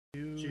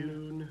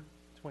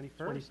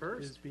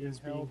21st is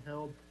being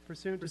held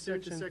pursuant to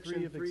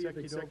Section 3 of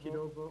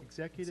Executive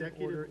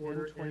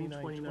Order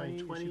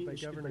N2920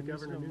 issued by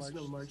Governor Newsom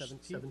on March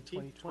 17,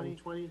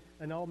 2020,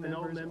 and all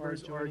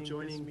members are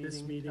joining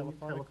this meeting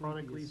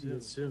telephonically via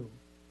Zoom.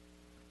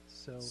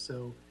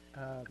 So,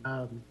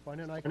 why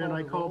don't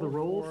I call the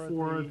roll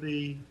for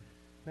the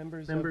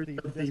members of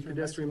the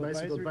Pedestrian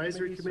Bicycle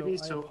Advisory Committee?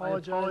 So I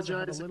apologize, I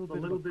have a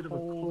little bit of a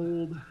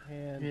cold,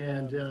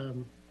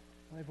 and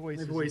my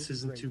voice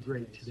isn't too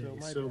great today,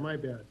 so my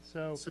bad.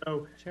 So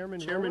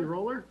Chairman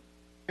Roller?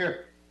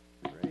 Here.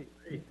 Great.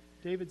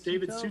 David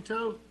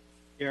Suto?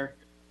 Here.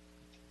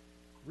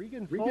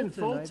 Regan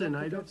Fulton,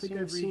 I don't think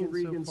I've seen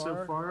Regan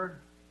so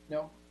far.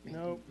 No.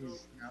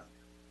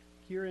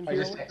 Kieran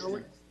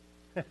Kelligan?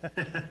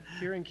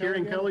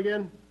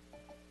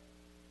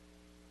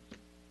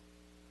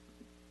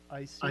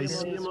 I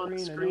see him on the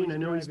screen. I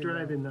know he's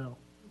driving now.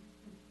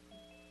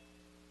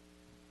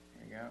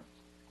 There you go.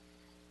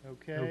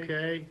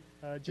 Okay.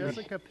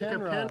 Jessica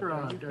Penrod,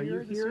 are you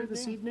here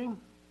this evening?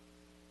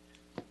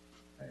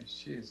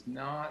 She is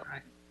not.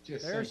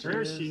 There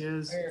she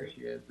is.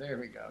 There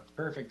we go.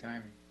 Perfect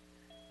timing.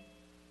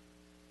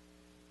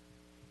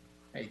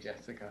 Hey,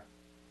 Jessica.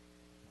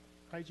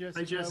 Hi,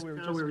 Jessica. We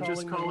were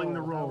just calling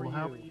the roll.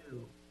 How are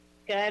you?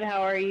 Good.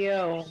 How are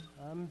you?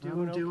 I'm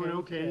doing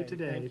okay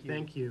today.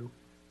 Thank you.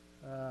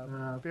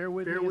 Bear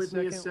with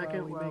me a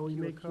second while we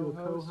make you a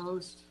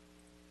co-host.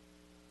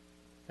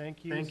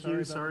 Thank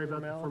you. Sorry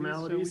about the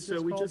formalities.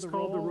 So we just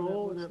called the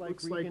roll, and it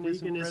looks like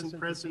Regan isn't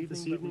present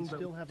this evening, but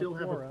we still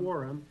have a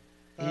quorum.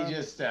 He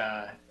just,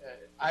 I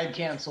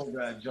canceled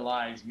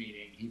July's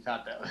meeting. He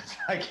thought that was,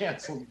 I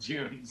canceled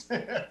June's.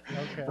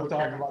 We'll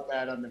talk about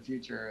that on the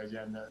future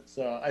agenda.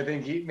 So I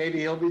think maybe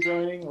he'll be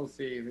joining. We'll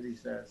see what he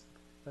says.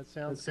 That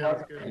sounds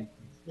good.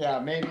 Yeah,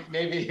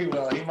 maybe he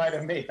will. He might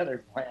have made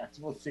other plans.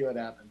 We'll see what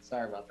happens.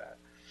 Sorry about that.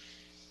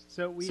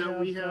 So we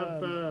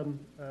have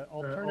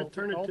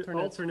alternates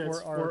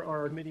for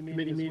our committee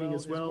meeting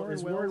as well.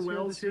 Is Warren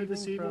Wells here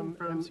this evening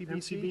from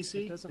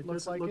MCBC? It doesn't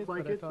look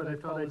like it, but I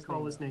thought I'd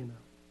call his name out.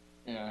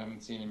 Yeah, I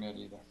haven't seen him yet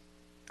either.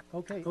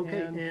 Okay,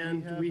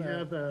 and we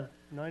have a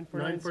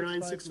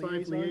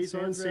 94965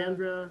 liaison,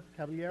 Sandra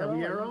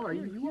Caballero.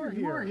 You are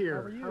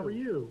here. How are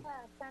you?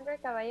 Sandra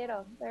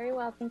Caballero. Very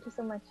well. Thank you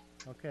so much.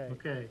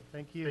 Okay.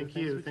 Thank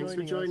you. Thanks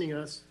for joining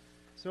us.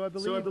 So I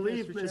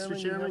believe, Mr.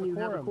 Chairman, you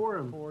have a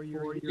quorum for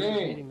your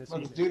meeting this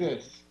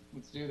evening.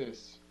 Let's do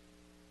this.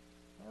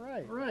 All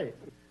right.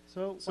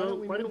 So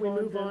why don't we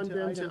move on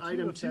then to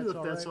item 2,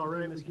 if that's all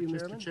right with you,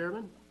 Mr.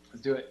 Chairman?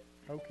 Let's do it.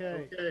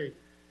 Okay.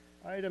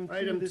 Item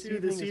 2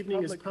 this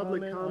evening is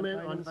public comment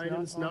on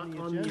items not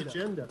on the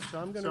agenda. So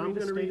I'm going to read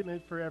a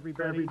statement for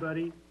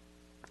everybody,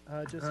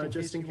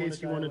 just in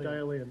case you want to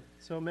dial in.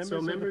 So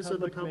members of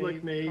the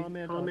public may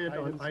comment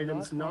on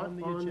items not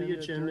on the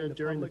agenda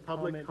during the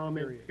public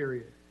comment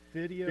period.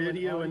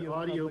 Video and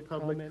audio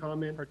public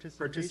comment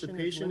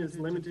participation is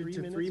limited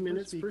to 3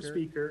 minutes per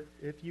speaker.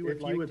 If you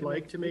would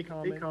like to make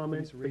a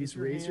comment, please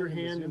raise your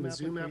hand in the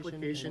Zoom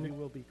application and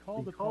you will be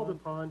called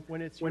upon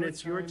when it's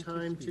your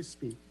time to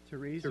speak. To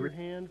raise your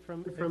hand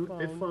from a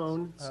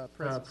phone,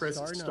 press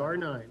star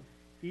 9.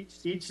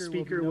 Each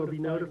speaker will be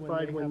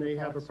notified when they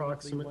have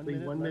approximately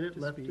 1 minute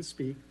left to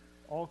speak.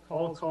 All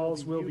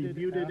calls will be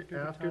muted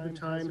after the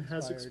time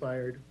has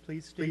expired.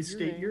 Please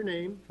state your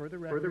name for the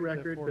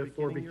record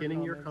before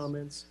beginning your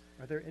comments.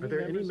 Are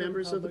there any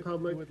members of the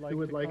public who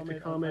would like to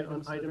comment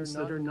on items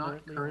that are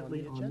not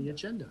currently on the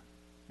agenda?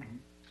 Mm-hmm.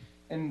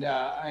 And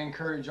I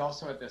encourage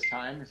also at this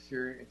time, if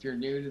you're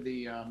new to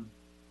the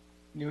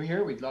new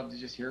here, we'd love to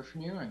just hear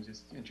from you and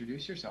just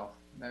introduce yourself.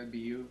 That would be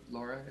you,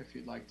 Laura, if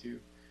you'd like to.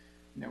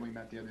 We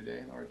met the other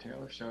day, Laura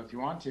Taylor. So if you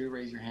want to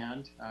raise your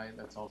hand,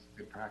 that's also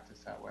good practice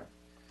that way.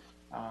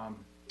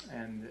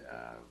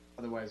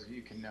 Otherwise,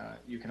 you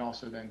can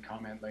also then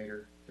comment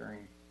later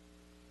during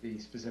the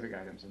specific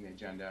items on the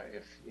agenda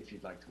if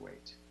you'd like to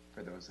wait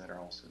for those that are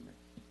also new.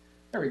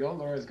 There we go.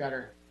 Laura's got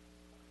her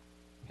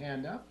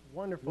hand up.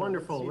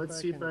 Wonderful. Let's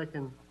see if I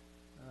can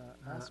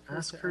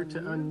ask her to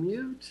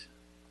unmute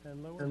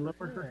and lower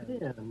her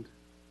hand.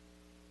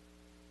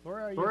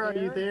 Laura, are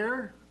you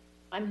there?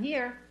 I'm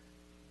here.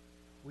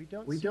 We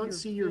don't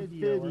see your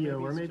video,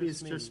 or maybe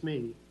it's just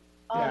me.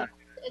 Yeah.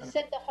 It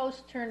said the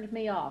host turned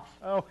me off.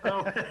 Oh.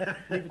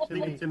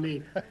 Leave it to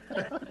me.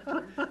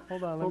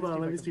 Hold on.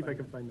 Let me see if I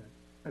can find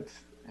that.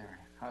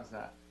 How's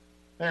that?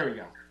 There we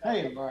go.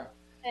 Hey, Laura.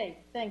 Hey,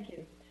 thank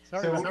you.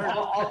 Sorry.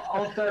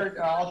 I'll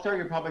start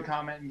your public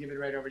comment and give it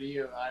right over to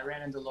you. I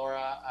ran into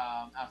Laura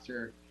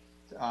after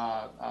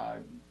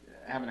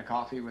having a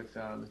coffee with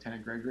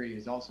Lieutenant Gregory,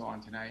 who's also on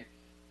tonight.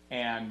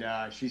 And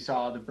she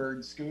saw the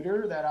bird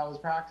scooter that I was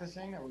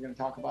practicing that we're going to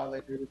talk about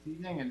later this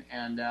evening.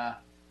 And I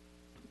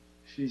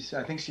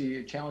think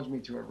she challenged me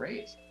to a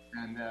race.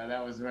 And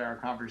that was where our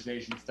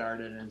conversation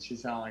started. And she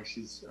sounded like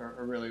she's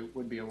really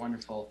would be a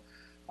wonderful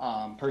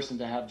person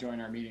to have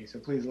join our meeting. So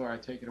please, Laura,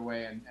 take it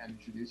away and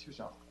introduce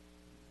yourself.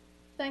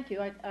 Thank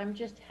you. I'm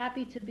just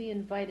happy to be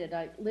invited.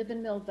 I live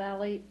in Mill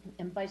Valley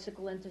and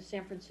bicycle into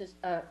San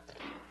Francisco,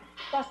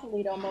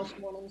 Sausalito most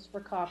mornings for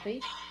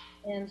coffee,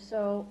 and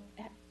so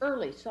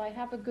early. So I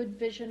have a good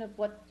vision of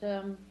what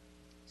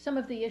some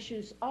of the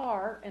issues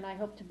are, and I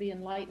hope to be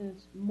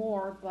enlightened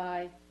more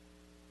by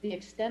the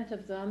extent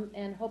of them,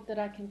 and hope that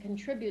I can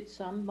contribute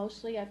some.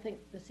 Mostly, I think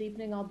this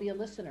evening I'll be a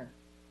listener.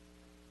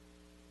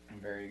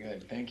 Very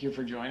good. Thank you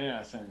for joining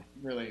us, and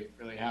really,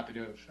 really happy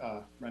to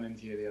have run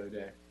into you the other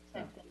day. So.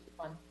 Thank you.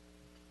 Fun.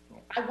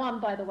 Cool. I won,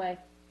 by the way.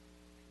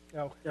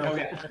 Oh,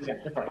 okay. Yeah,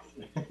 of course.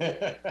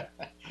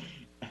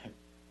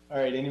 All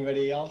right.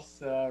 Anybody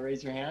else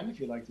raise your hand if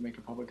you'd like to make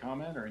a public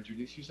comment or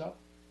introduce yourself?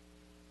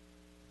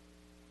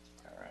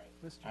 All right.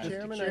 Mr.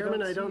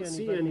 Chairman, I don't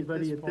see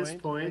anybody at this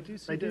point.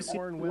 I do see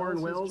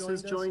Warren Wells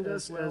has joined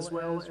us as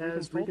well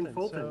as Regan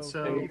Fulton.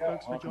 So thank you you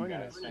folks for Welcome, joining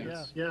guys. us.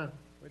 Thanks. Yeah.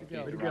 Way to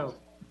go. Way to go.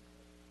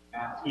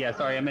 Yeah,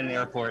 sorry, I'm in an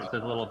airport, so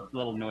it's a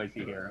little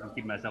noisy here. I'm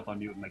keeping myself on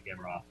mute with my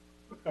camera off.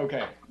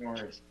 Okay, no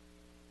worries.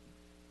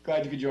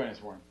 Glad you could join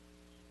us, Warren.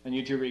 And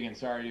you too, Regan.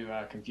 Sorry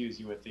to confuse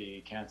you with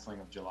the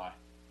canceling of July.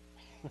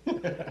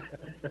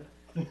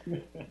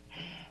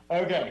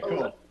 Okay,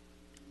 cool.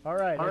 All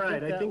right.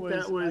 I think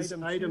that was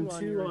item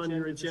 2 on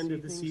your agenda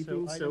this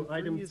evening. So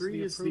item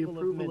 3 is the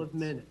approval of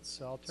minutes.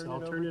 So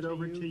I'll turn it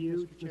over to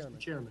you, Mr.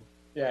 Chairman.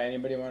 Yeah,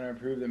 anybody want to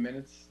approve the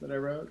minutes that I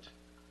wrote?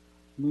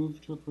 Move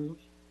to approve.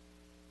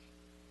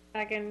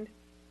 Second.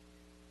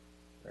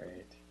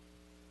 Great.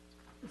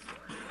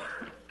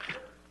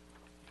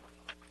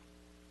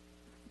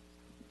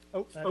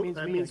 Oh,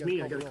 that means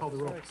me. I got to call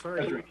the roll.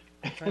 Sorry.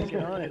 Trying to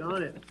get on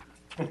it.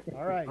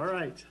 All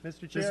right.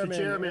 Mr.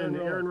 Chairman,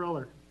 Aaron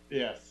Roller.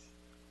 Yes.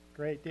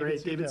 Great.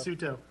 David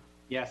Suto.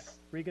 Yes.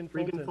 Regan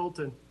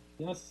Fulton.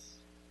 Yes.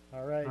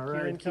 All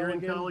right.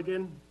 Kieran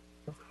Colligan.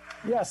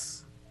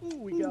 Yes. Ooh,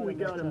 we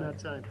got him that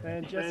time.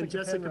 And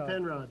Jessica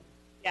Penrod.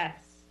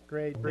 Yes.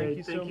 Great.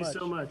 Thank you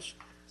so much.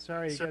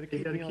 Sorry, you got to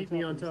keep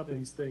me on top of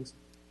these things.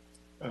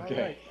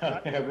 Okay.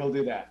 We'll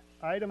do that.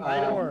 Item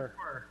 4.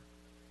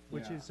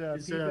 Which is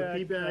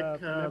feedback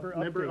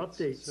member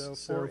updates.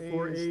 So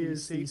 4A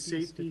is the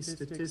safety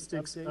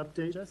statistics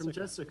update from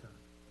Jessica.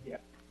 Yeah,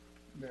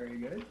 very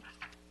good.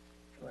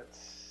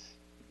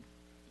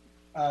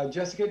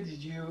 Jessica,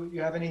 did you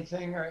have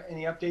anything or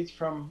any updates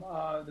from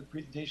the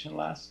presentation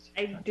last?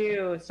 I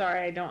do.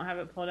 Sorry, I don't have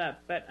it pulled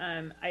up, but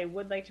I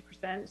would like to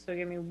present, so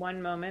give me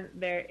one moment.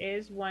 There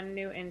is one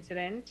new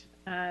incident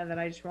that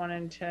I just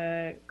wanted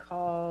to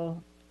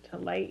call to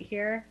light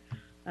here.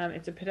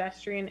 It's a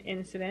pedestrian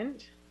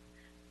incident.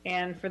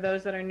 And for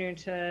those that are new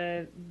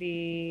to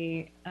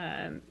the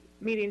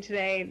meeting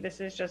today,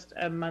 this is just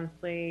a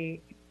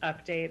monthly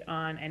update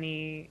on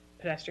any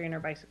pedestrian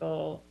or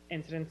bicycle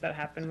incidents that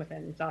happen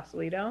within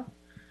Sausalito.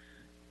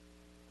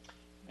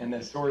 And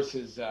the source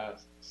is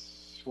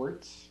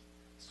Switters.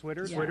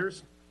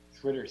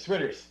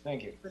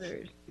 Thank you.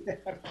 Switters.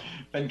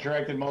 Been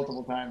corrected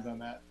multiple times on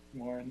that,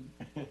 Warren.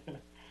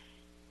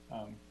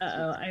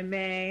 Let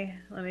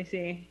me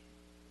see.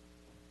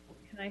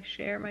 Can I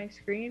share my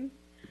screen?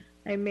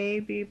 I may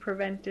be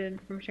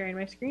prevented from sharing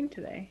my screen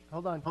today.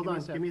 Hold on.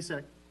 Give me a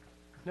sec.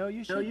 No,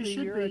 you should be.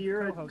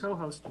 You're a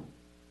co-host.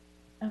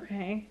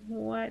 Okay.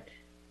 What?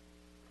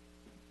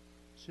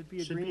 Should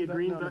be a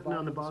green button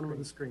on the bottom of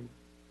the screen.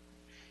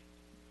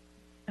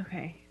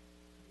 Okay.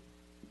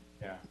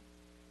 Yeah.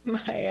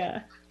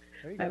 My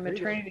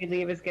maternity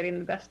leave is getting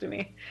the best of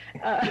me.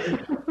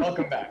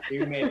 Welcome back.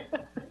 You made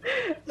it.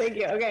 Thank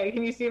you. Okay.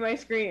 Can you see my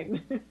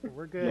screen?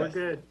 We're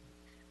good.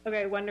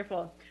 Okay,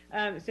 wonderful.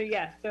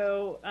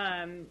 So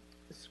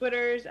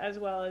Switters as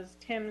well as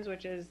TIMS,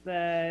 which is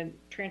the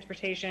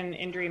Transportation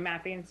Injury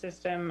Mapping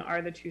System,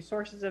 are the two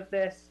sources of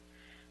this.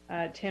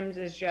 TIMS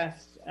is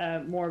just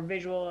more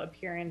visual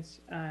appearance,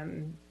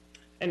 an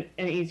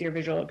easier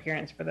visual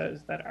appearance for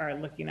those that are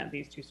looking at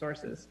these two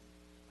sources.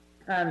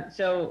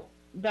 So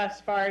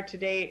thus far to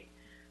date,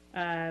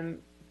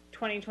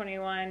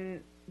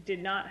 2021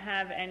 did not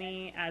have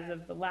any as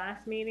of the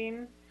last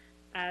meeting.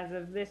 As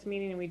of this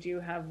meeting, we do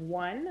have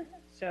one.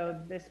 So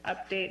this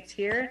updates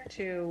here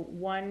to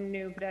one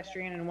new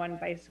pedestrian and one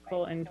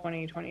bicycle in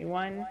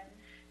 2021.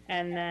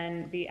 And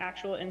then the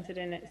actual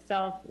incident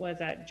itself was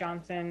at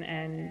Johnson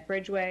and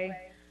Bridgeway.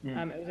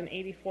 It was an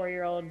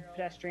 84-year-old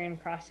pedestrian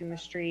crossing the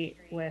street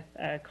with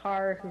a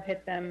car who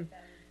hit them.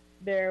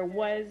 There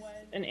was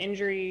an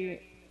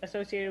injury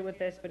associated with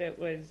this, but it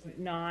was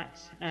not,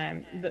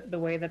 the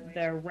way that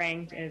they're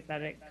ranked is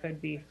that it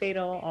could be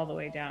fatal all the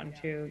way down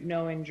to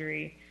no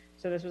injury.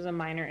 So this was a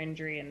minor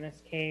injury in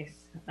this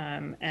case,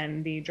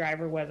 and the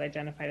driver was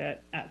identified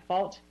at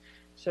fault.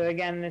 So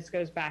again, this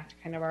goes back to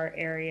kind of our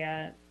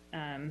area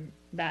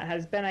that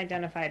has been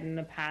identified in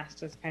the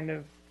past as kind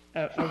of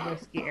a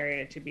risky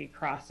area to be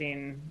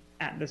crossing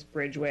at this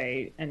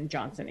Bridgeway and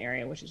Johnson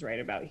area, which is right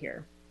about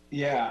here.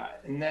 Yeah,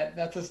 and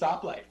that's a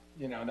stoplight.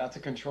 That's a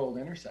controlled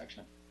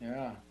intersection.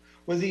 Yeah.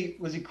 Was he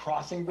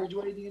crossing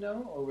Bridgeway, do you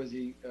know, or was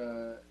he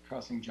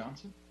crossing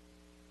Johnson?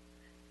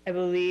 I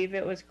believe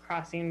it was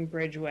crossing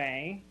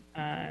Bridgeway.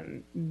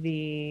 I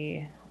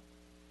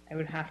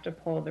would have to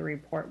pull the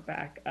report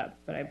back up,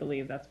 but I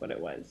believe that's what it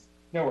was.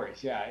 No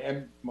worries. Yeah,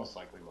 it most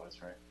likely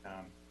was, right?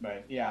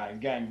 But yeah,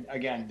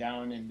 again,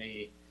 down in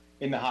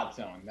the hot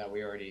zone that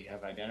we already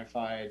have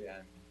identified and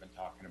have been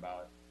talking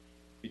about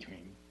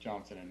between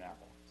Johnson and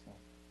Apple. So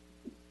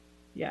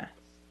Yeah.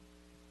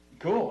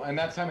 cool. And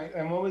that's how.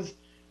 And what was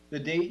the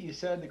date you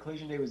said? The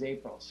collision date was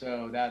April.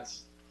 So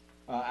that's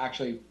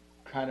actually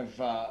kind of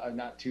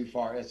not too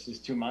far. It's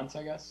just 2 months,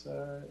 I guess.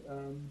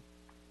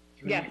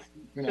 Yes.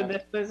 So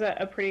this was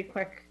a pretty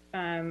quick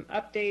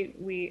update.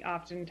 We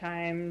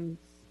oftentimes,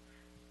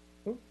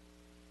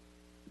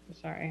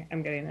 sorry,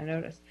 I'm getting a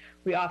notice.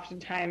 We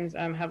oftentimes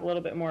have a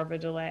little bit more of a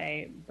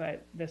delay,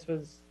 but this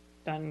was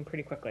done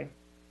pretty quickly.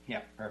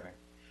 Yeah, perfect.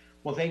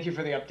 Well, thank you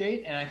for the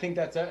update, and I think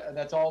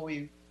that's all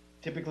we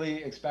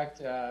typically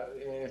expect.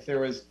 If there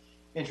was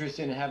interest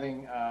in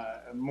having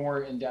a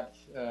more in-depth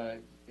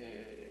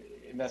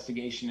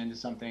investigation into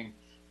something,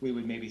 we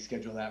would maybe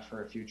schedule that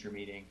for a future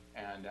meeting,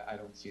 and I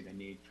don't see the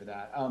need for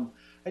that.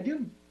 I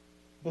do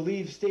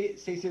believe,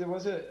 Stacy, there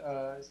was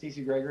a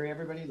Stacy Gregory,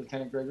 everybody,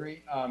 Lieutenant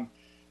Gregory.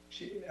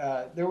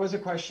 There was a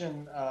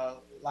question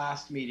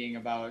last meeting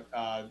about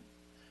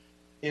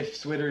if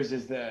Switters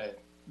is the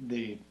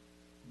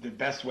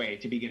best way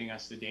to be getting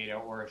us the data,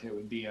 or if it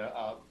would be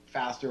a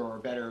faster or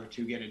better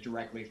to get it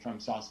directly from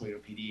Sausalito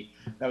PD.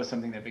 That was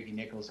something that Vicki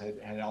Nichols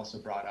had also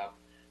brought up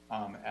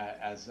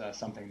as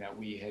something that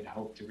we had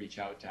hoped to reach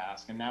out to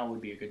ask. And now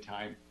would be a good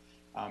time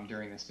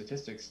during the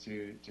statistics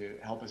to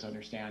help us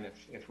understand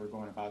if we're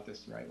going about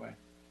this the right way.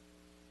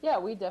 Yeah,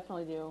 we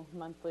definitely do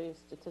monthly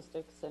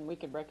statistics, and we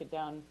can break it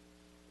down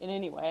in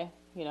any way,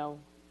 you know,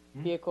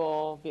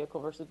 vehicle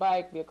versus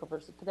bike, vehicle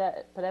versus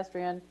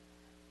pedestrian,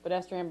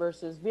 pedestrian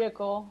versus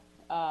vehicle,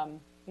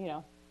 you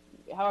know,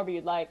 however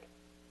you'd like.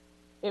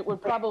 It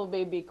would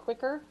probably be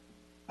quicker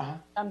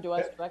come to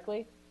us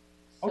directly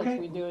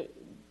since we do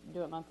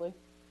it monthly.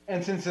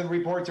 And since the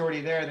report's already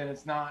there, then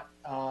it's not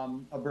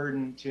a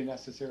burden to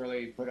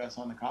necessarily put us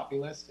on the copy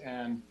list,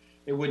 and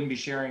it wouldn't be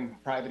sharing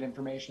private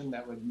information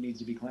that needs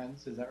to be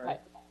cleansed. Is that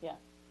right? Yeah.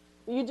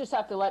 You just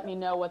have to let me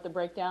know what the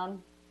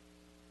breakdown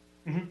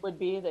would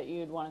be that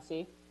you'd want to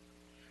see.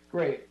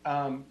 Great.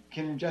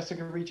 Can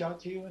Jessica reach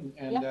out to you?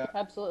 Yeah,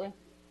 absolutely.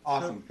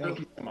 Awesome. Thank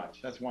you so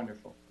much. That's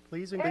wonderful.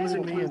 Please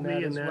include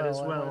me in that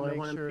as well. I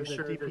want to make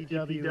sure that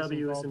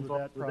DPW is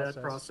involved with that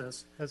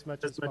process as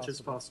much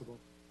as possible.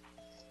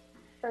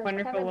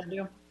 Wonderful, will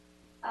do.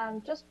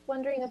 Just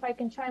wondering if I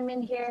can chime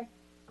in here.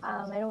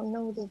 I don't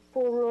know the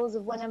full rules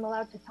of when I'm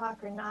allowed to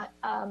talk or not,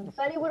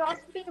 but it would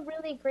also be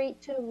really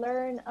great to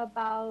learn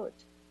about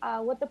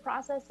what the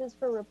process is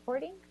for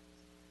reporting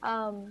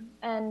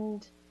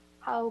and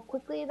how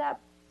quickly that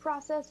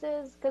process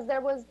is. Because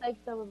there was like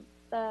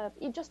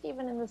just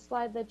even in the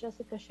slide that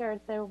Jessica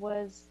shared, there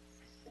was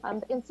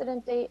the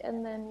incident date,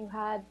 and then you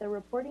had the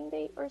reporting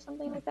date or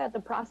something like that, the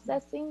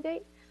processing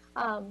date.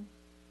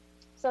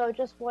 So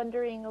just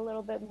wondering a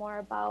little bit more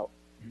about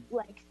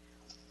like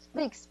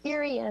the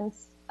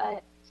experience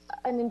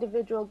an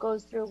individual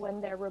goes through when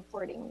they're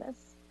reporting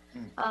this.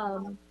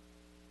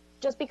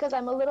 Just because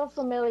I'm a little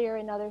familiar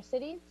in other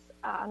cities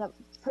on a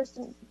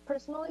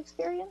personal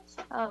experience,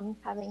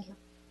 having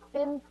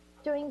been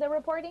doing the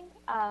reporting,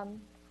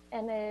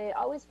 and I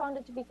always found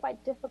it to be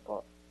quite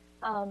difficult.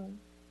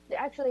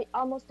 Actually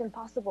almost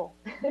impossible.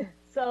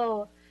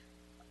 So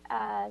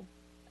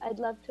I'd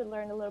love to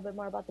learn a little bit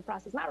more about the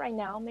process. Not right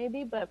now,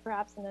 maybe, but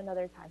perhaps in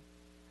another time.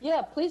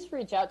 Yeah, please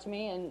reach out to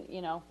me, and,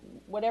 you know,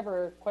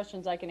 whatever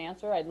questions I can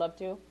answer, I'd love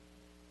to.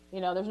 You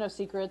know, there's no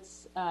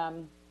secrets.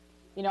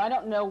 You know, I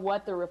don't know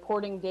what the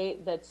reporting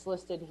date that's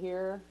listed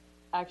here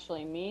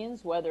actually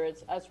means, whether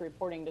it's us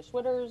reporting to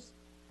Switters.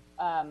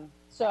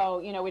 So,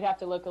 you know, we'd have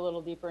to look a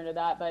little deeper into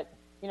that. But,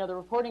 you know, the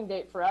reporting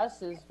date for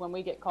us is when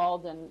we get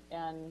called, and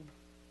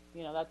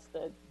you know, that's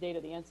the date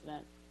of the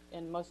incident,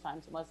 and most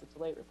times, unless it's a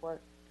late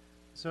report.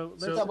 So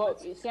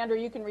Sandra,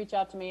 you can reach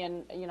out to me,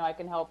 and, you know, I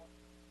can help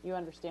you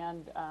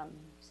understand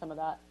some of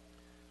that.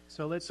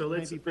 So let's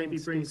maybe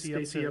bring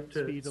Stacy up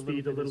to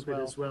speed a little bit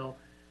as well.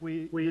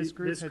 This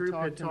group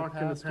had talked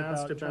in the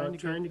past about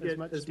trying to get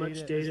as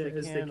much data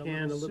as they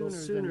can a little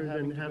sooner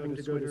than having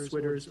to go to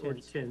Switters or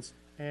TINS.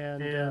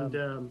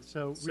 And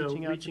so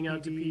reaching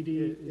out to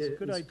PD is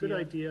a good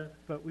idea,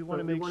 but we want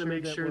to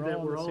make sure that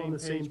we're all on the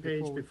same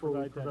page before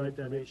we provide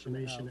that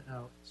information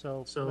out.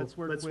 So let's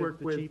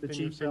work with the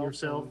chief and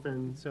yourself,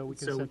 and so we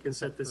can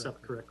set this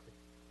up correctly.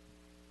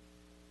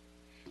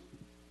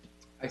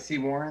 I see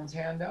Warren's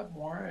hand up.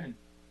 Warren.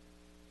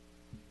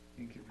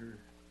 Thank you for.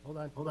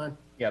 Hold on.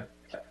 Yeah,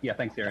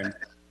 thanks, Aaron.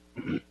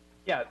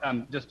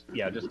 Just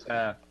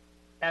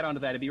add on to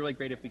that. It'd be really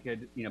great if we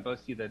could, you know,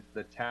 both see the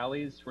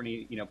tallies for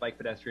any, you know, bike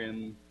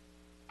pedestrian,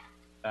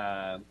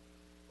 bike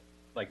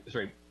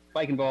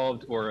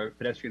involved or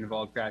pedestrian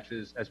involved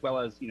crashes, as well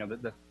as, you know,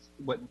 the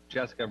what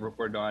Jessica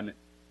reported on,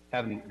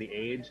 having the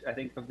age, I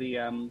think, of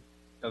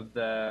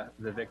the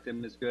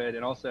victim is good,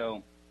 and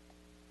also,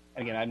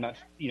 again, I'm not,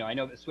 you know, I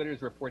know that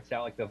Switters reports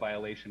out like the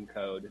violation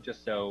code,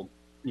 just so,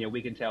 you know,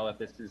 we can tell if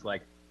this is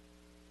like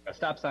a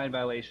stop sign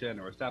violation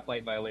or a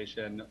stoplight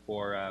violation,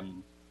 or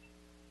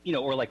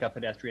or like a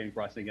pedestrian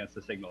crossing against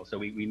the signal. So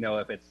we know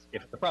if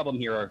the problem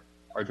here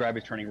are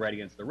drivers turning right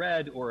against the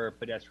red or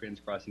pedestrians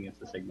crossing against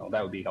the signal.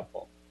 That would be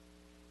helpful.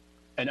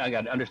 And I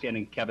got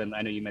understanding, Kevin,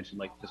 I know you mentioned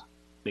like just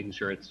making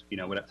sure it's,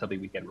 something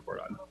we can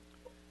report on.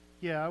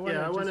 Yeah, I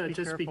want to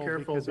just be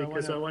careful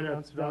because I want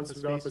to bounce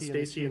it off of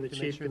Stacy and the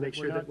chief to make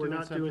sure that we're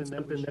not doing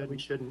something that we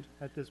shouldn't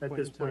at this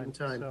point in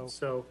time.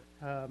 So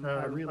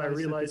I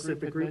realize that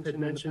the group had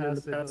mentioned in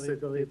the past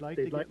that they'd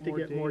like to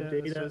get more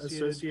data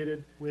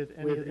associated with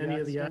any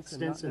of the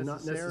accidents and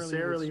not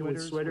necessarily with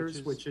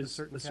sweaters, which is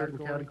a certain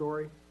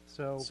category.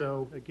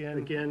 So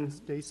again,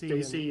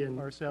 Stacy and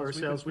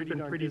ourselves, we've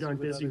been pretty darn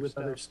busy with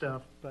other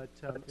stuff, but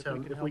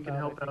if we can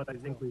help out, I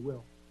think we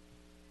will.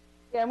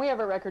 Yeah, and we have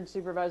a record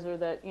supervisor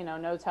that,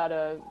 knows how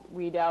to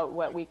weed out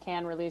what we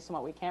can release and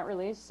what we can't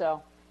release.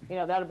 So,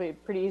 that'll be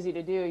pretty easy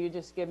to do. You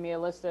just give me a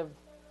list of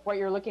what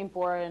you're looking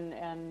for and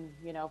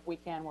if we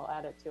can, we'll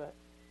add it to it.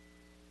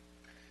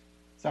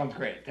 Sounds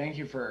great. Thank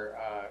you for,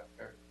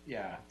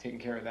 taking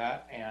care of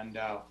that. And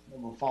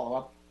we'll follow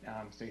up.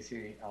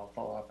 Stacy, I'll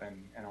follow up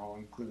and I'll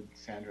include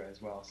Sandra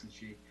as well, since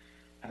she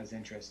has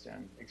interest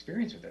and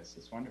experience with this.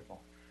 It's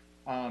wonderful.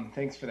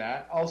 Thanks for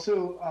that.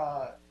 Also,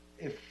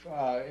 if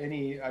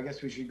I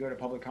guess we should go to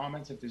public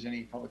comments. If there's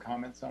any public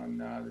comments on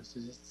the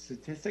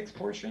statistics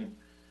portion,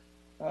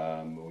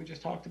 what we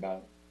just talked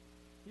about.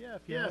 Yeah,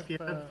 if you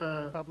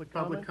have public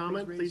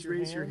comment, please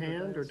raise your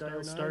hand or dial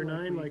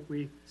 *9 like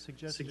we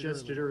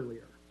suggested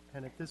earlier.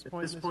 And at this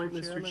point,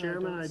 Mr.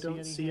 Chairman, I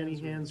don't see any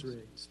hands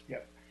raised.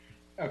 Yep.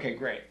 Okay,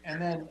 great.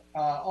 And then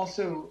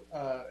also,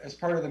 as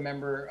part of the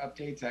member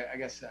updates, I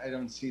guess I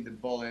don't see the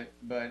bullet,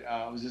 but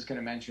I was just going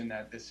to mention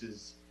that this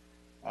is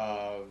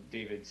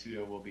David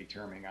Sudo will be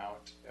terming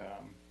out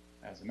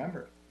as a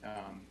member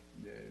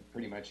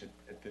pretty much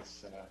at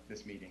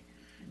this meeting,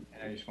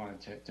 and I just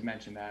wanted to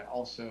mention that.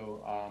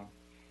 Also,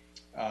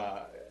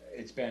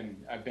 I've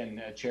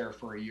been a chair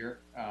for a year,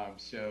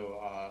 so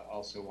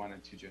also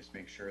wanted to just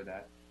make sure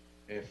that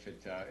if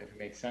it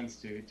makes sense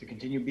to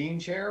continue being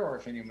chair, or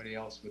if anybody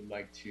else would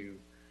like to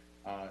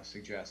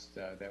suggest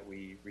that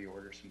we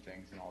reorder some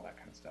things and all that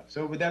kind of stuff.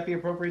 So would that be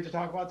appropriate to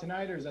talk about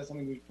tonight, or is that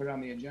something we put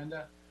on the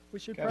agenda? We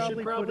should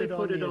probably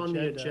put it on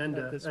the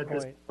agenda at this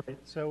point.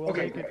 So we'll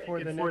make it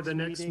for the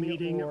next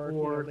meeting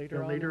or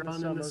later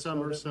on in the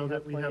summer, so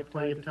that we have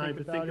plenty of time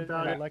to think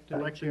about it,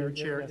 elect a new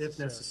chair if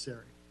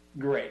necessary.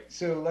 Great.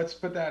 So let's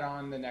put that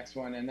on the next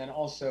one. And then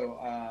also,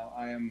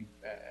 I am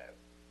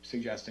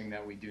suggesting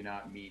that we do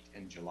not meet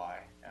in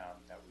July,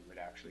 that we would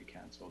actually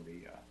cancel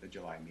the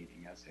July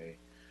meeting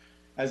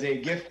as a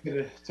gift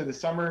to the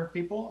summer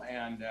people,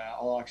 and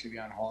I'll actually be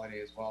on holiday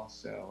as well.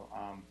 So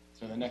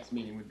so the next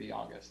meeting would be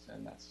August,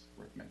 and that's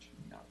worth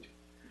mentioning now too.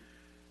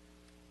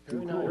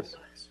 Very nice.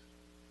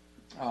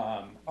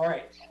 All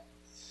right.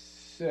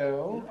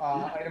 So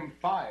item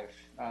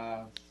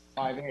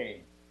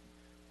 5A.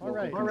 All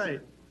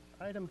right.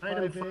 Item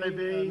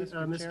 5A,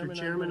 Mr.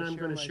 Chairman, I'm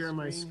going to share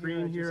my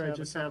screen here. I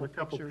just have a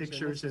couple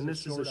pictures, and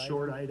this is a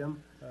short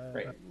item.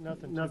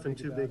 Nothing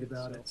too big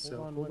about it. So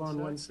hold on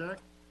one sec.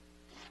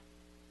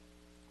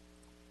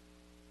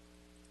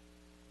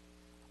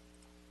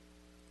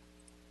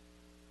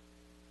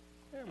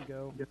 There we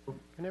go.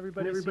 Can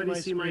everybody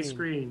see my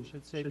screen?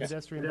 Should say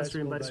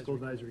Pedestrian Bicycle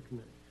Advisory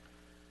Committee.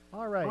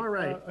 All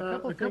right.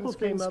 A couple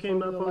things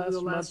came up over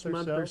the last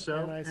month or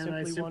so, and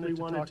I simply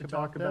wanted to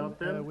talk about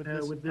them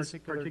with this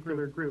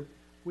particular group.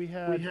 We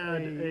had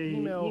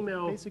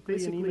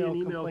basically an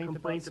email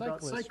complaint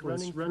about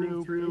cyclists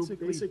running through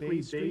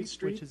basically Bay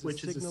Street,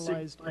 which is a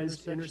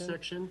signalized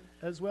intersection,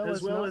 as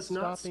well as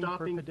not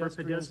stopping for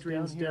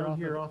pedestrians down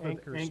here off of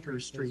Anchor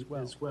Street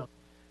as well.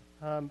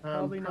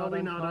 Probably not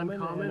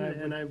uncommon,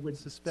 and I would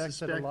suspect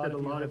that a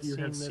lot of you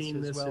have seen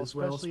this as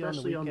well,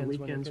 especially on the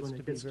weekends when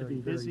it gets to be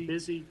very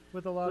busy,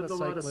 with a lot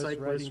of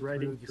cyclists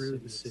riding through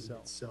the city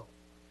itself.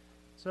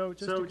 So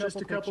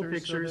just a couple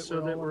pictures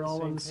so that we're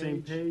all on the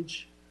same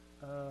page.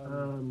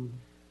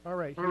 All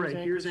right,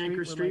 here's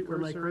Anchor Street where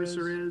my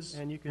cursor is,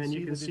 and you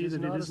can see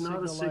that it is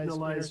not a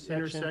signalized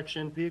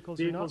intersection. Vehicles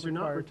are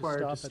not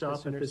required to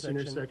stop at this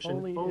intersection.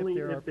 Only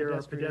if there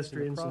are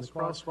pedestrians in the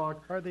crosswalk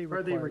are they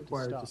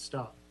required to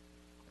stop.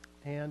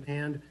 And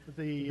in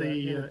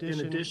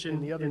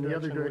addition, in the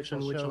other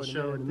direction, which I'll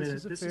show in a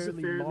minute, this is a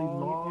fairly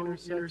long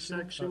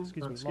intersection,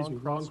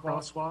 long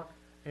crosswalk.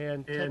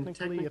 And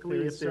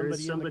technically, if there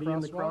is somebody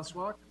in the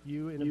crosswalk,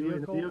 you in a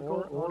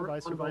vehicle or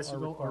on a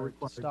bicycle are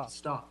required to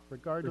stop,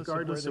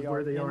 regardless of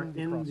where they are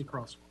in the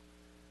crosswalk.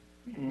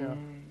 Now,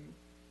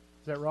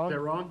 is that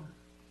wrong?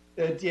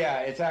 Yeah,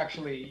 it's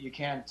actually, you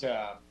can't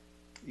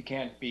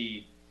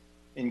be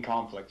in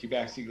conflict. You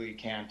basically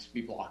can't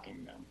be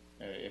blocking them.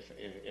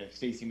 If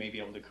Stacy may be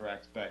able to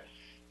correct, but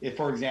if,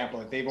 for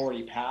example, if they've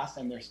already passed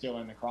and they're still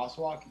in the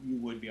crosswalk, you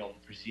would be able to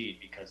proceed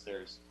because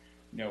there's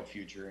no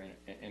future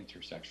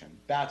intersection.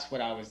 That's what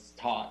I was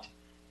taught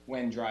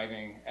when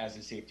driving as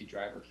a safety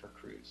driver for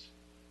crews.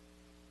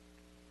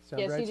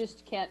 Yes, you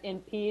just can't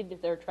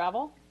impede their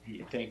travel?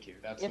 Thank you.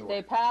 That's If the they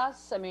word.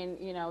 pass, I mean,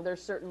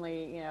 there's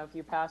certainly, if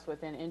you pass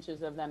within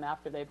inches of them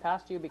after they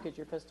passed you because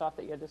you're pissed off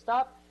that you had to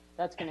stop,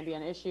 that's going to be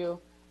an issue,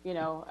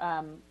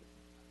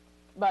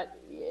 but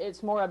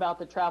it's more about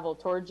the travel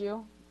towards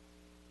you.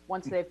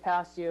 Once they've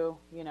passed you,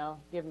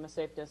 give them a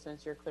safe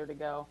distance, you're clear to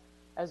go.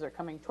 As they're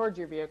coming towards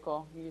your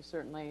vehicle, you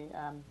certainly,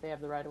 they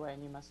have the right of way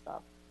and you must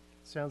stop.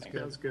 Sounds good.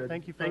 Sounds good.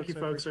 Thank you,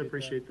 folks. I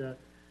appreciate that.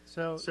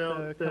 So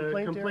So the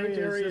complaint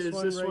area is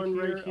this one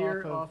right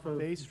here off of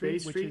Bay Bay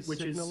Street,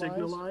 which is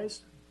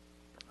signalized.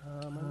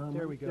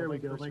 There we go. There we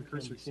My go. My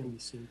cursor cursor can be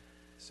seen.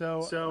 So,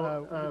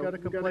 we got a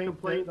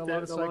complaint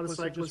that a lot of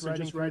cyclists are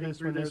just riding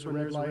through this when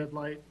there's a red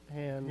light,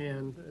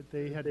 and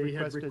they had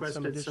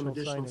requested some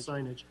additional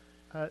signage.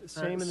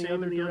 Same in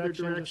the other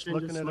direction,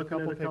 just looking at a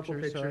couple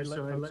pictures,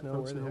 so I let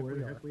folks know where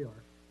the heck we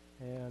are.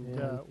 And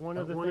one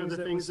of the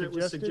things that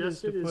was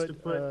suggested is to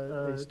put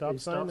a stop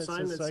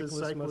sign that says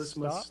cyclists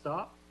must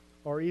stop,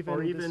 or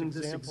even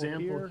this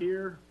example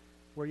here,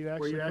 where you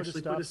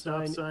actually put a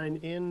stop sign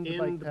in the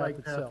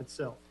bike path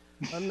itself.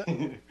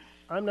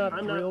 I'm not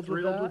thrilled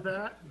with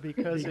that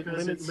because it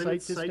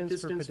limits sight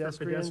distance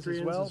for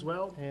pedestrians as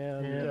well.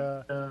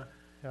 And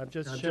I'm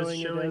just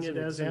showing it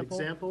as an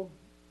example.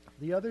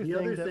 The other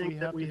thing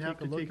that we have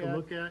to take a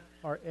look at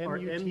are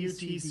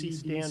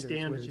MUTCD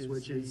standards,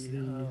 which is the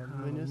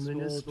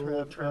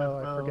municipal I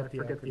forget the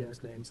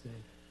acronym's name.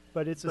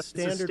 But it's a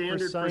standard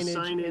for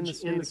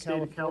signage in the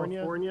state of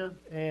California,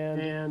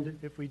 and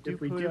if we do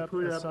put up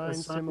a sign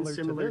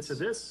similar to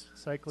this,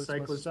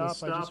 cyclists must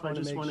stop. I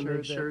just want to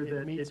make sure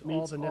that it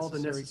meets all the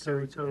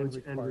necessary codes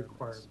and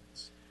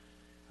requirements.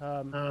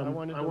 I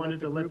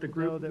wanted to let the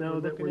group know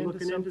that we're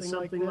looking into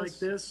something like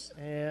this,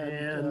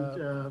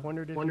 and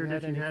wondered if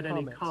you had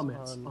any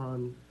comments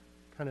on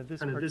kind of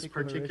this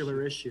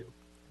particular issue.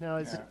 Now,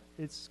 it's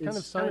kind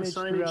of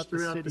signage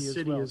throughout the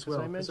city as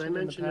well, because I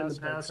mentioned in the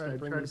past I've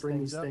tried to bring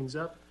these things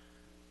up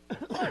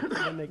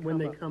when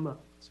they come up.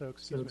 So,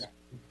 excuse me.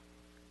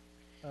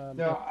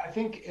 No, I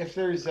think if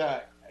there's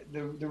the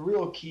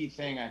real key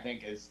thing, I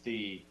think, is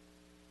the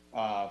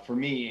for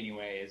me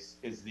anyway,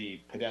 is the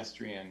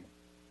pedestrian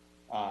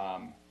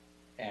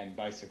and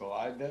bicycle.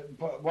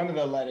 One of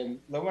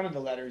the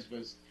letters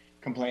was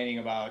complaining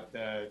about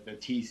the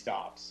T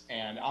stops,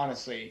 and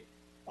honestly,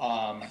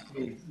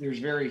 there's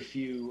very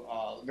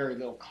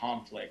little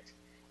conflict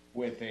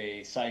with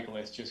a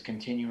cyclist just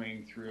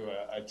continuing through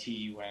a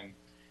T when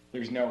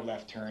there's no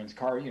left turns.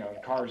 Cars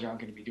aren't going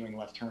to be doing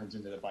left turns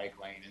into the bike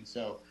lane, and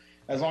so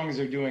as long as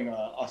they're doing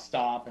a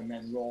stop and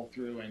then roll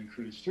through and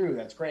cruise through,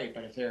 that's great.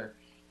 But if they're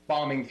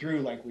bombing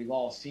through like we've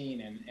all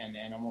seen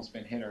and almost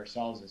been hit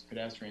ourselves as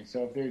pedestrians,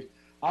 so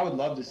I would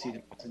love to see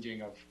the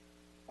messaging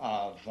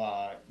of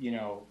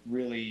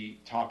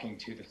really talking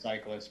to the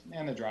cyclists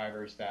and the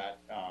drivers that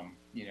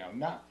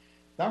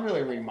not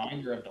really a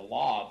reminder of the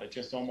law, but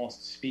just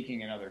almost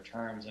speaking in other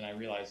terms. And I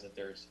realize that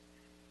there's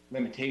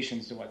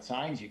limitations to what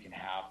signs you can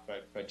have,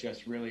 but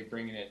just really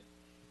bringing it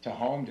to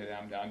home to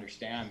them to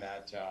understand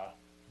that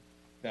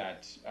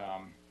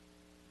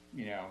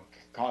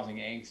causing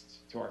angst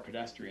to our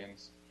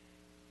pedestrians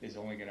is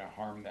only going to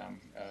harm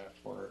them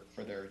for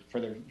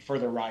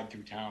their ride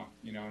through town.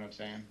 You know what I'm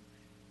saying?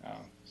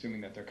 Assuming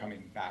that they're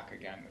coming back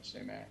again, which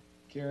they may.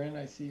 Kieran,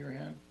 I see your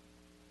hand.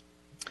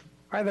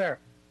 Hi there.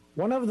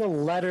 One of the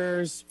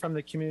letters from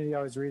the community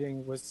I was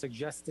reading was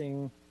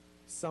suggesting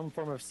some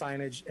form of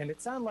signage, and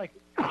it sounded like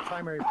the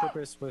primary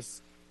purpose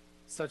was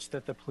such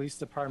that the police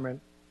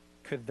department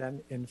could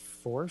then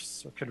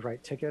enforce or could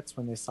write tickets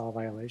when they saw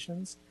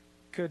violations.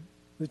 Could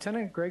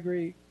Lieutenant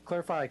Gregory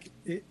clarify,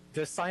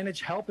 does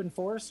signage help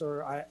enforce,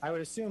 or I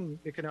would assume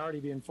it can already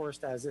be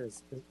enforced as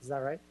is. Is that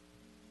right?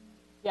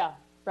 Yeah,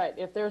 right.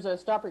 If there's a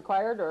stop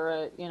required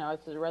or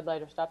it's a red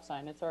light or stop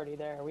sign, it's already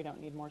there. We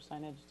don't need more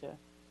signage to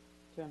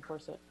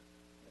enforce it.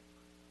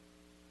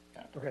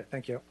 Okay,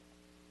 thank you.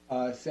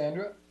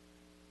 Sandra?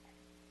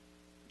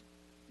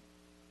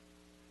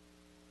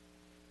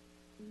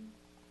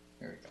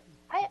 There we go.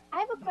 I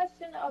have a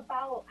question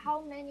about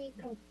how many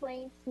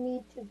complaints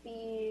need to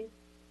be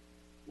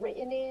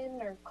written in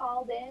or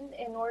called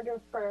in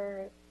order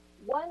for,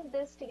 one,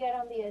 this to get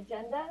on the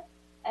agenda,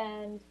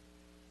 and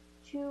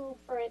two,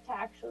 for it to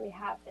actually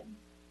happen.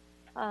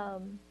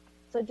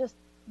 So just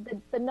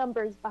the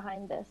numbers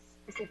behind this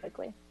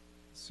specifically.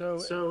 So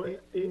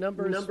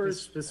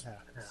numbers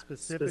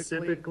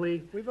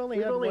specifically, we've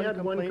only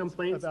had one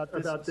complaint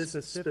about this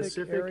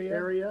specific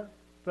area.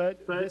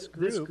 But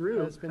this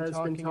group has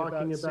been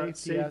talking about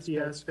safety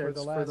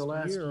aspects for the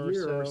last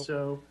year or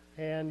so.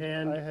 And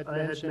I had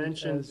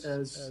mentioned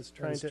as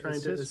trying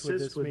to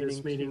assist with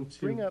this meeting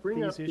to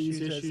bring up these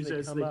issues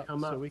as they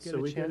come up so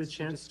we get a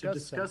chance to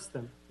discuss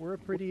them. We're a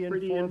pretty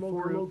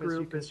informal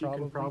group, as you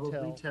can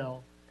probably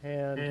tell.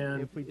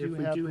 And if we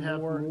do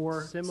have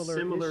more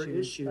similar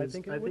issues, I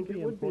think it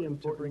would be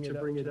important to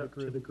bring it up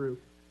to the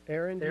group.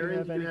 Aaron, do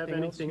you have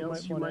anything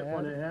else you might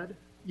want to add?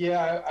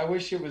 Yeah, I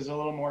wish it was a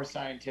little more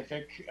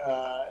scientific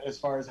as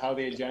far as how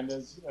the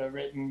agenda's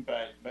written,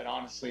 but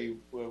honestly,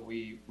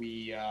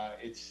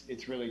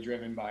 it's really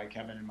driven by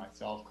Kevin and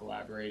myself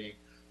collaborating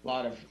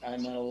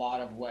and then a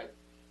lot of what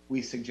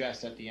we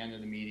suggest at the end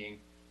of the meeting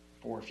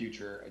for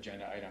future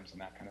agenda items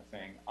and that kind of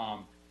thing.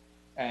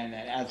 And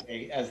then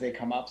as they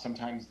come up,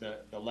 sometimes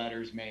the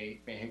letters may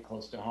hit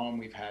close to home.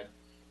 We've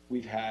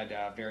had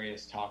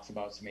various talks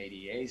about some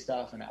ADA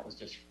stuff, and that was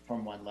just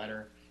from one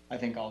letter. I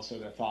think also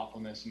the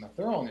thoughtfulness and the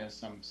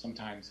thoroughness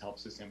sometimes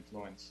helps us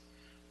influence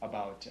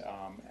about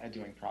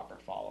doing proper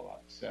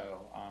follow-up.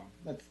 So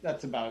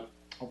that's about,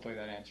 hopefully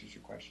that answers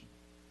your question.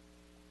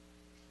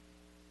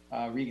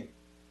 Regan.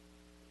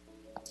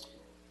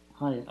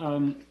 Hi.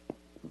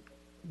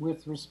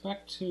 With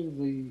respect to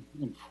the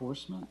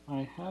enforcement,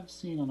 I have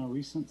seen on a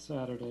recent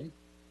Saturday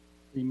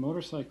the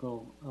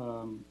motorcycle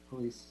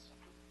police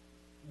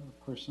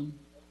person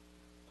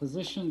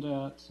positioned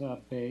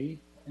at Bay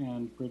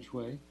and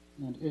Bridgeway,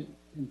 and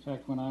in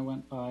fact, when I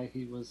went by,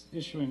 he was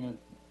issuing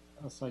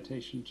a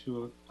citation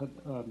to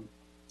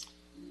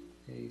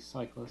a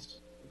cyclist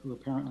who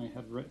apparently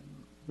had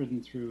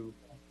ridden through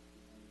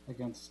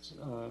against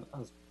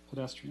a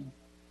pedestrian.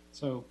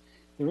 So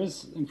there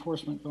is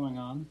enforcement going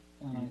on,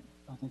 and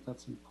I think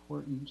that's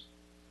important.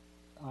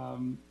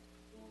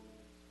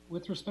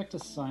 With respect to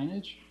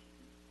signage,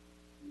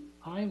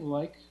 I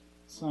like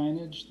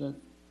signage that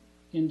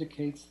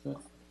indicates that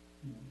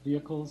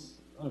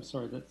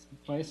that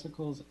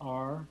bicycles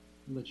are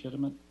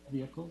legitimate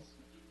vehicles,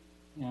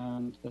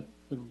 and that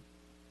the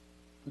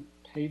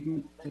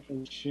pavement that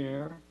they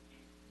share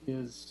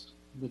is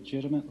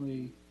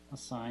legitimately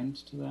assigned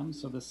to them.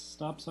 So the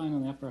stop sign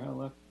on the upper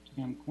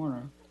left-hand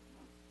corner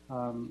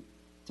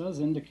does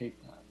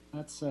indicate that.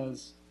 That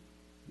says,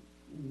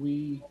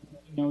 we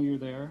know you're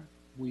there,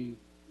 we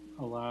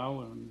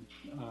allow and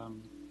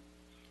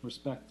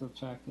respect the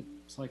fact that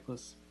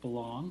cyclists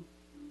belong,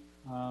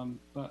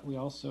 but we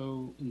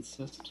also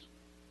insist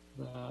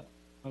that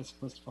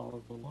bicyclists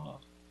follow the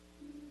law.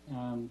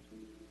 And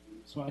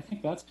so I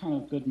think that's kind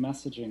of good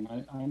messaging.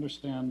 I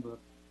understand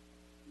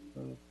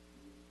the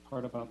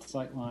part about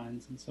sight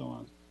lines and so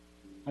on.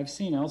 I've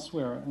seen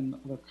elsewhere in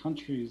other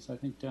countries, I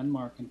think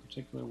Denmark in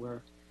particular,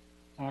 where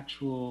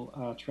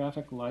actual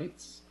traffic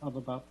lights of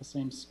about the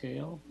same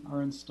scale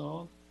are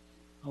installed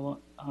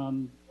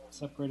on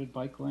separated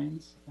bike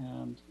lanes.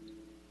 And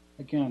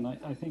again,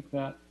 I think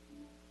that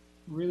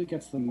really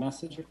gets the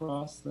message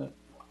across that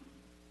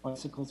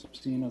bicycles are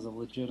seen as a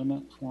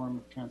legitimate form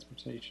of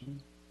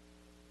transportation,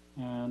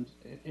 and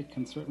it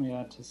can certainly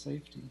add to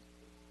safety.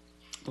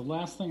 The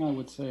last thing I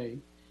would say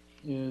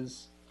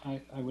is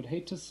I would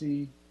hate to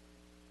see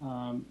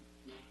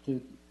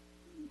the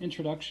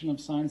introduction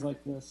of signs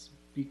like this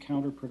be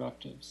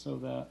counterproductive, so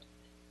that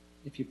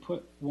if you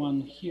put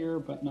one here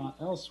but not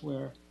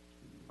elsewhere,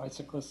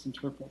 bicyclists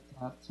interpret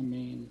that to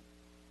mean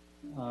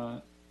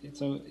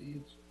it's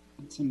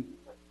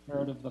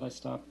imperative that I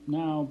stop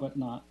now but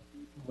not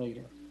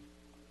later.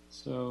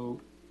 So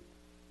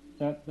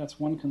that's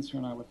one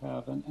concern I would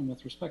have. And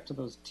with respect to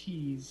those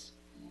T's,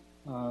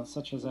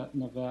 such as at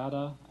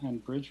Nevada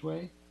and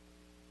Bridgeway,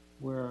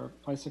 where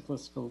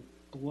bicyclists go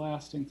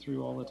blasting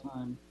through all the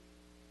time,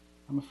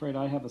 I'm afraid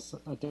I have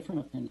a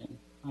different opinion.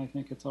 I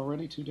think it's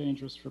already too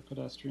dangerous for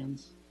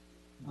pedestrians,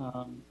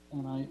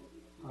 and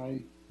I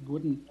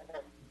wouldn't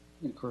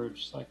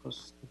encourage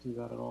cyclists to do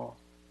that at all.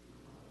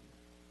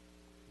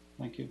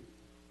 Thank you.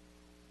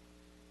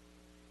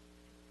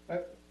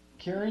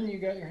 Kieran, you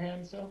got your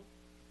hand still?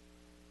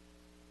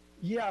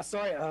 Yeah,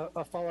 sorry,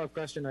 a follow-up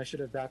question. I should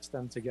have batched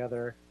them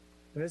together.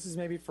 And this is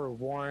maybe for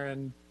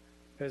Warren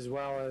as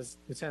well as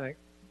Lieutenant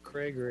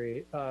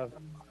Gregory.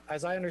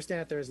 As I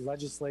understand it, there's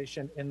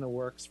legislation in the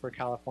works for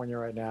California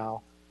right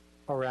now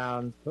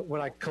around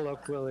what I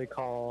colloquially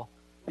call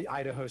the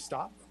Idaho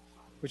stop,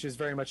 which is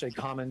very much a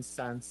common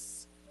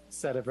sense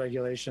set of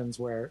regulations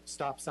where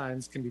stop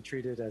signs can be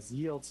treated as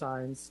yield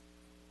signs,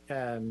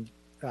 and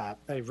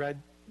a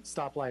red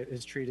stoplight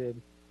is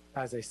treated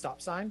as a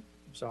stop sign.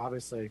 So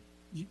obviously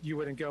you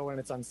wouldn't go when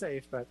it's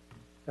unsafe, but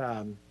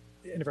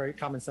in a very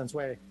common sense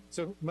way.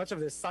 So much of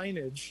this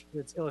signage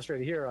that's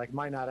illustrated here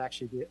might not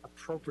actually be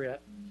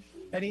appropriate.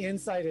 Any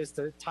insight as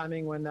to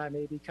timing when that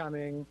may be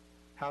coming?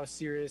 How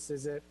serious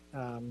is it?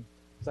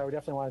 So I would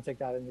definitely want to take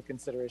that into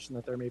consideration,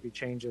 that there may be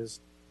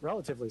changes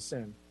relatively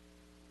soon.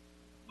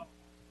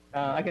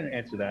 I can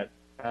answer that.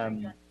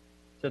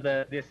 So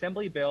the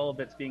assembly bill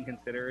that's being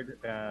considered,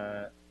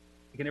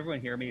 can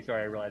everyone hear me?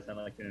 Sorry, I realize I'm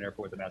in an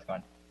airport with a mask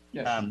on.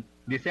 Yes.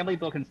 The assembly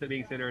bill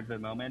being considered at the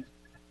moment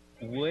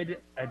would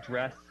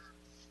address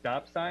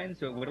stop signs,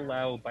 so it would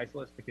allow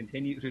bicyclists to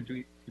continue to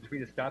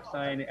treat a stop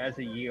sign as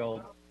a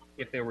yield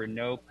if there were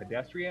no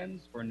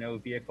pedestrians or no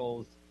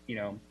vehicles,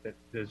 that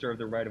deserve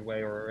the right of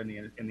way or are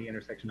in the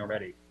intersection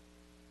already.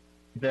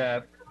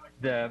 The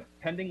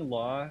pending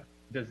law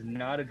does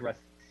not address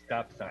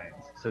stop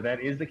signs, so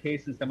that is the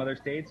case in some other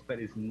states, but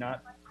is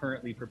not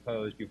currently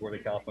proposed before the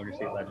California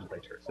State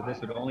Legislature. So this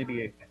would only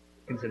be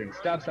considering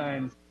stop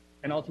signs,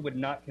 and also would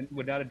not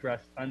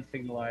address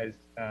unsignalized,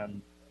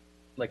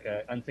 like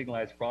a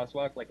unsignalized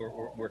crosswalk, like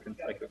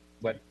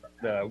what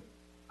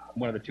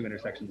one of the two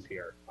intersections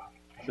here.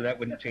 So that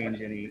wouldn't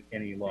change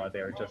any law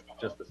there,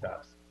 just the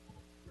stops.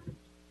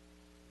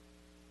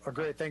 Oh,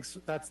 great, thanks.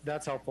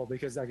 That's helpful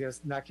because I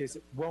guess in that case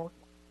it won't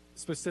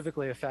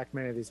specifically affect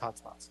many of these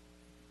hotspots.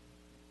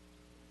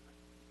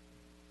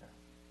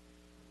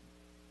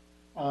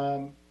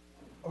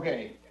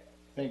 Okay,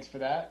 thanks for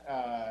that.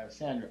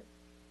 Sandra,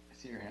 I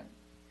see your hand.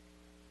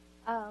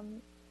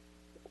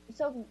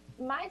 So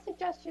my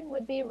suggestion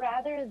would be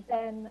rather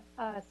than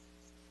a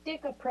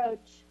stick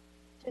approach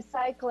to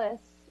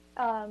cyclists,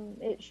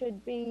 it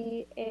should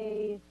be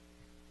a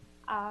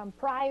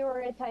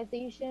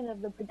prioritization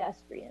of the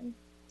pedestrian.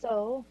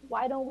 So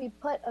why don't we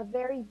put a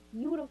very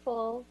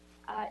beautiful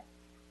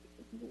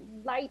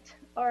light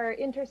or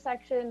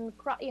intersection,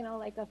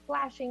 like a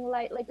flashing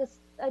light, like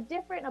a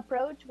different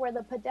approach where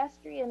the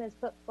pedestrian is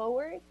put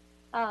forward,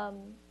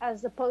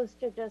 as opposed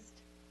to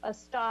just a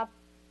stop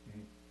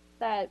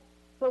that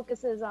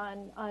focuses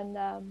on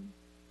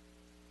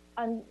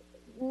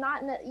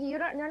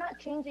you're not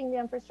changing the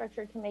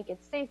infrastructure to make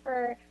it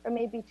safer or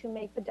maybe to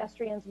make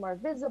pedestrians more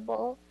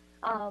visible,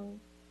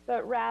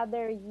 but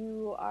rather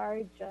you are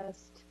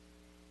just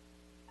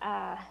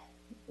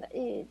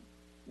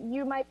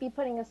you might be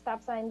putting a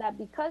stop sign that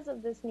because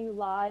of this new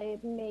law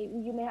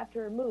you may have to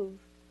remove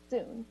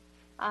soon.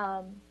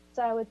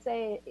 So I would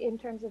say in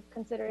terms of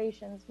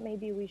considerations,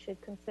 maybe we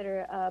should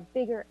consider a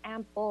bigger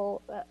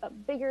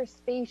bigger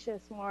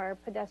spacious, more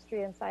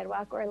pedestrian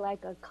sidewalk, or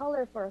like a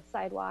colorful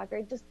sidewalk,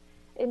 or just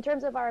in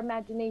terms of our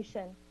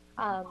imagination,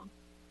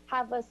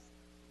 have us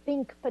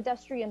think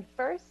pedestrian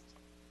first,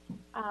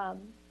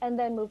 and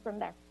then move from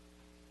there.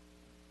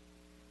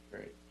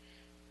 Great.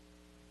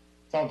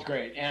 Sounds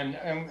great.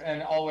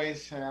 And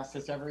always, and I ask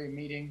this every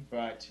meeting,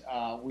 but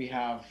we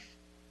have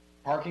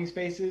parking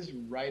spaces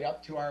right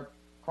up to our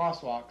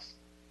crosswalks.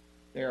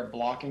 They are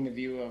blocking the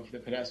view of the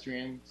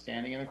pedestrian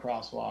standing in the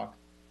crosswalk.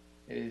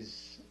 It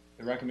is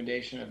the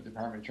recommendation of the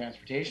Department of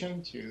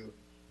Transportation to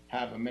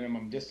have a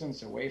minimum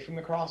distance away from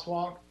the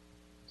crosswalk.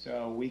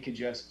 So we could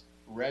just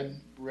red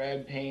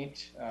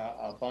paint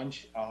a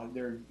bunch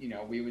there.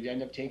 We would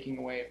end up taking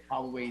away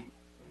probably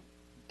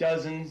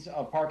dozens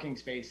of parking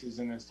spaces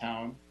in this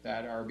town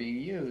that are being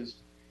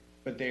used,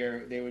 but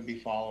they would be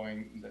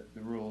following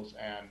the rules,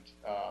 and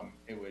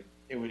it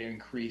would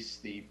increase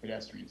the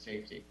pedestrian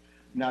safety.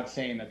 I'm not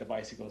saying that the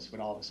bicyclists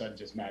would all of a sudden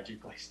just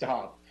magically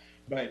stop,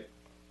 but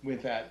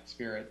with that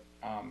spirit,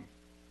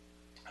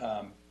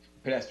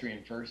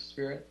 pedestrian first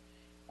spirit,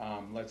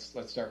 let's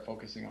start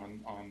focusing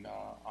on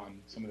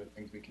some of the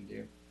things we can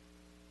do,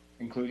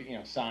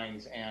 including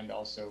signs and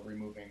also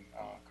removing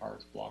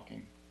cars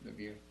blocking the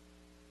view.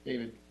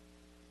 David.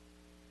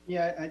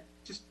 Yeah,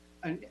 just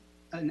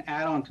an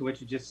add-on to what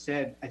you just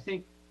said. I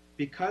think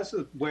because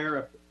of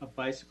where a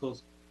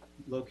bicycle's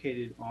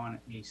located on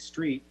a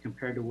street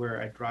compared to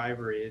where a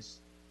driver is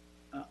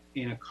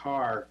in a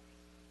car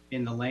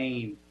in the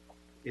lane,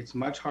 it's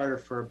much harder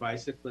for a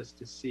bicyclist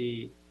to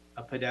see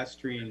a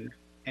pedestrian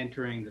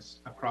entering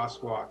a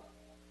crosswalk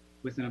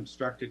with an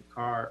obstructed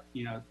car,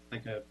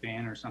 like a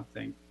van or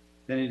something,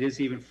 than it is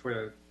even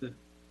for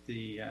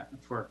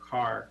for a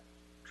car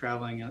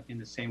traveling in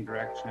the same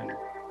direction.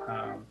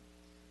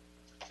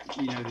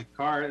 The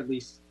car, at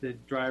least the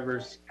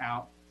driver's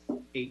out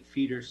 8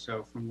 feet or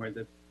so from where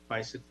the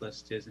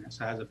bicyclist is, and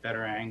so has a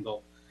better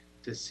angle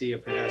to see a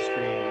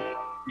pedestrian,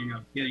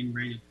 getting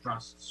ready to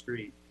cross the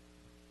street.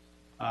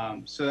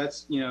 So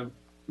that's, the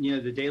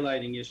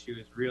daylighting issue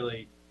is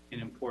really an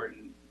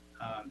important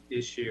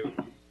issue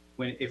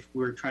if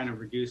we're trying to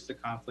reduce the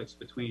conflicts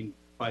between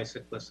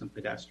bicyclists and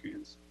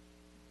pedestrians.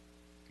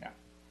 Yeah.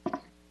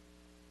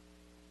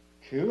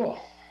 Cool.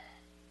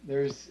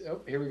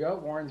 Here we go.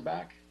 Warren's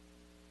back.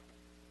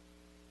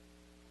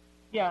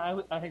 Yeah, I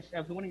was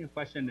wondering a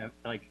question of,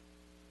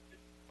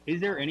 is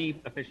there any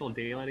official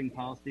daylighting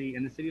policy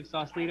in the city of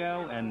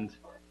Sausalito? And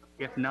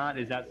if not,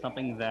 is that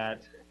something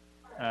that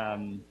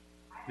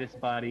this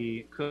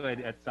body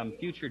could, at some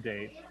future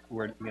date,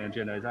 where it's an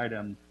agendized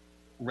item,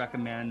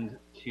 recommend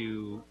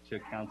to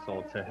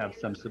council to have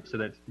some, so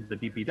that the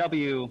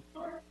DPW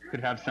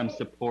could have some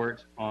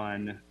support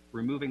on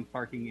removing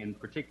parking in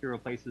particular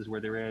places where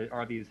there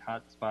are these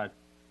hotspots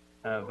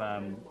of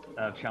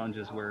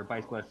challenges where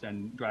bicyclists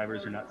and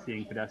drivers are not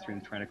seeing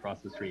pedestrians trying to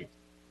cross the street.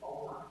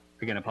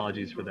 Again,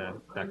 apologies for the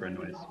background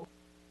noise.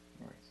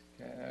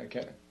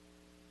 Okay.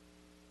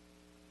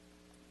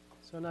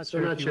 So I'm not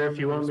sure if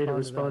you want me to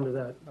respond to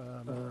that.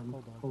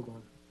 Hold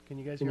on. Can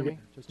you guys hear me?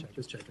 Just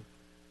checking.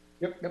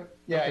 Yep.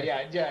 Yeah,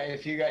 okay. Yeah.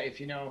 If he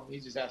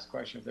just asked a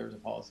question if there was a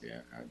policy.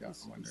 I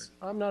wonder.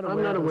 I'm not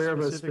aware of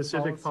a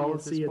specific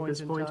policy at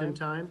this point in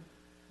time.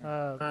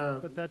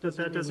 But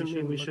that doesn't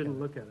mean we shouldn't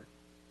look at it.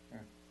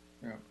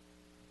 Yeah.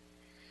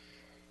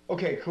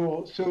 Okay,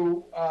 cool.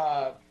 So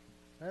I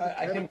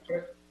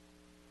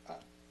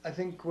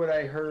think what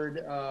I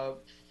heard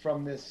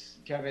from this,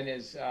 Kevin,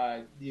 is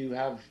you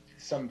have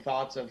some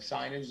thoughts of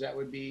signage that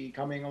would be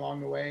coming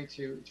along the way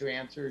to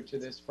answer to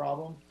this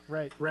problem.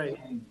 Right.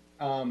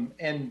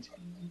 And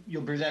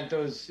you'll present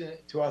those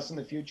to us in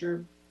the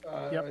future.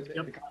 Yep.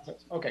 The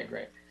concepts. Okay,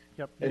 great.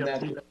 Yep.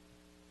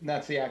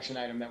 that's the action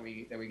item that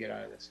we get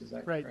out of this. Is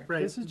that Right. correct?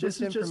 Right. This is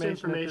just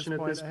information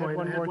at this point.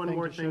 I had one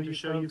more thing to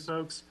show you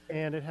folks,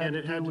 and it had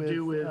to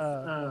do with.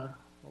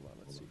 Hold on,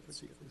 let's see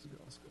if this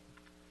goes.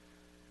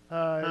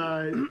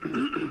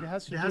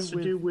 It has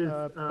to do with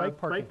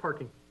bike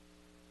parking.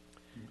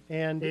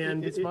 And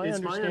it's my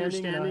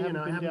understanding, and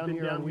I haven't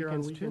been down here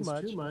on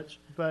weekends too much,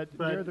 but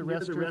near the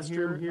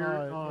restroom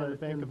here in the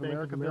Bank of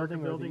America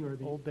building, or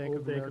the old Bank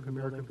of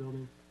America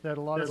building, that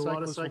a lot of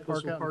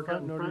cyclists will park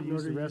out in front in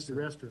order to use the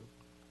restroom.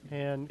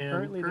 And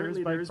currently there is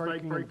bike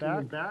parking in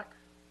the back,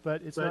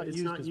 but it's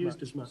not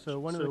used as much. So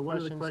one of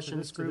the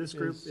questions to this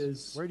group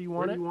is, where do you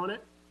want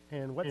it,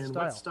 and what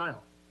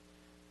style?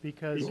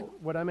 Because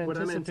what I'm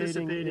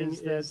anticipating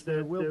is that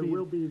there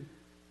will be,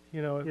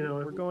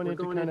 we're going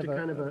into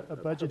kind of a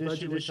budget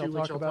issue, which I'll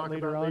talk about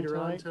later on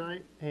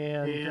tonight.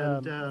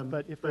 And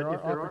but if there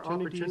are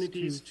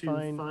opportunities to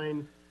find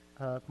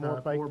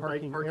more bike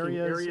parking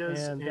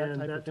areas and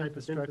that type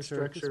of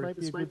infrastructure,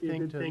 this might be a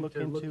good thing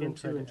to look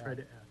into and try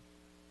to add.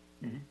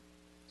 Mm-hmm.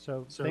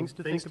 So things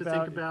to think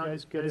about.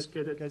 Guys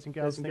and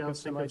gals think of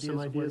some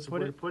ideas of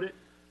where to put it.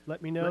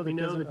 Let me know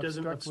that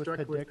doesn't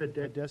obstruct with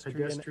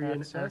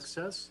pedestrian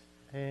access,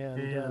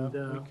 and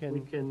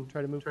we can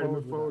try to move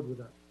forward with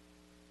that.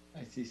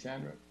 I see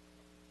Sandra.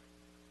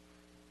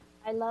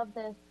 I love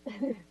this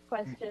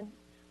question.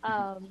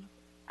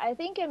 I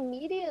think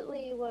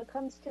immediately what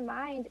comes to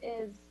mind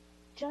is,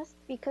 just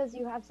because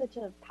you have such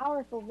a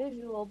powerful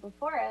visual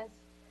before us,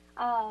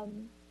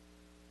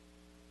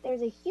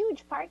 there's a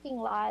huge parking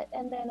lot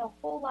and then a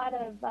whole lot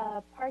of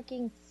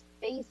parking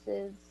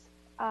spaces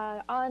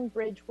on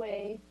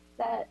Bridgeway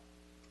that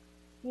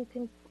you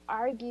can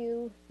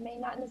argue may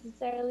not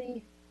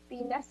necessarily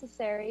be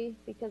necessary,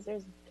 because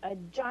there's a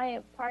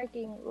giant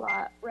parking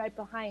lot right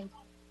behind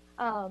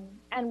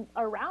and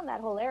around that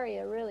whole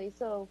area, really.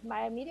 So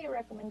my immediate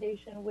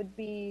recommendation would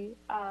be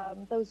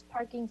those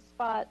parking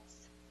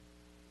spots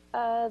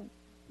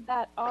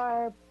that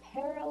are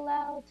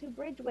parallel to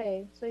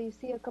Bridgeway. So you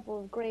see a couple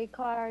of gray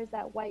cars,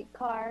 that white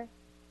car.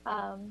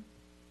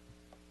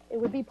 It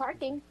would be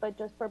parking, but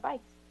just for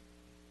bikes.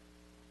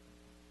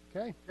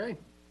 Okay.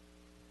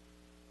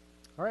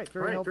 All right.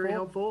 Very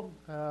helpful.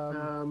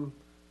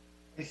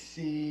 I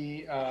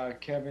see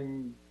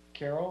Kevin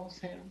Carroll's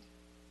hand.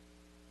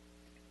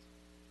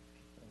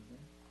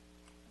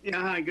 Yeah,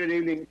 hi, good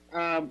evening.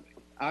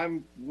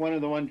 I'm one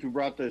of the ones who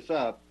brought this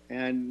up,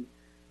 and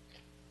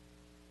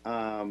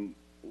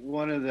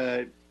one of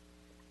the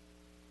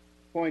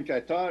points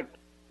I thought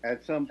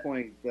at some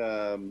point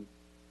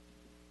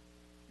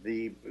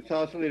the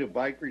Sausalito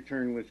bike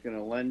return was going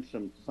to lend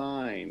some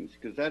signs,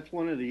 because that's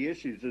one of the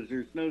issues, is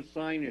there's no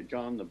signage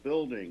on the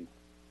building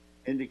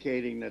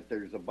indicating that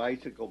there's a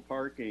bicycle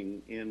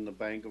parking in the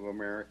Bank of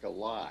America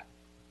lot.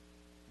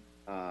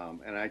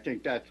 And I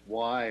think that's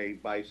why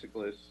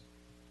bicyclists,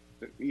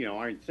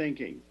 aren't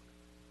thinking,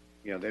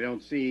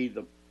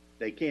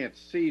 they can't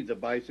see the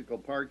bicycle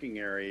parking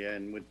area,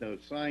 and with no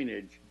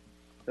signage,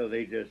 so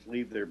they just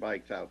leave their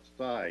bikes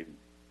outside.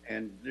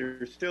 And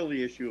there's still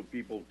the issue of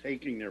people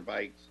taking their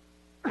bikes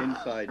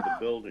inside the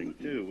building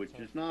too, which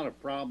is not a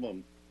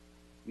problem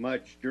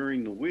much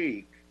during the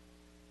week.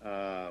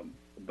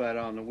 But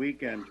on the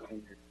weekends,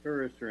 when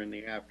tourists are in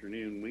the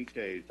afternoon,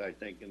 weekdays, I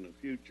think in the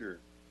future,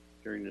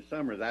 during the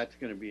summer, that's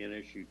going to be an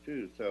issue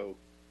too. So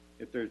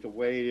if there's a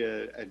way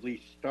to at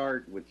least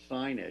start with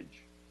signage,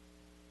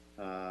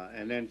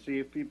 and then see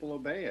if people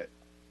obey it,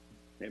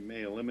 it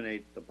may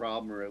eliminate the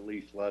problem or at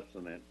least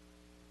lessen it.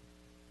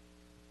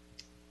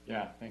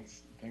 Yeah,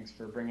 thanks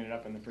for bringing it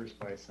up in the first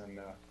place, and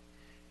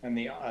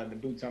the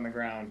boots on the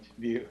ground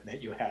view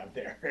that you have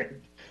there.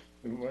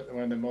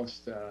 One of the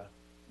most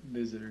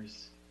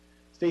visitors.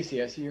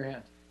 Stacy, I see your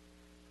hand.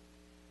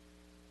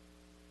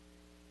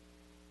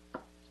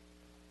 Oh,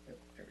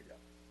 there we go.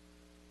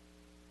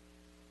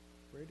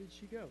 Where did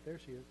she go? There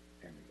she is.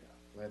 There we go.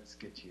 Let's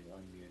get you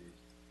unmuted.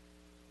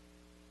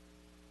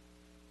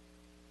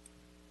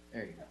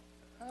 There you go.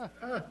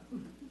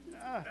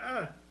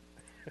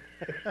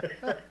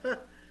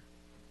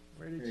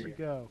 Where did she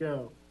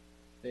go?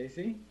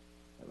 Stacy?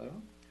 Hello?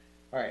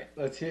 All right,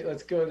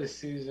 let's go to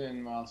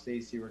Susan while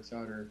Stacy works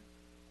out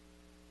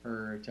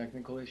her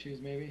technical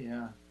issues, maybe.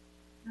 Yeah.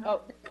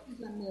 Oh, she's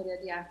unmuted.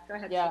 Yeah, go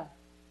ahead. Yeah,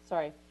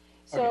 sorry.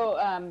 So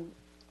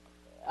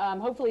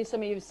hopefully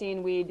some of you have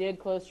seen, we did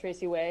close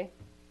Tracy Way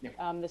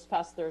this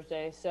past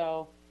Thursday.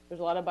 So there's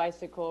a lot of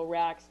bicycle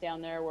racks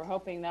down there. We're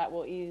hoping that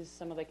will ease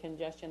some of the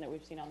congestion that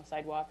we've seen on the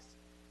sidewalks.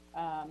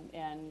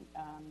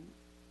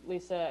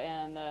 Lisa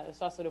and the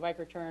Sausalito Bike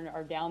Return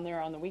are down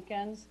there on the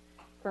weekends.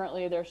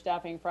 Currently, they're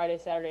staffing Friday,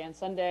 Saturday, and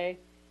Sunday.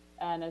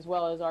 And as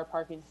well as our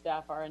parking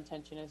staff, our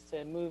intention is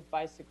to move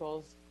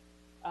bicycles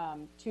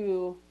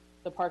to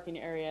the parking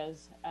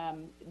areas.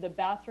 The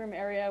bathroom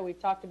area we've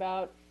talked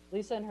about,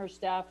 Lisa and her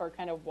staff are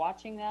kind of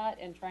watching that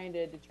and trying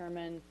to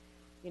determine,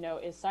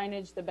 is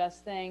signage the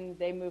best thing?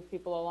 They move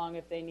people along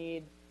if they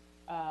need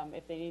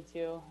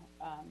to.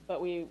 But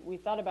we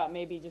thought about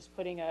maybe just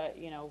putting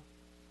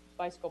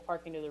bicycle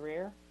parking to the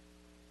rear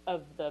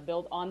of the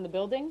on the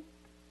building,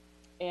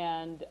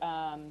 and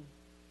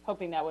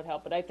hoping that would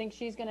help. But I think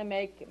she's going to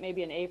make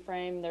maybe an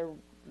A-frame. They're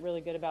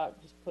really good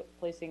about just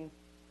placing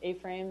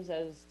A-frames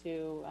as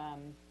to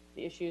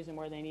the issues and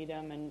where they need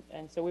them.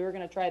 And so we were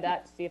going to try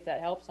that to see if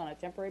that helps on a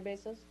temporary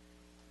basis.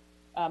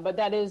 But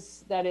that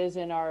is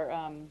in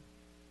our,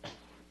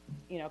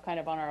 you know, kind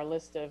of on our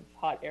list of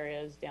hot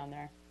areas down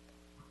there.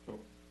 Cool.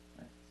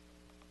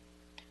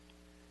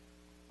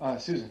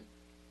 Susan.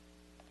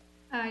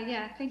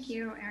 Yeah, thank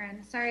you,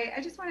 Erin. Sorry,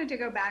 I just wanted to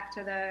go back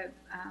to the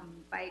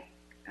bike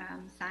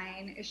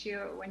sign issue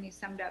when you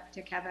summed up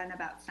to Kevin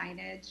about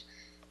signage.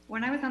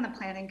 When I was on the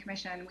Planning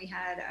Commission, we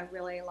had a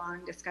really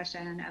long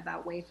discussion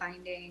about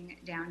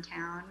wayfinding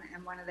downtown,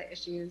 and one of the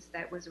issues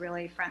that was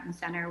really front and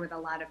center with a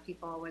lot of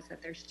people was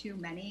that there's too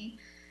many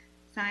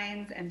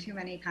signs and too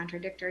many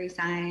contradictory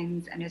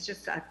signs, and it's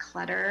just a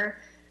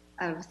clutter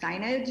of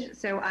signage.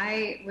 So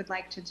I would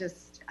like to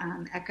just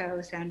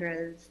echo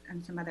Sandra's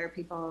and some other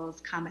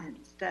people's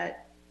comments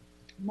that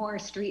more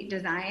street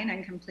design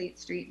and complete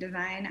street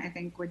design, I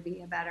think, would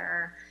be a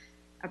better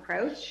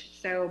approach.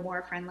 So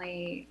more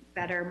friendly,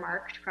 better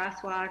marked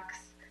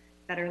crosswalks,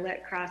 better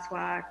lit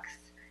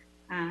crosswalks,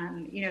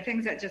 you know,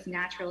 things that just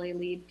naturally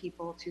lead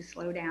people to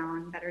slow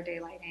down, better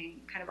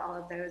daylighting, kind of all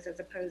of those,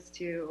 as opposed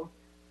to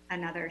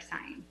another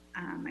sign.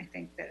 I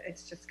think that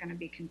it's just going to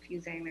be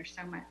confusing. There's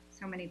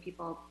so many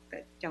people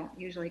that don't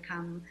usually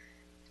come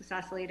to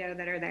Sausalito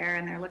that are there,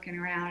 and they're looking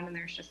around, and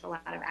there's just a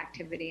lot of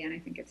activity, and I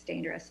think it's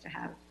dangerous to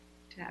have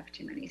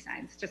too many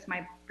signs. Just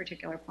my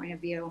particular point of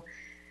view.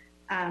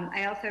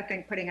 I also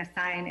think putting a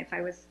sign, if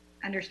I was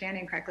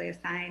understanding correctly,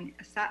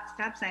 a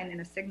stop sign in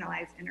a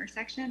signalized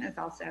intersection is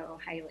also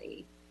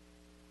highly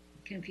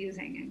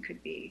confusing and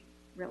could be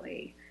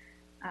really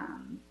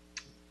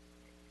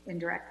in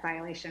direct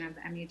violation of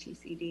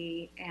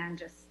MUTCD. And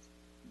just,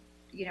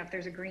 you know, if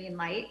there's a green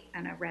light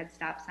and a red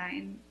stop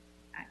sign,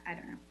 I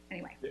don't know.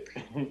 Anyway,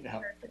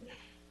 yeah.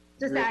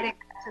 Just adding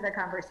to the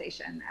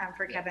conversation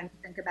for Kevin to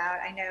think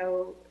about. I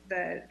know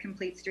the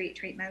complete street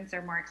treatments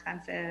are more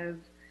expensive,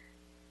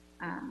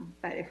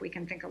 but if we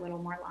can think a little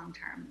more long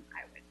term,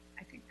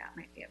 I think that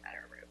might be a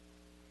better route.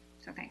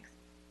 So thanks.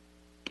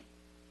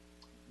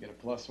 Get a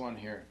 +1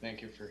 here.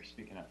 Thank you for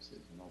speaking up,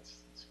 Susan.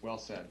 That's well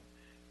said.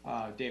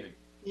 David.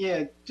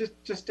 Yeah,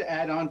 just to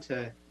add on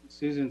to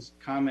Susan's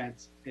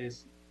comments,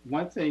 is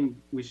one thing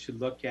we should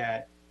look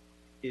at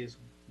is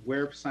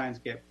where signs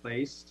get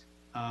placed.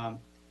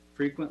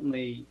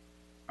 Frequently,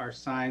 our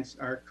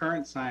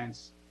current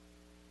signs,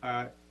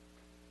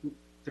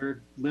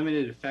 they're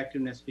limited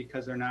effectiveness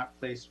because they're not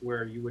placed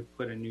where you would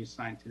put a new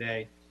sign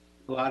today.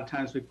 A lot of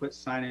times we put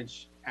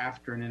signage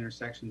after an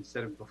intersection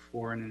instead of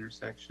before an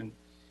intersection,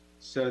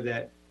 so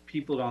that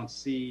people don't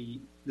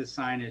see the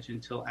signage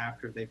until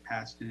after they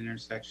passed an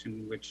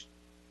intersection, which,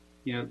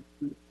 you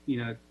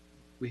know,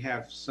 we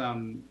have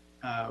some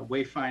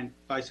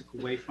bicycle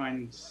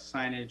wayfinding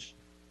signage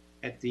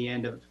at the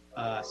end of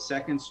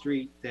 2nd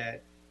Street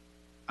that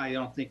I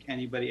don't think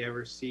anybody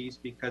ever sees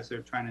because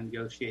they're trying to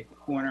negotiate the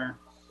corner.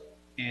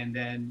 And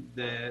then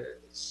the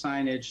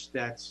signage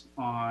that's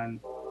on,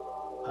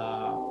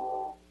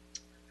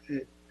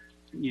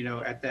 you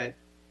know, at that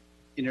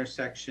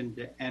intersection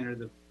to enter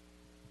the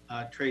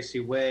Tracy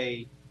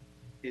Way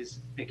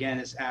is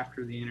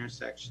after the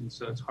intersection.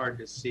 So it's hard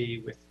to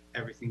see with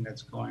everything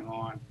that's going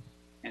on.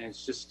 And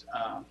it's just,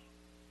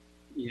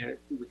 you know,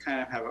 we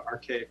kind of have an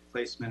archaic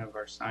placement of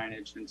our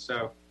signage. And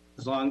so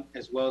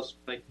as well as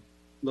like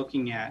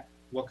looking at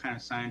what kind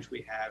of signage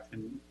we have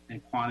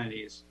and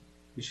quantities,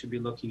 we should be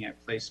looking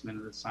at placement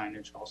of the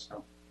signage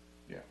also.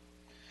 Yeah.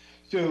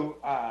 So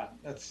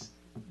that's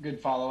good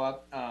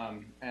follow-up.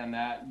 And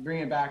that, bring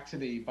it back to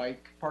the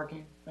bike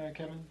parking,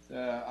 Kevin.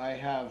 I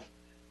have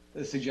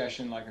the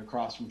suggestion, like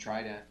across from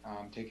Trident,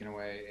 taking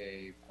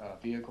away a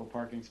vehicle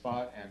parking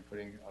spot and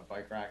putting a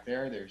bike rack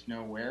there. There's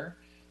nowhere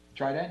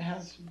Trident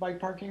has bike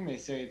parking. They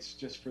say it's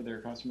just for their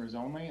customers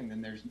only. And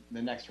then there's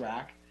the next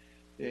rack.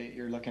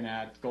 You're looking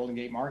at Golden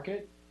Gate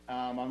Market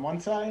on one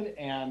side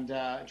and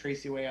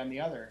Tracy Way on the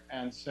other.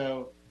 And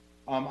so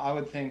I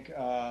would think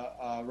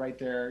right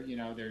there, you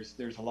know,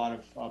 there's a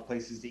lot of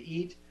places to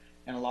eat,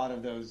 and a lot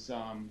of those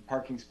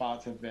parking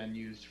spots have been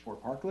used for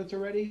parklets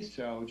already.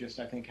 So just,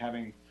 I think,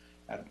 having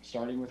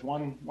starting with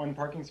one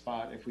parking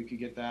spot, if we could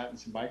get that and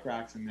some bike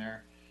racks in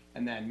there,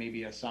 and then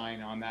maybe a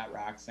sign on that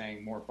rack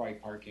saying more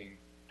bike parking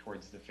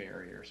towards the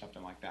ferry or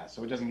something like that,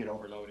 so it doesn't get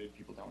overloaded.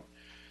 People don't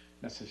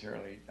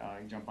necessarily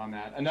jump on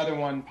that. Another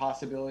one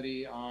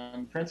possibility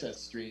on Princess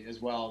Street as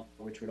well,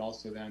 which would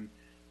also then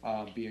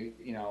be,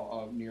 you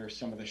know, near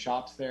some of the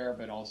shops there,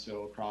 but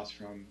also across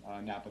from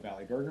Napa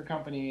Valley Burger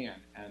Company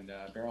and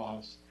Barrel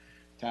House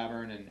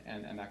Tavern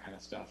and that kind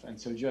of stuff. And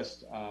so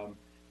just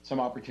some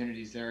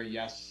opportunities there.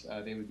 Yes,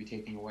 they would be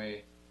taking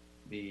away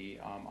the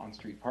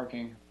on-street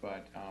parking,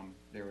 but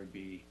there would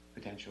be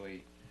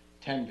potentially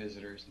 10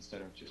 visitors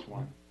instead of just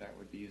one that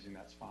would be using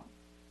that spot.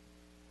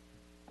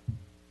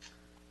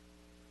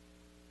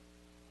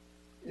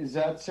 Is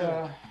that,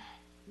 I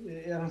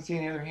don't see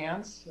any other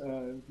hands.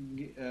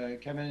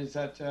 Kevin, is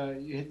that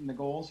you hitting the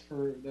goals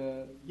for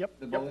the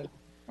bullet?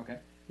 Okay.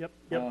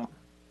 Yep.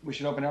 We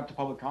should open up to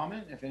public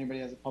comment. If anybody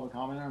has a public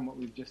comment on what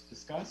we've just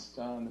discussed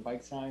on the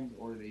bike signs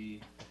or the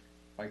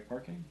bike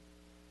parking.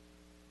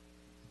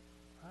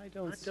 I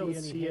don't see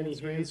any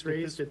hands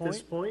raised at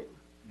this point.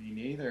 Me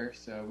neither.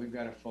 So we've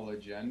got a full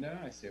agenda.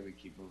 I say we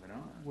keep moving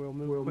on. We'll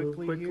move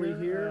quickly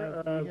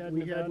here.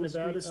 We had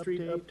Nevada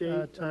Street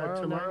update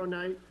tomorrow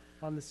night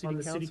on the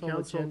City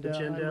Council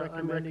agenda.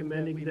 I'm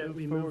recommending that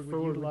we move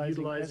forward with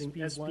utilizing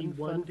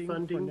SB1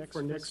 funding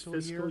for next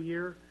fiscal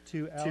year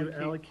to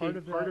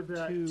allocate part of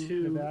that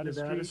to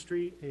Nevada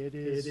Street. It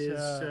is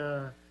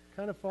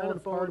kind of falling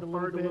apart a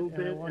little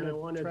bit, and I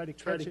want to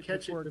try to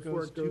catch it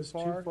before it goes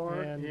too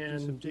far,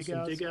 and do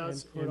some dig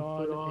outs and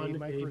put on a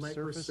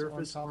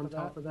microsurface on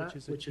top of that,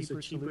 which is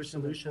a cheaper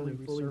solution than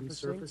fully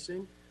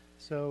resurfacing.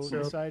 So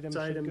this item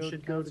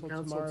should go to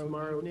council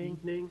tomorrow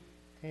evening,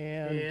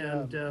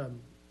 and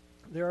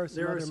there are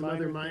some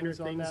other minor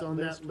things on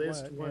that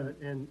list,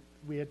 and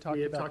we had talked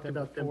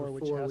about them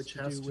before, which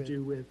has to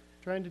do with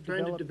trying to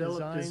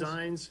develop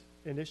designs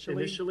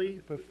initially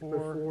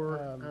before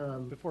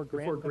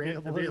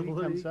grant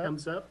availability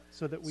comes up,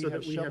 so that we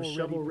have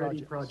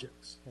shovel-ready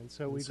projects. And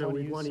so we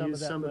want to use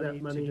some of that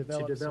money to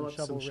develop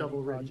some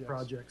shovel-ready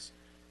projects.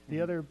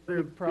 The other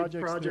big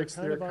projects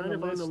that are kind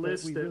of on the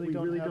list that we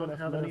really don't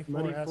have enough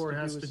money for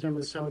has to do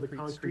with some of the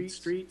concrete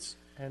streets.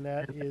 And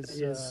that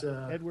is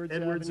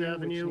Edwards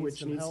Avenue,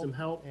 which needs some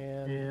help,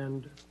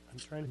 and I'm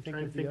trying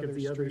to think of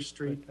the other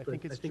street, but I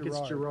think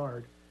it's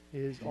Girard.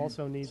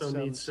 Also needs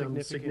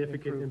some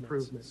significant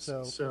improvements.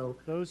 So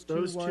those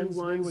two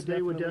ones,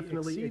 they would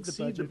definitely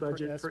exceed the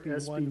budget for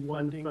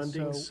SB1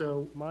 funding.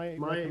 So my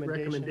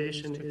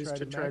recommendation is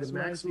to try to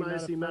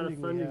maximize the amount of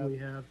funding we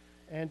have,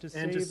 and to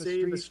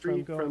save a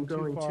street from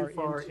going too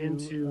far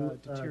into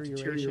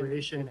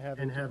deterioration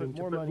and having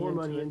to put more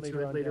money into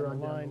it later on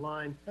down the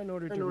line in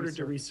order to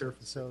resurface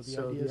it.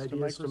 So the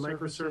idea is to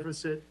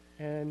microsurface it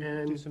and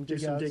do some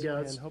dig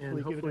outs,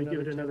 and hopefully give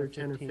it another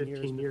 10 or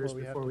 15 years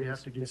before we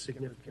have to do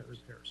significant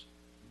repairs.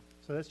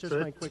 So that's just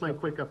my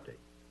quick update.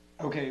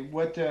 Okay,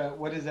 what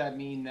does that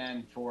mean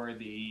then for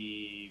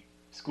the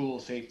school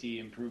safety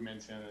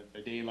improvements and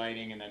the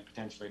daylighting, and then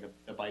potentially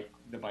the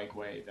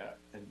bikeway that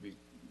we've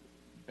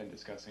been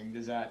discussing?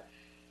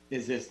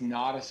 Is this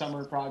not a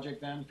summer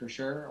project then, for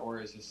sure, or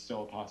is this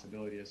still a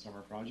possibility of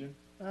summer project?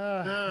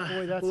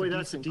 Boy,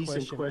 that's a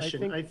decent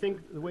question. I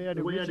think the way I'd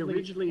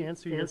originally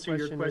answer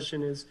your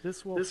question is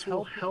this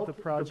will help the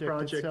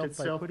project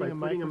itself by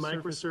putting a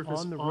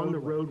microsurface on the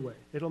roadway.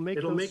 It'll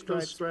make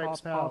those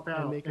stripes pop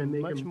out and make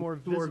them much more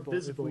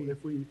visible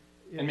if we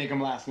and make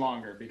them last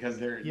longer, because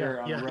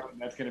they're on the road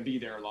that's going to be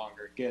there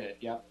longer. Get it?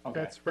 Yep.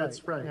 Okay.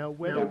 That's right. Now,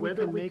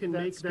 whether we can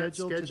make that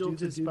schedule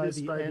to do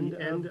this by the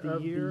end of the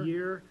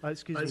year, by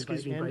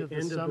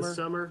end of the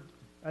summer,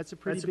 that's a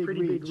pretty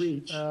big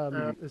reach,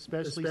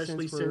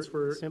 especially since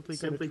we're simply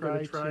going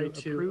to try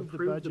to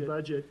approve the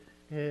budget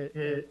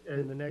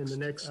in the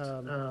next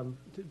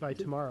by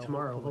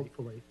tomorrow,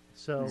 hopefully.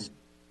 So.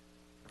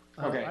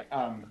 Okay.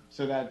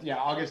 So that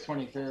August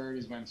 23rd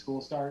is when school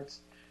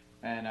starts.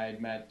 And I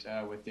had met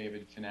with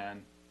David Finan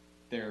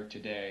there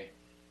today,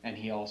 and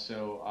he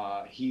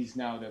also he's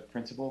now the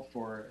principal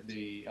for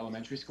the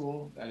elementary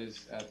school that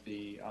is at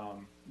the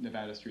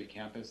Nevada Street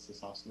campus, the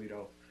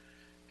Sausalito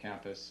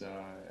campus,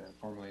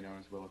 formerly known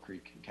as Willow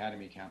Creek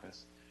Academy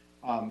campus.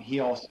 He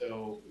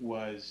also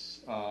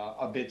was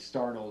a bit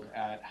startled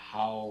at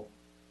how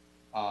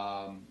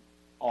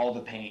all the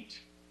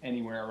paint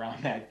anywhere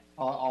around that,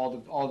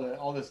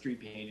 all the street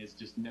paint is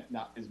just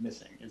is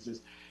missing. It's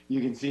just, you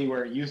can see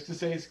where it used to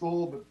say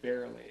school, but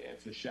barely.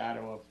 It's a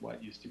shadow of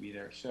what used to be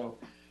there. So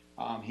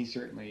he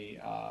certainly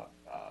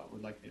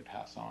would like me to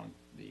pass on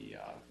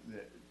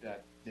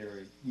that there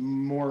are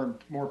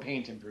more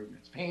paint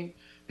improvements. Paint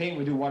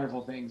would do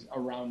wonderful things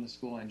around the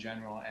school in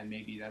general, and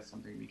maybe that's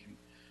something we can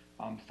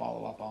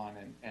follow up on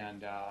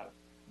and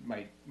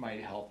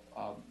might help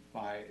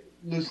by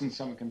loosen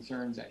some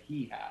concerns that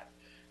he had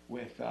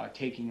with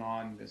taking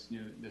on this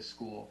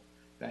school.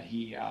 That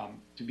he,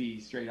 to be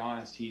straight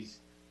honest, he's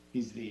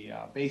the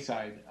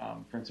Bayside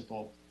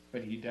principal,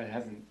 but he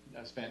hasn't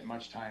spent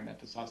much time at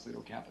the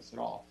Sausalito campus at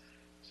all.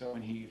 So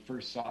when he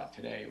first saw it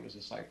today, it was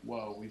just like,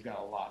 whoa, we've got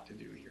a lot to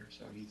do here.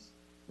 So he's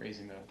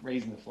raising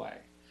the flag.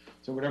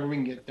 So whatever we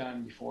can get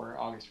done before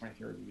August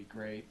 23rd would be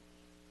great.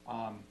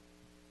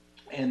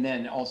 And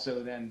then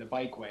also the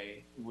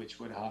bikeway, which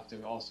would have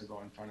to also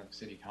go in front of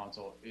City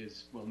Council,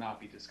 will not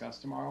be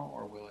discussed tomorrow,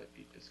 or will it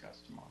be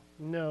discussed tomorrow?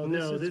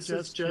 No, this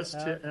is just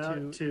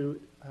to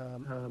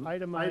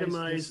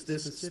itemize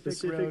this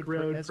specific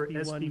road for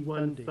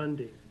SB1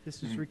 funding.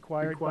 This is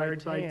required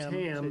by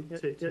TAM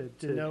to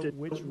note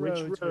which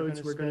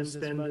roads we're going to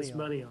spend this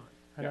money on.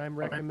 And I'm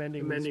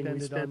recommending we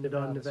spend it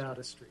on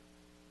Nevada Street.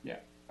 Yeah,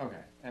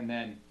 okay. And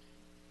then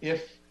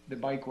if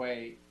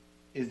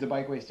is the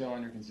bikeway still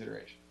under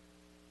consideration?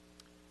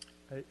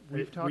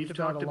 We've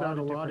talked about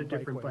a lot of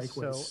different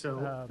bikeways. So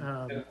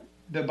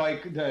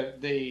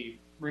the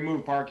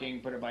remove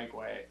parking, put a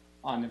bikeway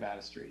on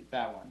Nevada Street.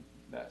 That one,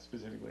 that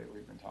specifically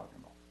we've been talking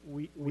about.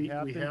 we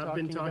have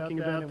been talking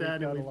about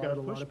that, and we've got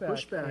a lot of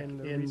pushback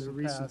in the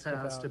recent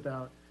past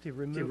about to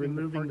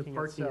removing the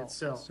parking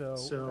itself.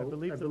 So I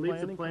believe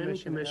the planning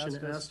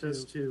commission asked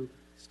us to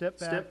step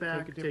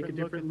back, take a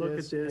different look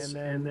at this,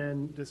 and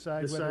then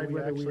decide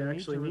whether we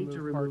actually need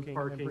to remove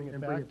parking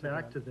and bring it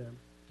back to them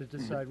to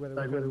decide whether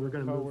we're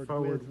going to move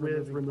forward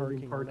with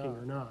removing parking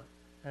or not.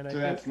 And so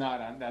that's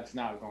not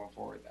going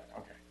forward then.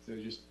 Okay. So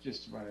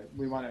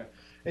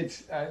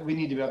we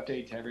need to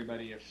update to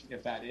everybody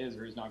if that is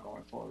or is not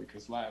going forward,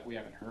 because we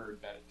haven't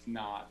heard that it's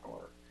not,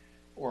 or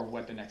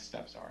what the next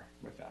steps are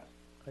with that.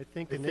 I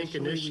think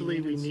initially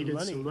we needed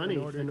some money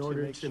in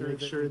order to make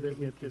sure that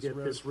we could get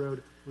this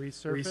road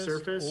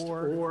resurfaced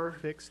or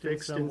fixed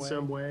in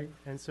some way.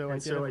 And so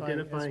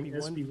identifying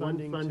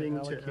SB1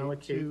 funding to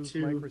allocate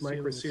to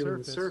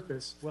microsealing the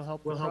surface will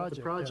help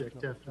the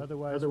project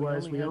definitely.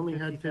 Otherwise, we only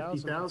had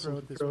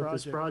 50,000 to throw at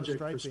this project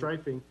for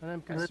striping, and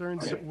I'm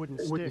concerned it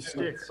wouldn't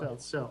stick by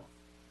itself.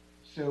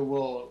 So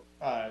we'll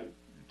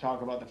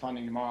talk about the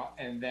funding tomorrow,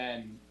 and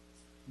then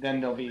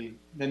there'll be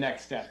the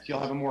next steps. You'll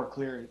have a more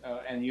clear,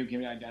 and you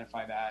can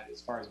identify that as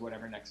far as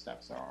whatever next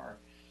steps are,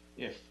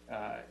 if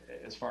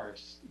as far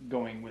as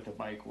going with a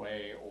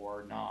bikeway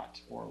or not,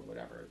 or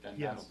whatever. Then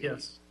that'll be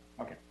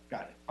okay.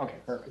 Got it. Okay,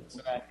 perfect.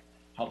 So that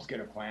helps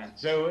get a plan.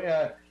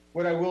 So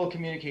what I will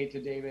communicate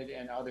to David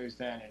and others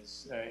then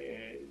is,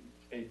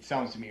 it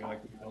sounds to me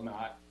like we will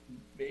not.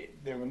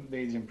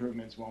 These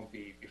improvements won't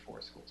be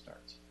before school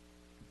starts,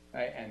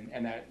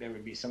 and that there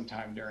would be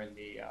sometime during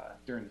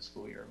the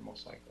school year,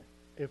 most likely.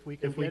 If we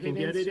can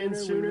get it in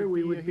sooner,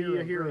 we would be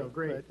a hero.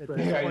 Great. But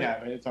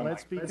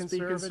let's be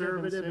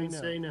conservative and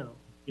say no.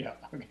 Yeah.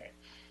 Okay.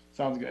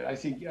 Sounds good. I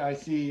see.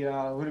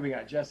 Who do we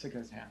got?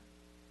 Jessica's hand.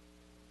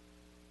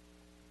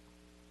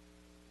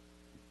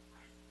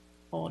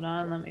 Hold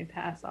on. Let me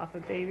pass off a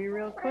baby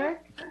real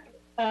quick.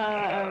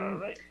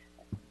 I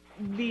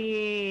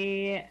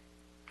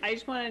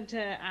just wanted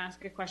to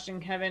ask a question,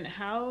 Kevin.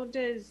 How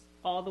does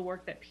all the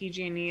work that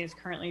PG&E is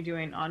currently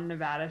doing on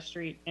Nevada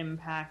Street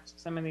impact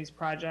some of these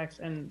projects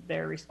and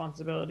their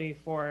responsibility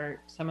for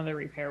some of the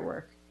repair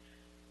work?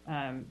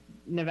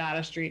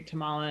 Nevada Street,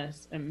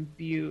 Tamales, and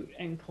Butte,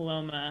 and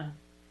Coloma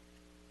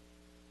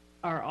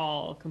are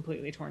all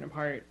completely torn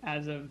apart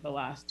as of the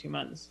last 2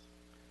 months.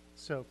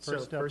 So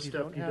first up, you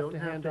don't have to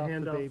hand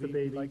off the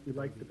baby. You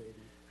like the baby.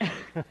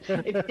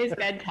 It's his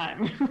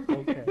bedtime.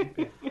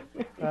 Okay.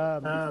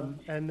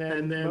 And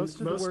then most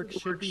of the work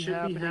should be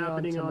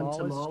happening on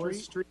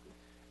Tamales Street.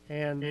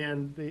 And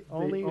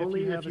only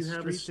if you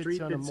have a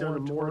street that's on a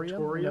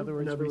moratorium,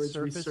 in other words,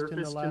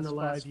 resurfaced in the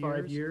last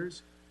 5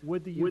 years,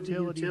 would the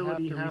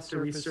utility have to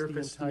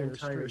resurface the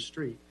entire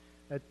street.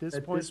 At this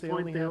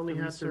point, they only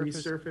have to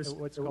resurface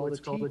what's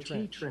called a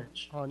T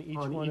trench on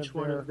each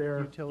one of their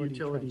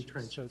utility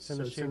trenches.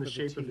 So it's in the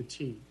shape of a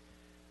T.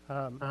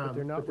 But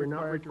they're not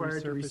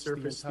required to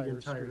resurface the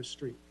entire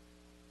street.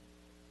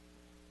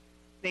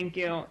 Thank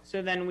you.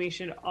 So then we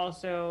should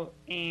also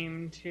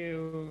aim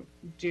to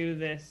do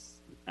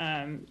this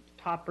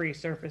top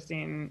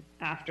resurfacing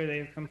after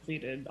they've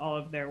completed all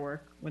of their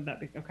work. Would that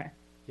be okay?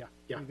 Yeah.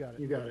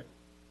 You got it.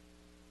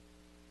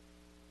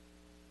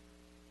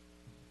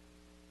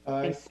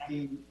 I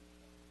see.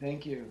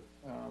 Thank you,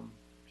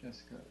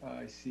 Jessica.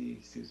 I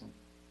see Susan.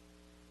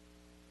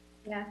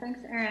 Yeah, thanks,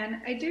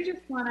 Aaron. I do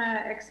just want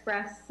to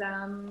express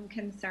some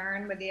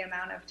concern with the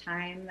amount of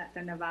time that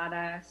the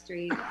Nevada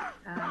Street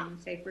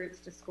Safe Routes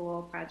to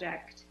School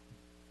project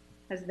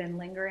has been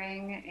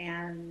lingering,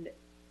 and,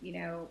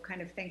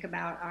 kind of think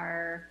about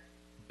our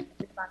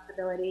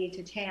responsibility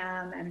to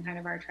TAM and kind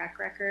of our track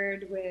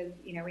record with,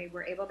 we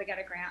were able to get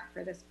a grant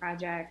for this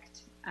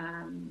project,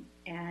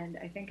 and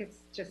I think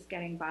it's just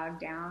getting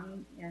bogged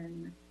down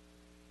in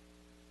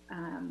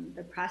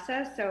the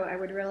process. So I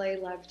would really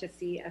love to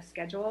see a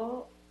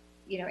schedule,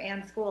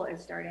 and school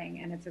is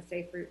starting, and it's a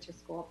safe route to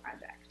school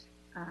project.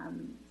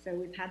 So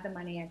we've had the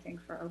money, I think,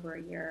 for over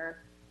a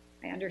year.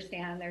 I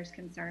understand there's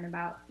concern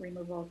about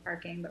removal of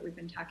parking, but we've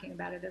been talking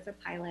about it as a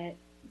pilot.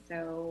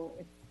 So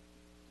it's,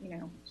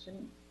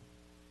 shouldn't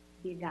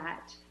be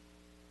that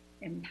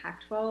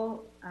impactful.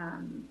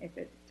 If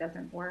it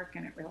doesn't work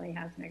and it really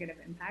has negative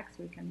impacts,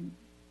 we can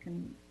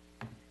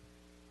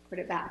put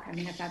it back. I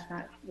mean, if that's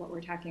not what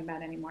we're talking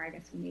about anymore, I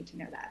guess we need to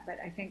know that. But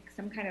I think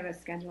some kind of a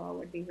schedule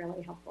would be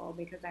really helpful,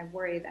 because I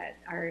worry that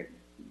our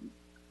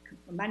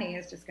money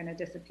is just going to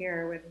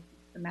disappear with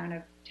the amount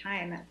of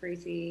time that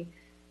Parisi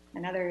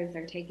and others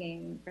are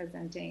taking,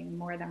 presenting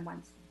more than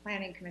once to the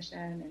Planning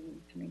Commission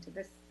and coming to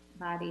this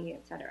body,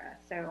 et cetera.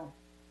 So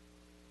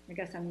I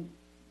guess I'm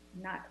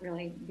not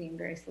really being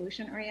very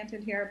solution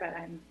oriented here, but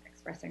I'm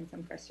expressing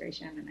some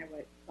frustration, and I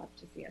would love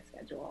to see a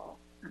schedule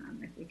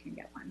if we can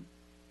get one.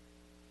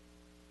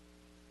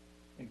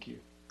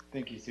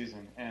 Thank you,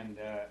 Susan. And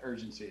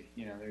urgency,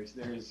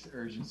 there's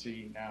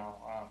urgency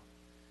now.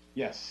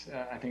 Yes,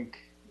 I think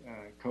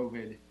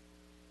COVID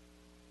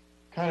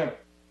kind of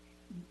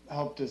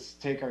helped us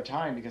take our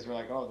time, because we're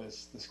like, oh,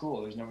 the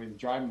school, there's nobody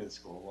driving to the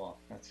school. Well,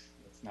 that's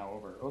now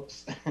over.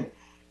 Oops.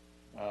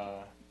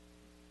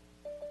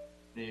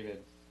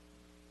 David.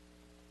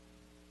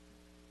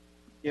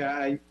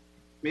 Yeah,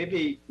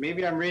 maybe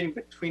I'm reading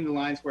between the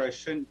lines where I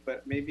shouldn't,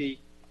 but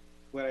maybe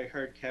what I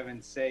heard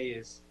Kevin say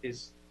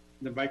is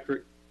the micro,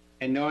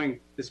 and knowing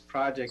this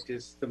project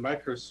is the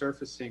micro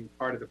surfacing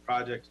part of the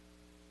project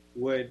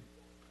would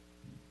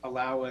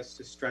allow us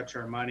to stretch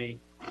our money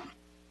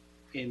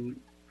in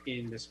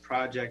this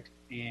project.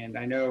 And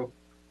I know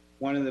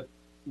one of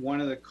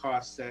the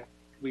costs that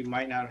we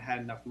might not have had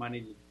enough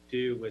money to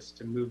do was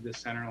to move the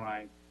center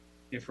line.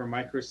 If we're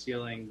micro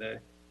sealing the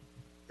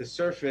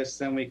surface,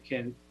 then we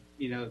can,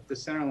 the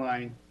center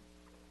line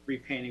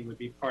repainting would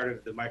be part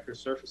of the micro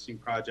surfacing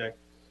project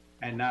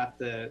and not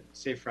the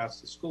Safe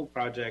Routes to School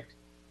project.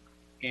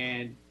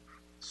 And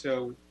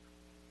so,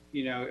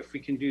 if we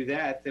can do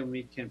that, then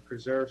we can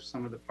preserve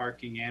some of the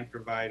parking and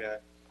provide a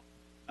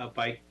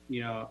bike,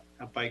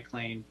 a bike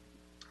lane.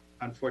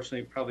 Unfortunately,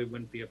 it probably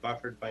wouldn't be a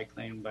buffered bike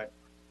lane, but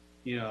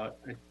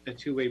a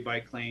two-way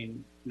bike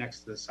lane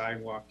next to the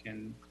sidewalk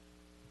and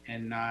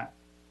not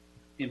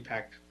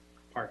impact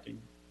parking,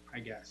 I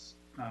guess,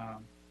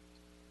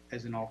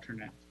 as an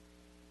alternate.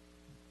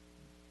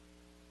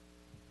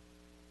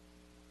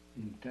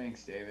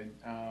 Thanks, David.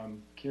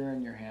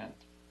 Kieran, your hand.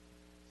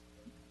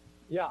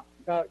 Yeah,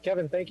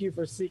 Kevin, thank you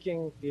for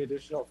seeking the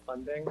additional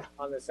funding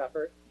on this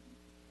effort.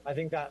 I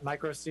think that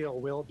micro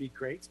seal will be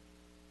great.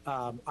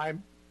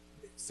 I'm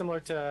similar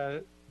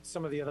to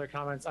some of the other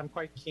comments. I'm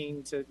quite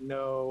keen to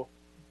know,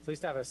 at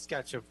least have a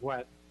sketch of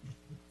what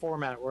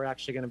format we're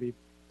actually going to be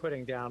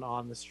putting down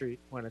on the street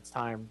when it's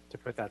time to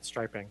put that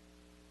striping.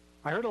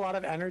 I heard a lot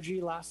of energy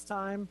last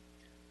time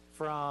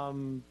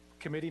from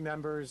committee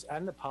members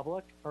and the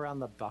public around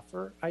the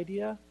buffer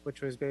idea,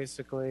 which was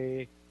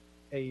basically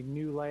a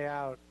new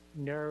layout,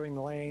 narrowing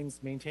the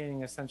lanes,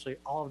 maintaining essentially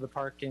all of the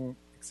parking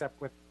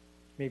except with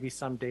maybe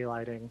some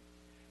daylighting,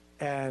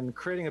 and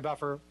creating a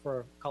buffer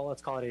for,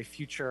 let's call it a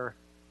future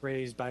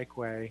raised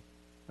bikeway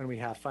when we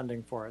have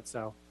funding for it.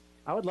 So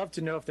I would love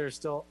to know if there's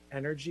still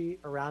energy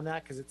around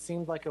that, because it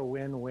seemed like a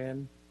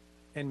win-win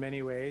in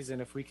many ways.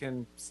 And if we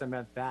can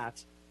cement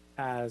that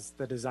as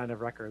the design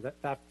of record,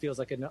 that feels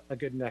like a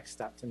good next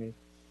step to me.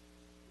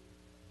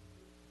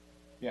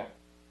 Yeah,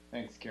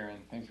 thanks,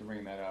 Karen. Thanks for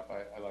bringing that up.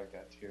 I like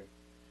that too.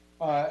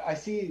 I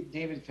see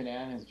David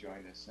Finan has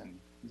joined us, and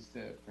he's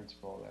the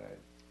principal that I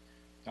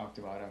talked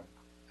about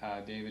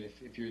him. David,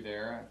 if you're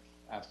there,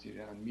 I've asked you to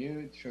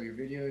unmute, show your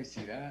video. You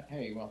see that?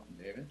 Hey, welcome,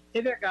 David.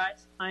 Hey there,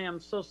 guys. I am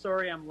so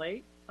sorry I'm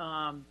late.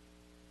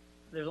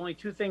 There's only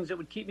two things that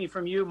would keep me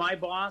from you, my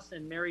boss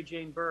and Mary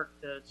Jane Burke,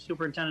 the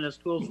superintendent of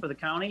schools for the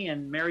county,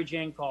 and Mary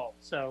Jane called.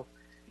 So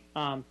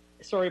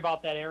sorry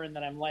about that, Aaron,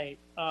 that I'm late.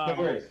 No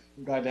worries.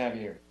 I'm glad to have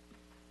you here.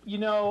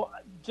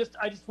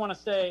 I just want to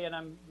say, and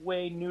I'm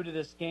way new to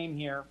this game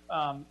here.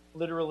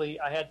 Literally,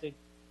 I had to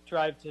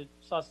drive to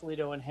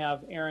Sausalito and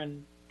have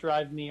Aaron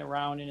drive me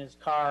around in his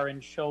car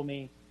and show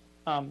me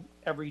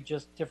every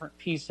just different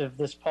piece of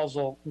this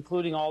puzzle,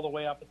 including all the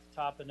way up at the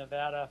top of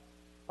Nevada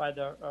by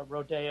the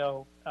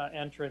Rodeo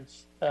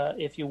entrance,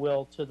 if you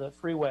will, to the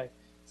freeway.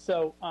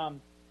 So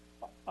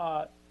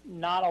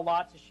not a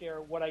lot to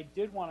share. What I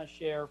did want to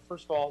share,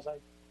 first of all, is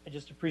I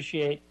just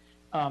appreciate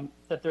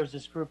that there's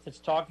this group that's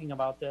talking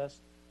about this.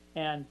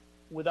 And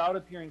without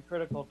appearing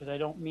critical, because I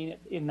don't mean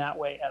it in that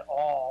way at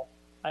all,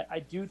 I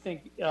do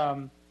think,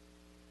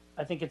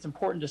 I think it's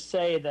important to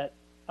say that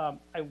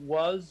I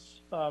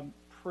was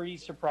pretty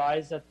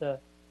surprised at the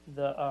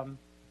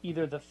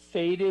either the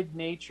faded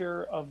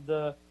nature of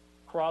the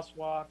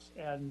crosswalks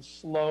and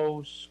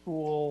slow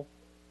school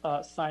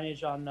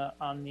signage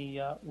on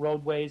the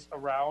roadways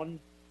around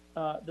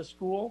the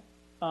school,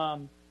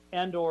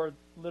 and or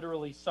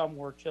literally some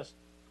were just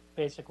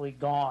basically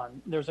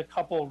gone. There's a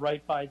couple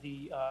right by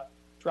the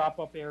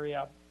drop-up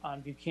area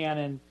on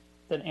Buchanan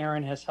that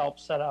Aaron has helped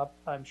set up,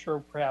 I'm sure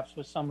perhaps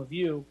with some of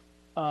you,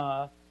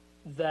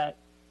 that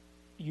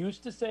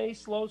used to say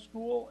slow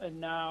school, and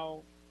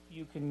now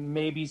you can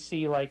maybe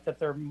see like that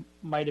there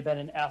might have been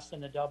an S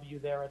and a W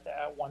there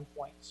at one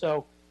point.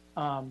 So,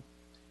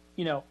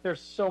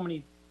 there's so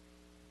many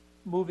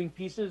moving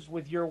pieces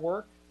with your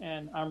work,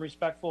 and I'm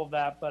respectful of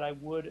that, but I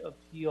would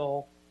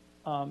appeal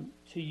to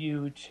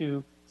you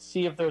to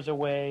see if there's a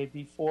way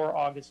before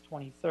August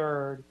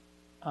 23rd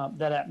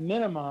that at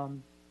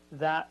minimum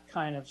that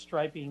kind of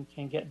striping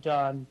can get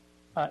done.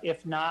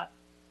 If not,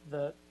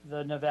 the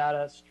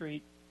Nevada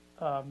Street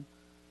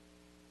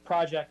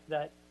project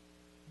that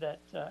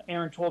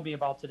Aaron told me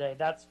about today,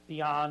 that's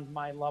beyond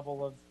my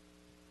level of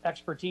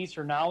expertise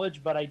or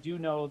knowledge, but I do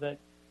know that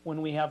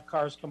when we have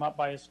cars come up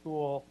by a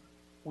school,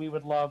 we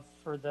would love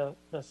for the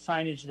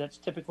signage that's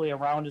typically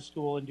around a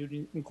school,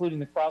 including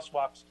the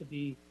crosswalks, to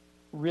be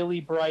really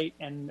bright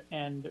and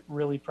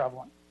really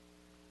prevalent.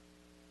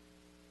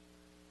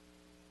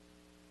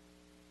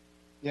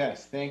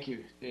 Yes, thank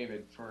you,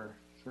 David, for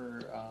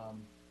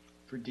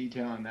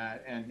detailing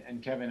that.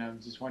 And Kevin, I'm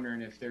just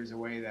wondering if there's a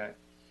way that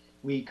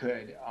we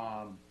could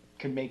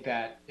make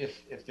that,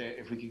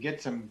 if we could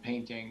get some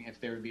painting,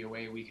 if there would be a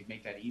way we could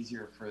make that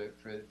easier for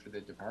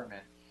the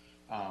department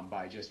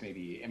by just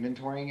maybe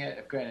inventorying it.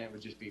 If granted, it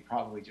would just be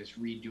probably just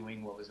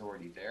redoing what was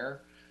already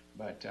there.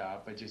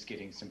 but just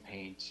getting some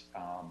paint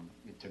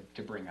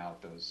to bring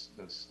out those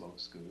slow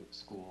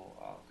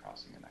school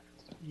crossing and that kind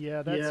of stuff.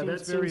 Yeah,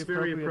 that seems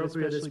very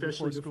appropriate,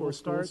 especially before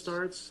school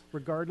starts.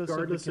 Regardless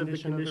of the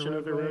condition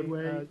of the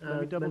roadway,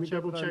 let me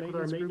double check with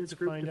our maintenance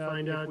group to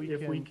find out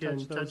if we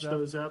can touch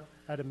those up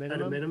at a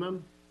at a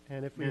minimum.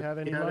 And if we have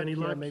any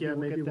luck,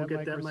 maybe we'll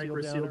get that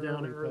micro sealed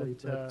down early.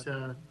 But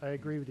I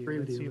agree with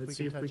you. Let's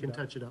see if we can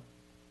touch it up.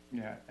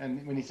 Yeah,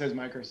 and when he says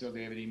micro seal,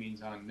 David, he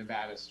means on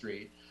Nevada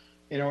Street.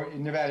 You know,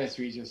 Nevada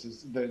Street just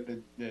is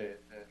the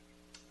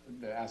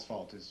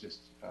asphalt is just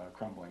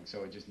crumbling,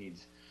 so it just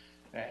needs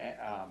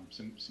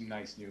some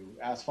nice new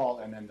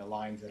asphalt, and then the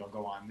lines that'll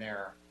go on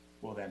there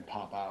will then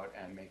pop out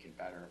and make it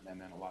better,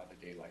 and then a lot of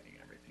the daylighting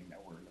and everything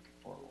that we're looking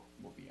for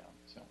will be on.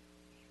 So.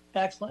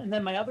 Excellent. And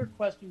then my other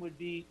question would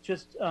be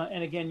just,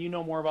 and again, you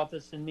know more about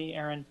this than me,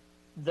 Aaron,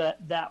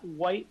 that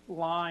white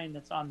line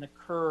that's on the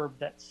curb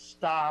that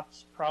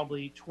stops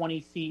probably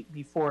 20 feet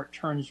before it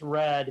turns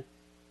red,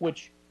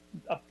 which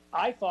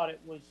I thought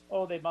it was,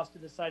 they must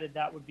have decided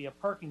that would be a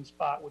parking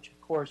spot, which of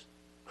course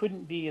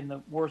couldn't be in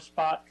the worst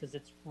spot because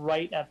it's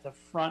right at the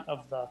front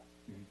of the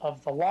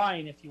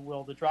line, if you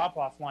will, the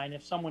drop-off line.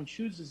 If someone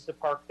chooses to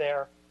park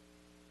there,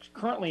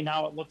 currently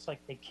now it looks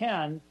like they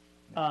can,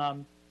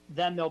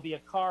 then there'll be a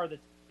car that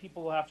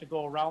people will have to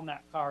go around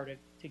that car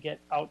to get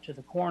out to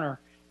the corner.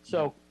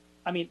 So,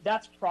 I mean,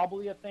 that's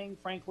probably a thing,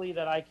 frankly,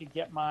 that I could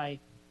get my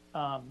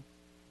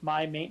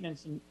my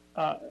maintenance and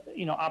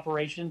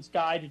operations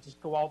guy to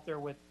just go out there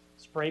with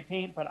spray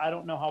paint. But I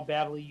don't know how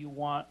badly you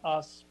want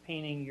us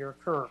painting your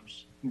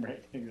curbs.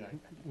 Right, exactly.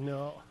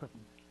 No,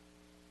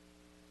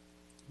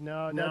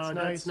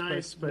 that's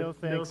nice, but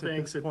no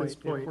thanks at this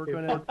point. If we're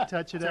going to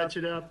touch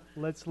it up,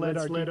 let's let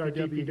our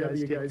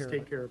DPW guys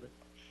take care of it.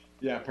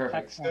 Yeah,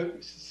 perfect.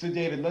 So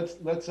David,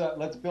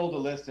 let's build a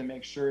list and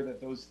make sure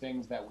that those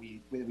things that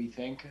we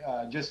think.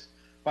 Just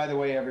by the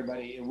way,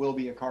 everybody, it will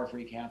be a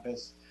car-free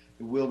campus.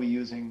 It will be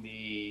using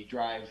the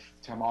drive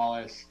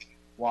Tamales,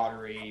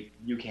 Watery,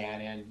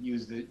 Buchanan.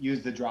 Use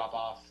the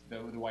drop-off, the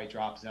white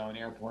drop zone,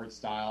 airport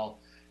style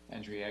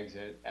entry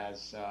exit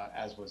as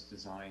was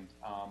designed,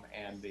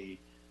 and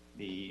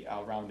the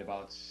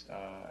roundabouts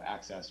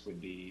access would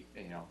be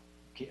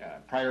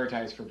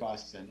prioritized for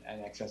bus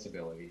and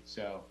accessibility.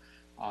 So.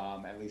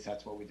 At least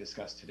that's what we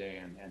discussed today.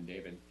 And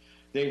David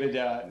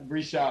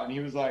reached out and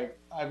he was like,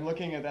 I'm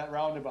looking at that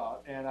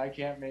roundabout and I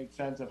can't make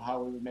sense of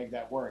how we would make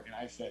that work. And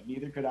I said,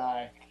 neither could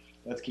I.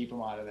 Let's keep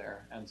him out of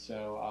there. And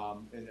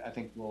so I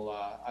think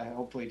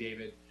hopefully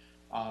David,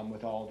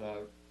 with all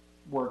the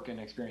work and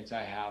experience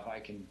I have, I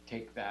can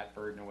take that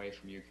burden away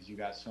from you because you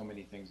got so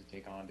many things to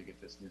take on to get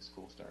this new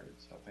school started.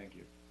 So thank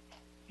you.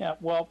 Yeah,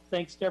 well,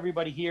 thanks to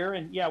everybody here.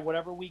 And yeah,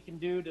 whatever we can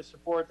do to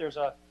support, there's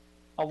a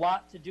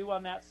lot to do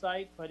on that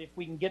site, but if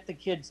we can get the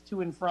kids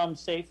to and from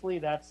safely,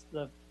 that's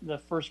the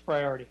first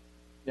priority.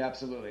 Yeah,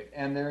 absolutely.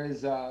 And there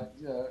is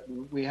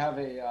we have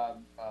a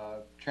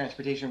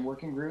transportation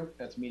working group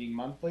that's meeting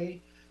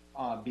monthly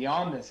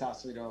beyond the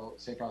Sausalito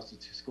Safe Routes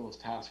to Schools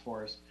Task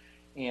Force,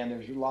 and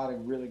there's a lot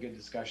of really good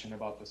discussion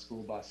about the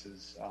school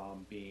buses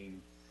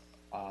being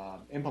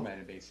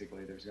implemented.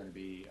 Basically, there's going to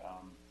be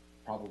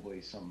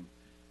probably some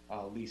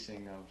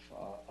leasing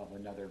of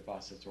another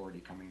bus that's already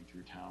coming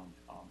through town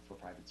for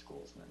private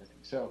schools and everything.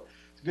 So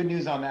it's good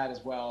news on that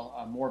as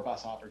well. More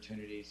bus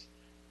opportunities,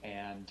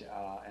 and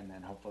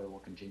then hopefully we'll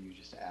continue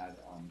just to add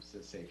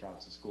safe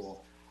routes to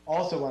school.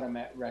 Also want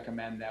to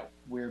recommend that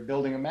we're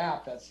building a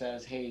map that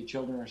says, hey,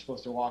 children are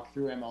supposed to walk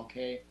through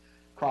MLK,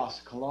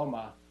 cross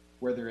Coloma,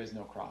 where there is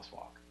no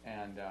crosswalk,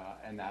 and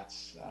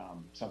that's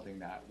something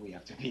that we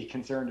have to be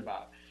concerned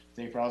about.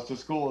 Safe routes to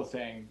school is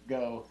saying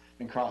go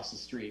and cross the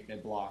street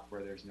mid-block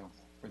where there is no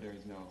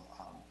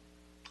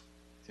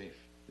safe,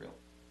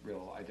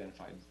 real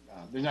identified.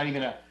 There's not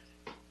even a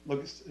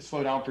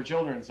slow down for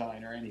children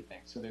sign or anything.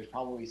 So there's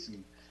probably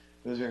some.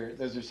 Those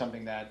are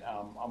something that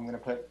I'm going to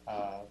put.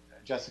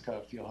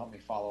 Jessica, if you'll help me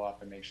follow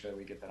up and make sure that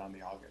we get that on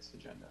the August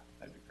agenda,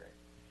 that'd be great.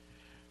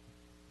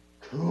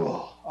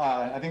 Cool.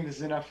 I think this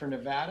is enough for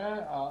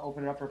Nevada.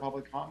 Open it up for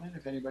public comment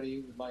if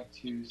anybody would like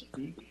to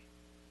speak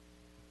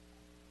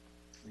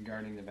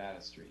regarding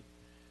Nevada Street.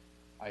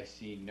 I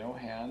see no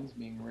hands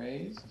being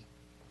raised.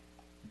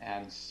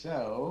 And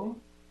so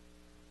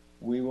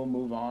we will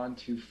move on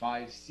to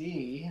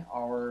 5C,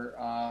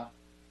 our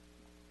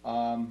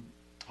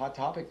hot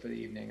topic for the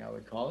evening, I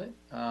would call it.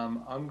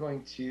 I'm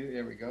going to,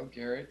 there we go.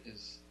 Garrett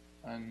is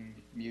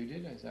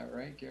unmuted. Is that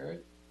right,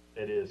 Garrett?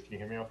 It is. Can you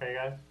hear me okay,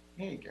 guys?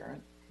 Hey,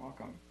 Garrett.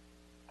 Welcome.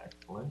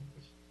 Excellent.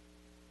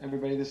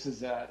 Everybody, this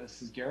is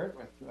Garrett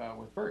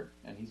with Bird,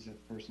 and he's the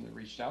person that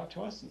reached out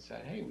to us and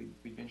said, "Hey, we'd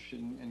be interested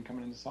in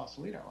coming into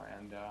Sausalito."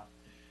 And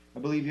I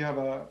believe you have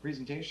a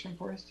presentation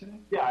for us today.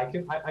 Yeah,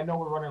 I know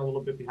we're running a little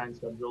bit behind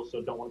schedule,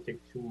 so don't want to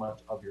take too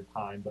much of your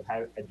time. But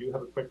I do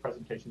have a quick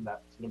presentation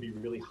that's going to be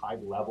really high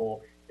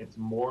level. It's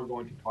more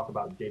going to talk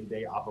about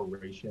day-to-day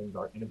operations,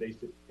 our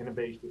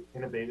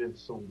innovative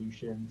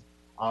solutions.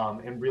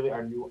 And really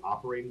our new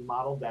operating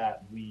model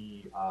that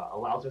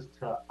allows us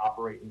to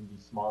operate in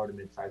these smaller to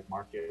mid-sized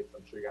markets.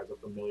 I'm sure you guys are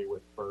familiar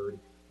with Bird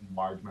in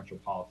large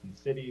metropolitan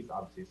cities,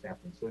 obviously San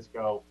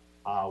Francisco.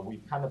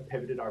 We've kind of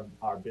pivoted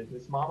our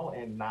business model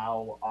and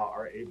now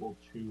are able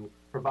to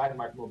provide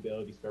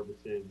micromobility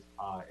services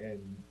in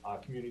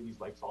communities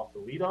like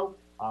Sausalito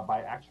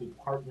by actually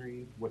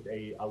partnering with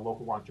a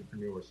local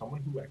entrepreneur,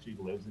 someone who actually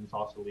lives in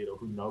Sausalito,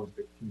 who knows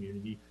the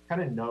community,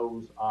 kind of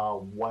knows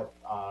what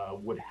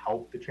would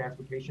help the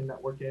transportation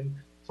network in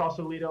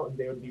Sausalito, and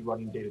they would be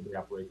running day-to-day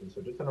operations.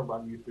 So just going to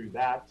run you through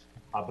that.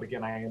 But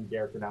again, I am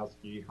Garrett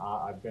Gronowski.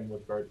 I've been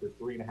with Bird for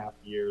 3.5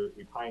 years.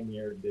 We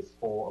pioneered this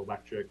whole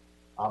electric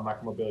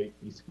micromobility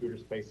scooter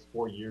space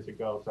 4 years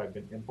ago. So I've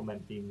been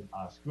implementing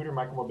scooter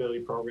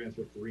micromobility programs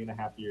for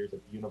 3.5 years at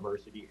the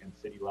university and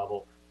city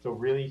level. So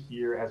really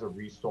here as a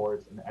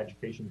resource and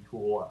education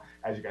tool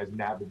as you guys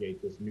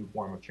navigate this new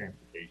form of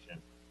transportation.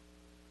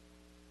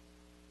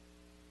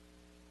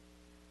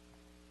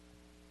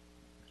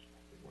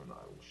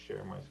 I will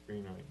share my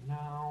screen right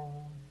now.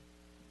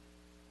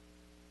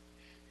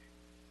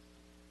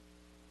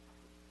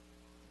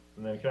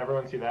 And then can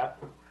everyone see that?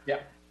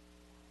 Yeah.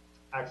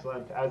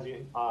 Excellent. As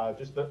you,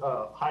 just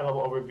a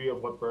high-level overview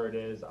of what Bird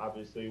is.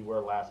 Obviously, we're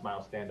a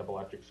last-mile stand-up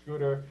electric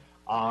scooter.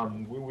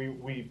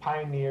 We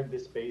pioneered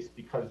this space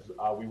because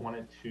we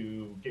wanted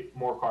to get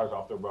more cars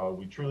off the road.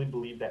 We truly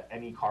believe that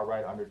any car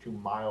ride under 2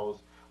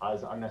 miles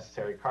is an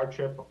unnecessary car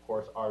trip. Of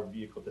course, our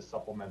vehicle to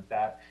supplement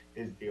that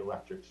is the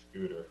electric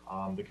scooter.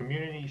 The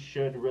community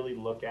should really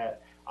look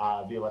at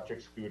the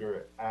electric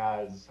scooter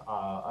as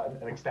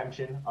an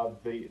extension of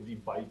the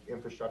bike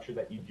infrastructure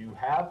that you do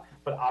have,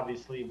 but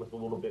obviously with a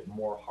little bit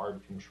more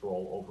hard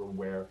control over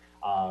where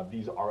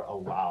these are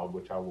allowed,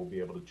 which I will be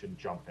able to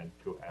jump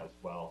into as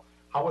well.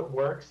 How it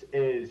works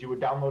is you would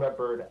download our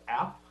Bird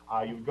app.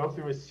 You would go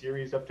through a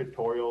series of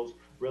tutorials,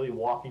 really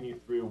walking you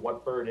through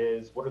what Bird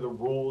is, what are the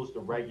rules,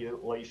 the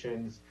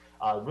regulations,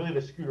 really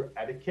the scooter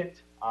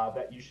etiquette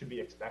that you should be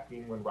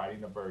expecting when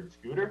riding a Bird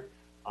scooter.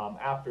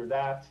 After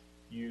that,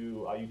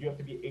 you do have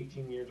to be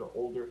 18 years or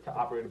older to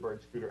operate a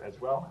Bird scooter as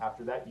well.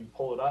 After that, you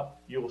pull it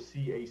up, you'll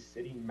see a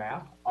city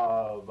map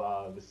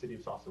of the city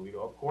of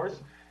Sausalito, of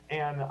course,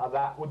 and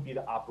that would be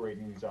the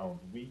operating zone.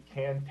 We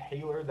can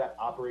tailor that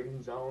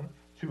operating zone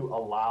to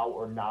allow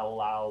or not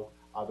allow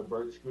the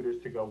Bird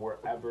scooters to go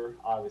wherever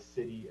the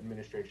city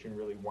administration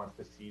really wants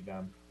to see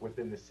them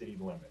within the city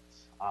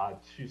limits.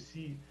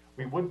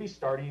 We would be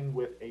starting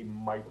with a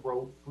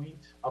micro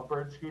fleet of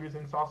Bird scooters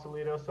in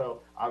Sausalito.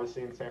 So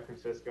obviously in San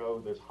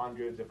Francisco, there's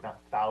hundreds, if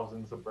not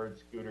thousands of Bird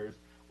scooters.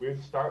 We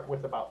would start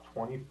with about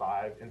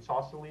 25 in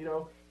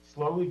Sausalito,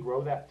 slowly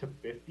grow that to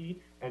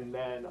 50, and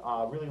then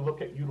really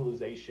look at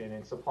utilization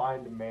and supply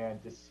and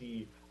demand to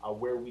see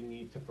where we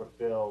need to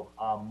fulfill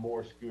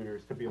more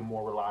scooters to be a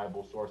more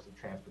reliable source of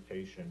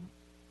transportation.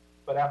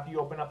 But after you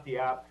open up the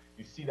app,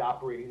 you see the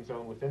operating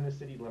zone within the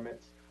city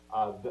limits.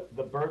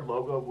 The Bird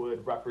logo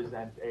would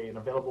represent an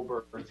available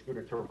Bird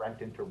scooter to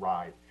rent and to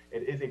ride.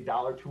 It is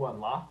 $1 to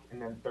unlock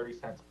and then 30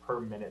 cents per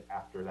minute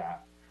after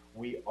that.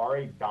 We are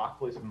a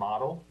dockless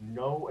model.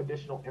 No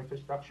additional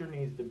infrastructure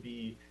needs to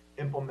be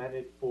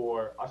implemented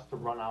for us to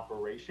run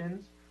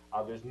operations.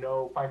 There's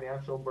no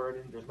financial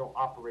burden, there's no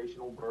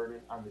operational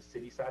burden on the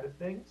city side of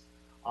things.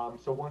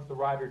 So once the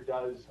rider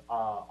does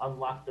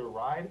unlock their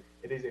ride,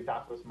 it is a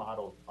dockless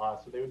model.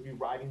 So they would be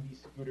riding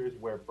these scooters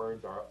where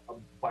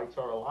bikes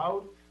are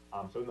allowed.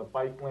 So in the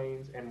bike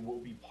lanes, and we'll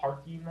be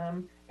parking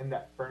them in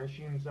that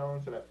furnishing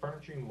zone, so that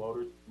furnishing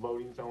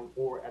loading zone,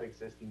 or at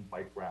existing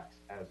bike racks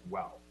as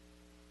well.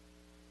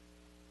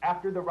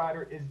 After the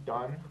rider is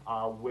done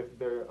with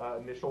their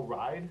initial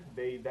ride,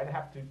 they then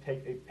have to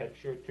take a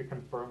picture to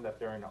confirm that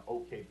they're in an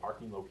okay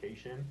parking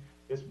location.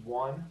 This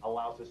one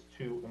allows us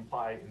to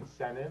imply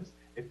incentives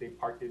if they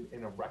parked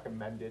in a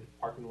recommended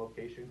parking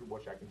location,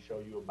 which I can show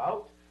you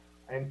about.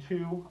 And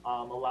 2,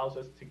 allows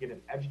us to get an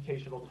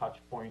educational touch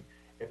point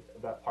if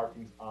that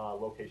parking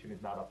location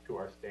is not up to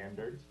our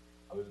standards.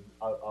 There's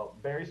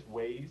various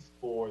ways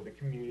for the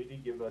community to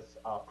give us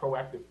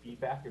proactive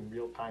feedback in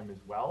real time as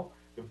well.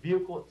 The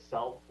vehicle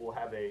itself will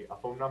have a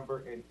phone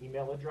number and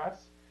email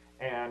address.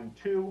 And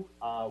 2,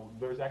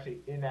 there's actually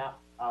an in-app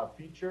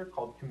feature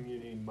called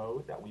Community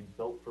Mode that we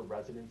built for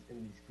residents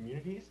in these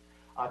communities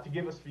to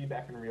give us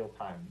feedback in real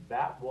time.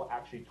 That will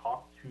actually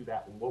talk to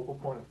that local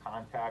point of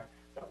contact,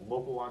 that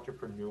local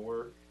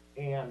entrepreneur,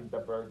 and the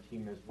Bird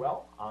team as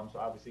well. So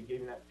obviously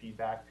giving that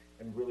feedback,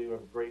 and really a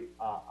great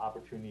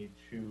opportunity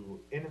to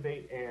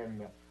innovate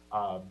and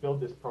build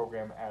this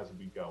program as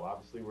we go.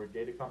 Obviously, we're a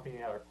data company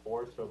at our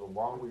core, so the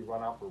longer we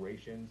run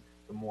operations,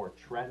 the more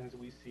trends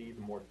we see,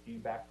 the more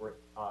feedback we're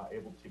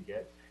able to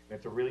get. And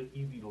it's a really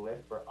easy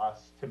lift for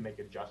us to make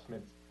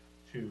adjustments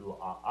to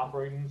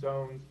operating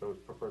zones, those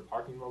preferred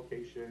parking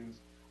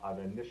locations,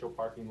 the initial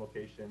parking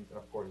locations, and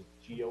of course,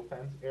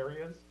 geofence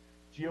areas.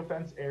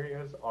 Geofence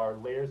areas are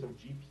layers of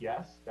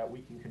GPS that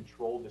we can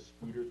control the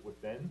scooters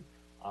within.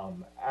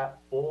 At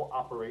full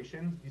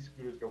operations, these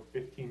scooters go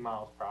 15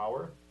 miles per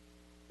hour.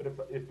 But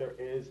if there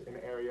is an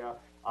area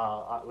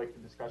like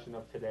the discussion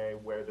of today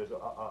where there's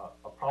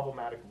a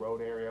problematic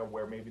road area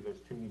where maybe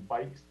there's too many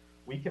bikes,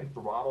 we can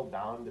throttle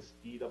down the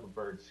speed of a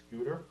Bird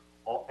scooter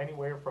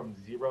anywhere from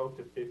 0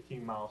 to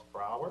 15 miles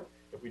per hour.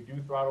 If we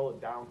do throttle it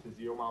down to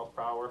 0 miles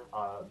per hour,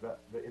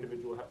 the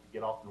individual will have to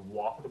get off and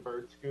walk the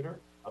bird scooter.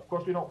 Of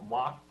course, we don't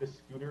lock the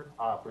scooter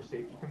for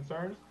safety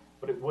concerns,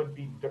 but it would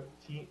be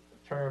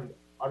termed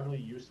utterly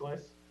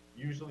useless.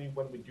 Usually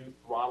when we do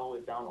throttle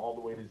it down all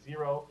the way to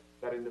 0,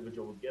 that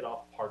individual will get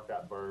off, park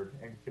that bird,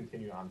 and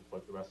continue on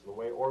foot the rest of the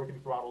way. Or we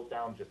can throttle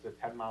down just to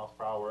 10 miles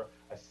per hour,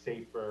 a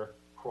safer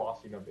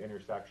crossing of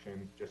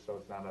intersections, just so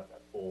it's not at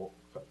that full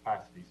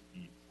capacity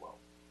speed as well.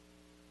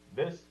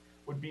 This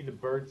would be the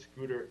bird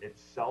scooter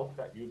itself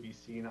that you'd be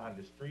seeing on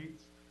the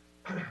streets.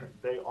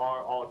 They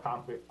are all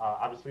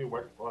obviously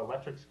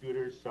electric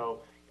scooters,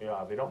 so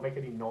they don't make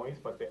any noise,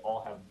 but they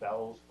all have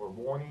bells for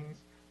warnings.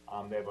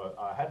 They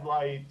have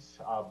headlights,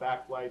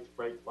 backlights,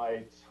 brake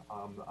lights.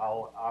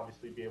 I'll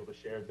obviously be able to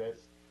share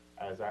this,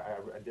 as I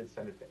did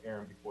send it to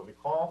Aaron before the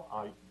call.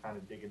 You can kind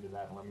of dig into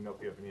that and let me know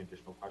if you have any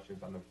additional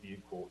questions on the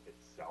vehicle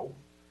itself.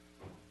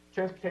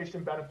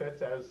 Transportation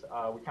benefits, as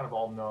we kind of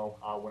all know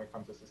when it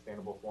comes to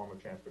sustainable form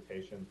of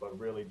transportation, but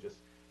really just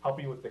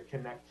helping with the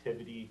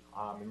connectivity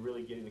and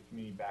really getting the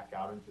community back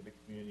out into the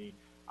community.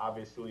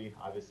 Obviously,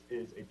 this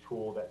is a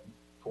tool that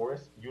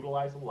tourists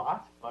utilize a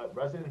lot, but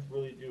residents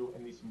really do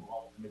in these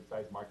small to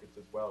mid-sized markets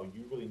as well.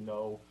 You really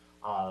know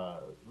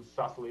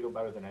Sausalito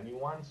better than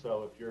anyone.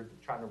 So if you're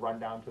trying to run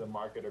down to the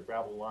market or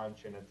grab a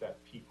lunch and it's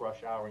at peak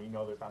rush hour and you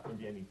know there's not going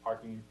to be any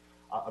parking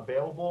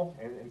available,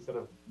 and instead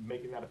of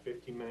making that a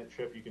 15-minute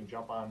trip, you can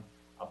jump on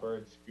a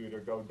bird scooter,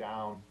 go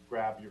down,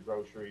 grab your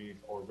groceries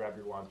or grab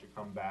your lunch, and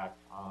come back,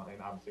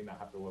 and obviously not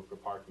have to look for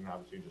parking.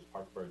 Obviously, just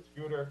park the bird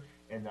scooter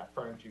in that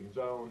furnishing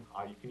zone.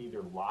 You can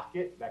either lock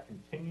it, that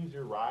continues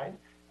your ride,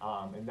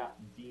 and that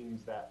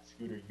deems that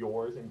scooter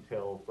yours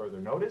until further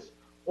notice,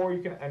 or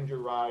you can end your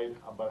ride,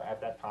 but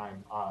at that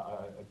time,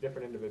 a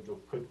different individual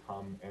could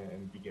come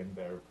and begin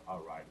their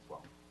ride as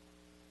well.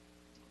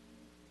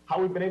 How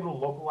we've been able to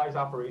localize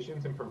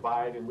operations and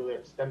provide and really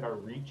extend our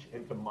reach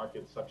into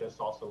markets such as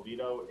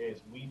Sausalito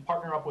is we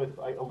partner up with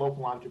a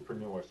local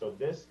entrepreneur. So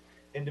this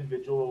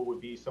individual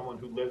would be someone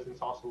who lives in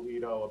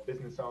Sausalito, a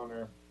business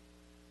owner,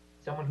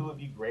 someone who would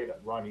be great at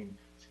running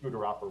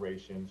scooter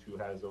operations, who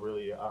has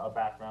a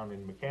background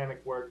in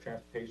mechanic work,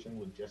 transportation,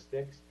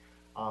 logistics,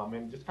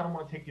 and just kind of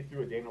want to take you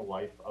through a day in the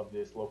life of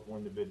this local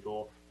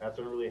individual. That's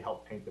going to really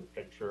help paint the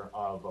picture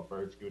of a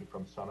bird scooter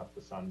from sun up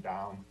to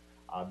sundown.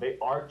 They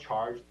are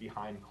charged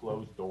behind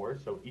closed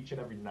doors, so each and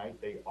every night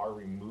they are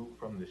removed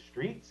from the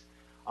streets.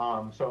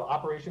 So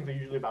operations are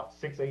usually about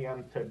 6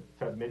 a.m.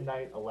 to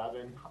midnight,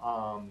 11,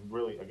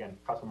 really, again,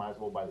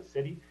 customizable by the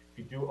city. If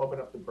you do open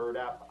up the Bird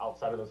app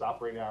outside of those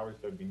operating hours,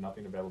 there'd be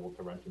nothing available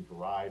to rent and to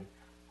ride.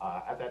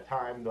 At that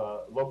time,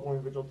 the local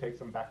individual takes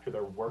them back to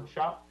their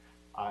workshop.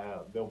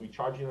 They'll be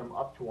charging them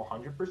up to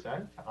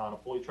 100%. On a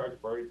fully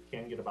charged bird, it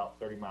can get about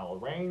 30-mile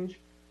range.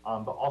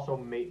 But also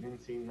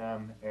maintaining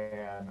them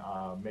and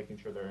making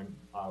sure they're in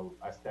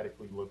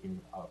aesthetically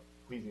looking,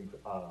 pleasing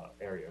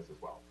areas as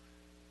well.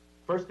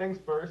 First things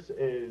first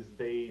is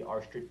they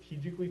are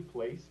strategically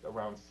placed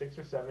around 6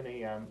 or 7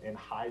 a.m. in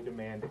high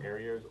demand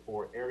areas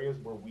or areas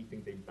where we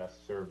think they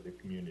best serve the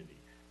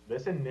community.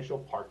 This initial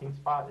parking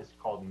spot is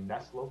called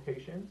nest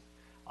locations.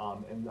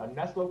 And a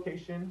nest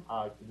location,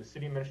 the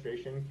city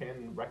administration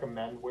can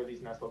recommend where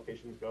these nest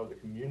locations go. The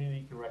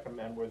community can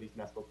recommend where these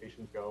nest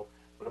locations go.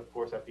 But of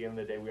course, at the end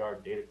of the day, we are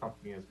a data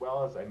company as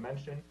well, as I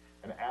mentioned.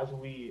 And as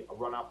we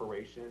run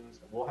operations,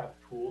 we'll have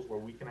tools where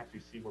we can actually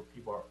see where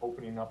people are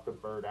opening up the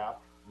Bird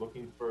app,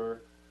 looking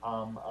for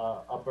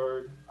a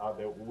bird.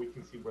 That we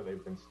can see where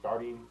they've been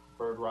starting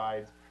bird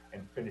rides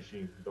and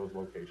finishing those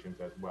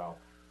locations as well.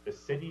 The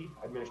city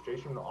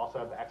administration will also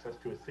have access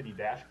to a city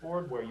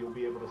dashboard where you'll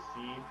be able to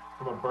see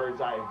from a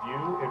bird's eye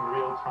view in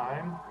real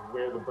time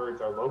where the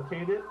birds are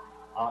located,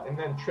 and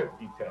then trip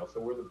details. So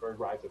where the bird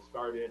rides have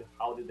started,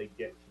 how did they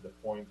get to the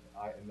point,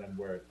 and then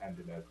where it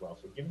ended as well.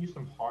 So giving you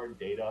some hard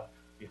data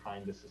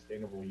behind the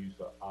sustainable use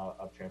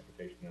of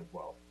transportation as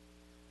well.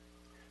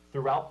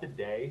 Throughout the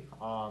day,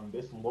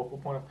 this local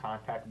point of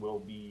contact will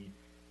be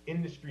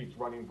in the streets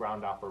running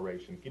ground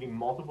operations, getting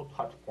multiple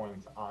touch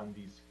points on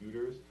these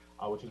scooters,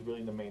 which is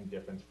really the main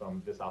difference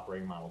from this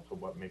operating model to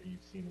what maybe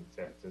you've seen in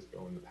San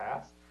Francisco in the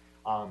past.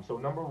 So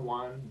number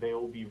one, they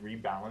will be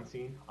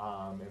rebalancing,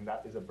 and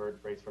that is a bird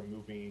phrase for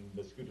moving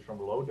the scooters from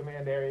low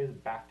demand areas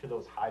back to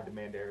those high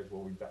demand areas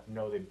where we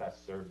know they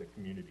best serve the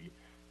community.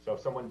 So if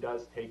someone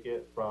does take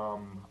it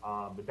from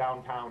the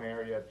downtown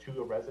area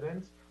to a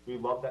residence, we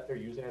love that they're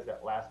using it as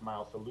that last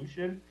mile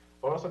solution,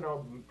 but also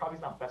know probably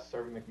it's not best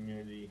serving the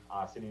community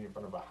sitting in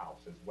front of a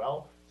house as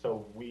well.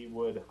 So we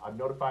would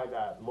notify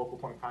that local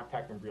point of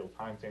contact in real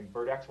time saying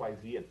bird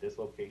XYZ at this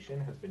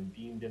location has been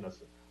deemed in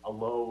a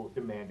low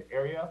demand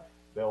area.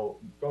 They'll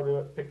go to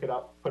it, pick it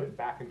up, put it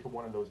back into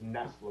one of those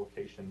nest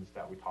locations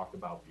that we talked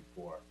about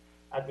before.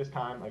 At this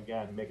time,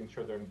 again, making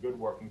sure they're in good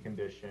working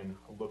condition,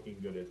 looking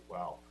good as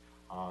well.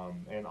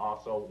 And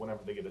also,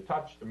 whenever they get a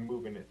touch, they're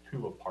moving it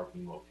to a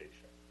parking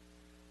location.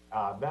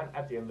 Then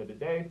at the end of the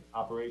day,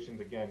 operations,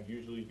 again,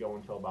 usually go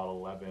until about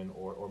 11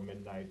 or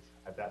midnight.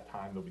 At that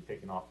time, they'll be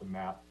taken off the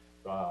map.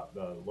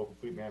 the local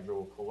fleet manager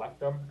will collect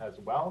them as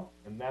well.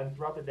 And then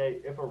throughout the day,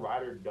 if a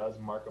rider does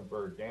mark a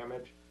bird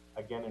damage,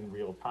 again in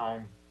real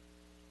time,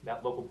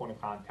 that local point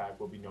of contact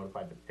will be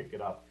notified to pick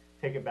it up,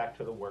 take it back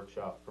to the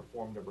workshop,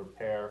 perform the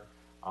repair,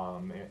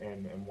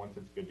 and once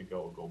it's good to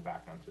go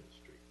back onto the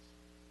streets.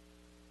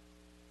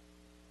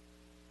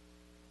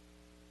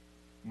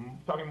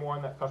 Talking more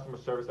on that customer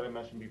service that I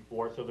mentioned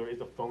before, so there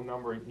is a phone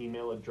number and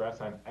email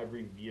address on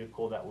every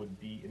vehicle that would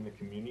be in the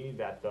community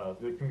that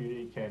the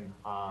community can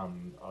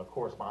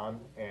correspond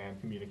and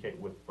communicate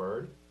with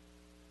Bird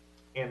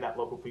and that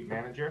local fleet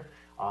manager.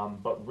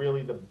 But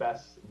really the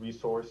best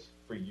resource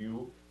for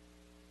you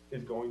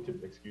is going to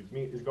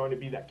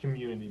be that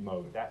community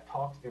mode that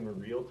talks in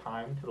real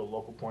time to the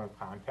local point of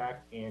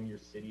contact and your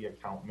city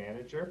account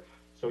manager.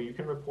 So you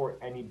can report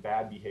any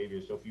bad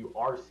behavior. So if you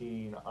are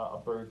seeing a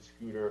bird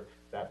scooter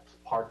that's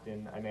parked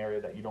in an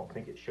area that you don't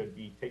think it should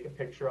be, take a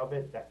picture of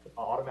it. That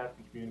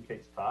automatically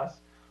communicates to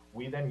us.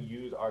 We then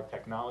use our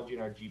technology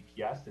and our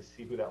GPS to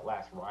see who that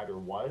last rider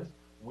was.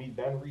 We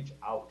then reach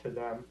out to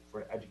them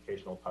for an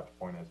educational touch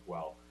point as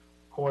well.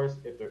 Of course,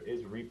 if there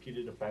is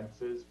repeated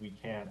offenses, we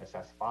can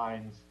assess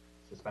fines,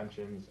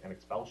 suspensions, and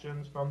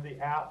expulsions from the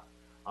app.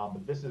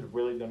 But this is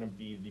really going to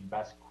be the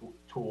best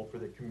tool for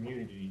the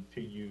community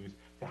to use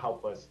to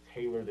help us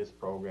tailor this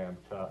program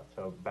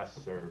to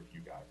best serve you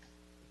guys.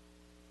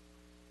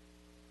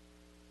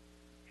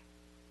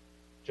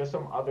 Just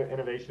some other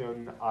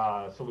innovation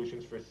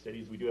solutions for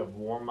cities. We do have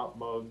warm-up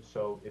mode.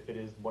 So if it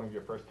is one of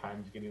your first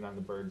times getting on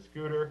the Bird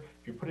scooter,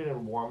 if you put it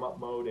in warm-up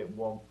mode, it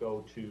won't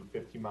go to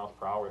 15 miles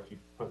per hour. If you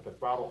put the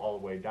throttle all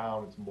the way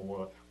down, it's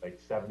more like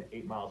 7 to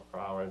 8 miles per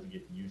hour as you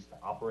get used to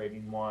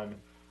operating one.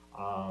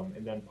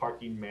 And then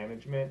parking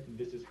management.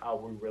 This is how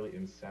we really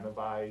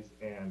incentivize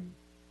and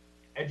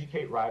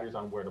educate riders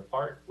on where to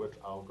park, which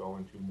I'll go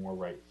into more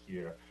right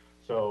here.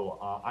 So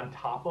on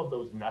top of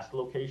those nest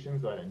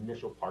locations, that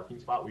initial parking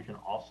spot, we can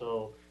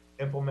also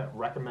implement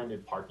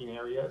recommended parking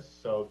areas.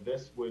 So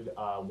this would,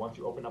 once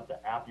you open up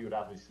the app, you would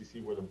obviously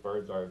see where the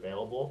birds are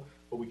available,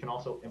 but we can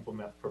also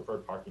implement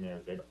preferred parking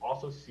areas. They'd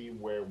also see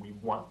where we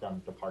want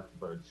them to park the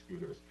bird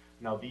scooters.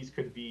 Now these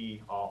could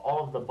be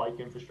all of the bike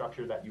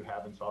infrastructure that you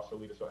have in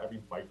Sausalito, so every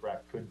bike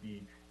rack could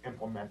be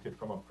implemented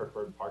from a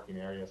preferred parking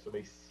area, so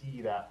they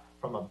see that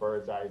from a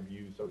bird's eye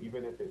view. So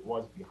even if it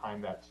was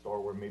behind that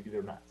store where maybe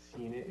they're not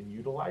seeing it and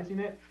utilizing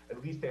it,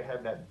 at least they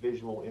have that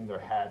visual in their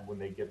head when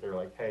they get there,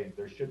 like, hey,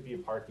 there should be a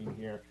parking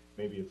here,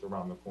 maybe it's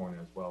around the corner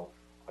as well.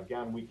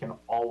 Again, we can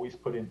always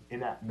put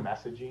in-app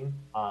messaging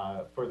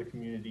for the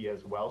community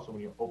as well. So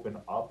when you open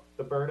up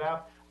the Bird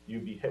app,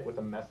 you'd be hit with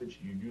a message.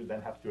 You do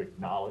then have to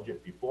acknowledge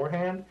it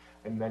beforehand,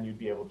 and then you'd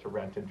be able to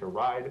rent and to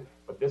ride.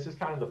 But this is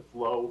kind of the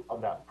flow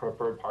of that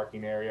preferred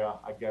parking area.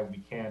 Again, we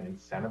can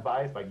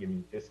incentivize by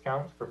giving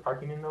discounts for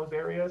parking in those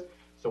areas.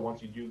 So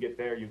once you do get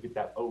there, you get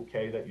that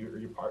okay that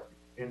you park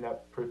in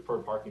that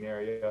preferred parking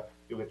area.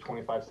 You'll get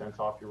 25 cents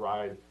off your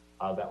ride.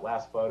 That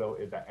last photo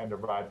is that end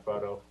of ride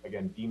photo.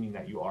 Again, deeming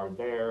that you are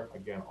there.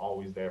 Again,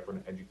 always there for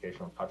an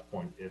educational touch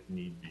point if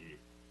need be.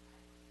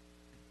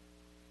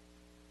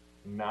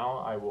 Now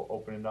I will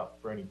open it up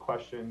for any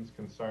questions,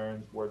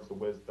 concerns, words of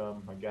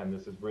wisdom. Again,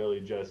 this is really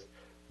just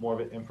more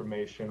of an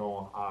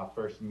informational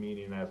first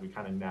meeting as we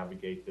kind of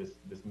navigate this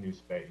new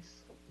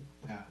space.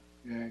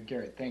 Yeah,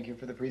 Garrett, thank you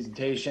for the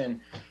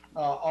presentation.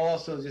 I'll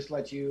also just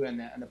let you and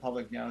the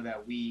public know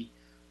that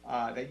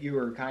that you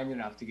were kind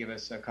enough to give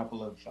us a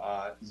couple of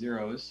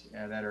zeros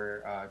that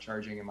are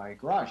charging in my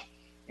garage,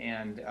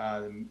 and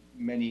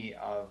many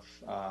of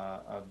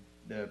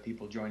the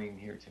people joining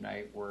here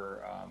tonight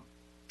were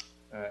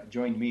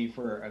joined me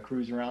for a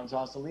cruise around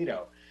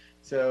Sausalito.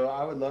 So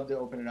I would love to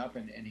open it up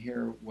and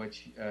hear what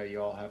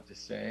you all have to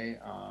say.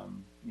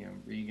 You know,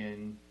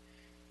 Regan,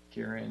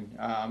 Kieran,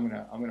 I'm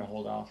gonna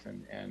hold off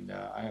and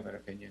I have an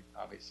opinion,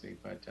 obviously,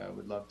 but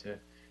would love to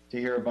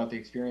hear about the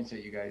experience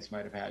that you guys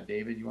might have had.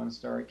 David, you want to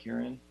start?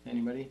 Kieran,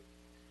 anybody?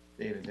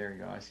 David, there you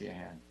go. I see a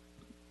hand.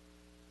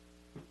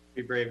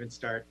 Be brave and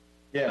start.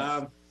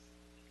 Yes.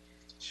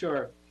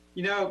 Sure.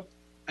 You know,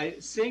 I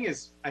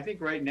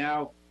think right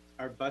now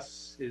our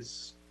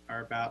buses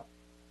are about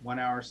 1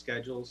 hour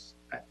schedules.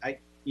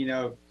 You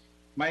know,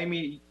 my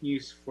immediate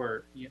use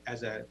for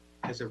as a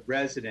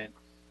resident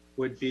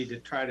would be to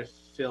try to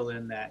fill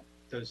in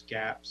those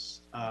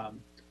gaps.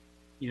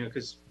 You know,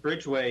 because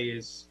Bridgeway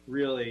is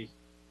really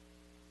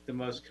the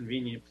most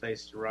convenient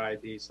place to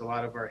ride these. A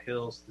lot of our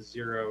hills, the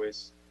zero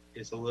is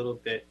a little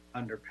bit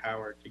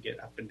underpowered to get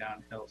up and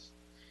down hills,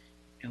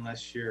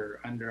 unless you're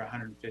under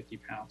 150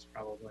 pounds,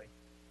 probably.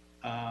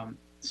 But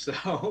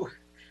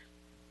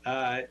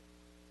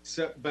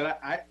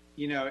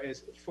you know,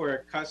 as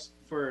for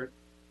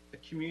a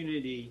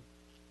community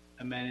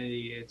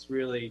amenity, it's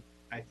really,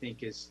 I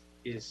think, is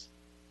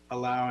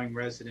allowing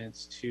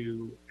residents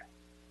to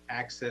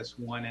access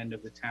one end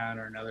of the town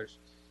or another.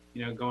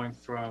 You know, going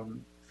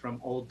from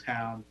Old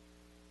Town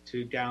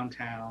to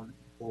downtown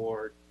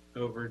or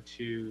over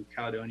to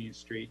Caledonia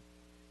Street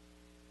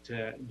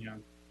to, you know,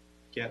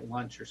 get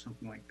lunch or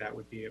something like that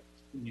would be,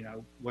 you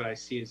know, what I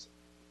see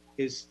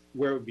is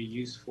where it would be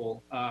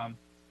useful.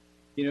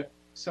 You know,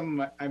 some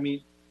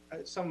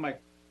of my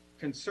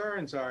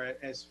concerns are,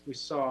 as we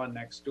saw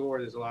next door,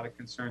 there's a lot of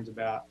concerns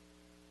about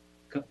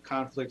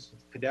conflicts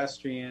with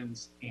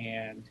pedestrians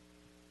and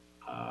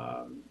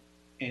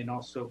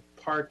also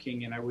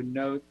parking. And I would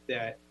note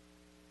that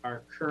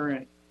our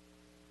current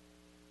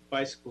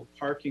bicycle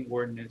parking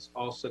ordinance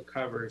also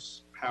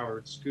covers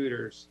powered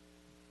scooters,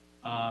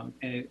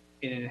 and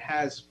it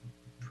has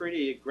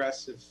pretty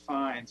aggressive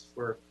fines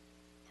for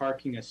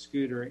parking a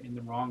scooter in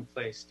the wrong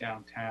place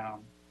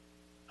downtown,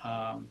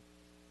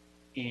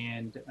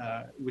 and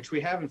which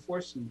we have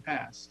enforced in the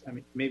past. I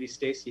mean, maybe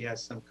Stacy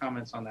has some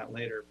comments on that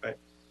later, but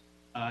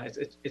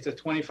it's a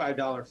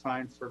 $25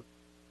 fine for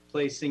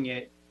placing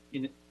it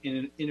in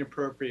an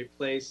inappropriate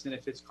place, and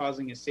if it's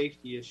causing a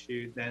safety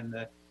issue, then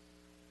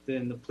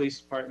the police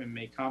department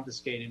may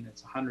confiscate it, and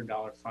it's a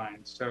 $100 fine.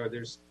 So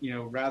there's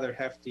rather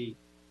hefty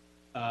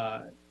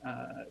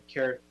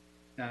carrot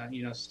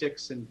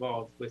sticks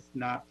involved with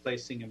not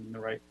placing them in the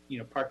right,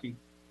 parking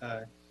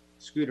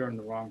scooter in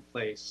the wrong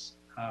place.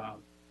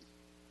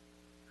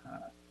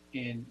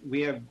 And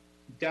we have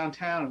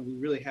downtown, we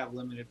really have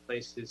limited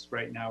places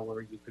right now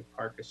where you could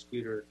park a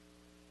scooter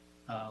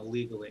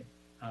legally.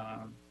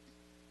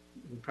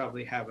 We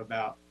probably have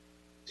about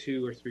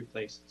 2 or 3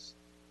 places.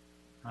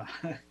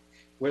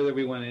 Whether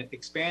we want to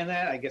expand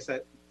that, I guess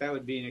that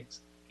would be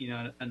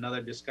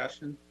another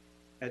discussion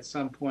at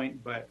some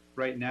point. But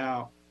right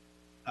now,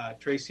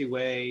 Tracy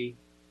Way,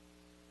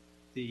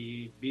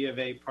 the B of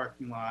A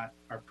parking lot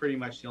are pretty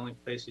much the only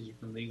places you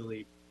can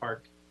legally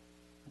park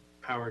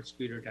powered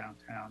scooter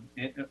downtown,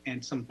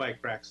 and some bike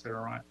racks that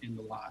are in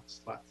the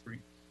lots, lot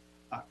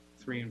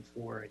 3 and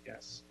 4, I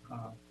guess.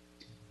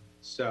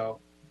 So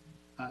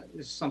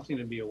it's something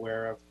to be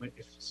aware of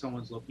if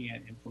someone's looking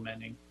at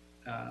implementing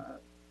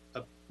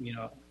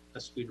a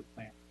scooter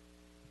plan.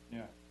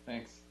 Yeah,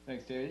 thanks,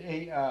 David.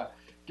 Hey,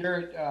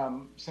 Garrett,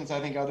 since I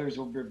think others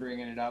will be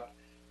bringing it up,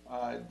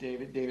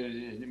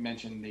 David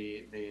mentioned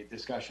the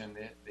discussion,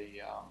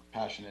 the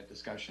passionate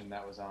discussion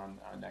that was on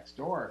next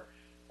door,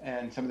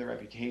 and some of the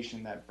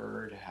reputation that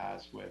Bird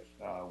has with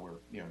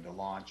the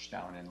launch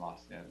down in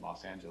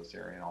Los Angeles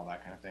area and all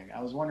that kind of thing.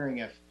 I was wondering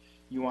if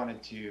you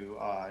wanted to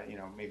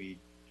maybe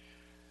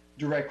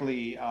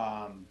directly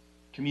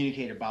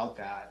communicate about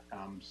that,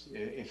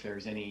 if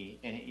there's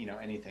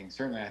anything.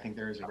 Certainly, I think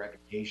there is a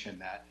reputation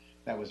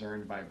that was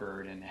earned by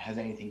Bird, and has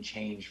anything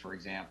changed, for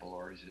example,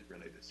 or is it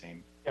really the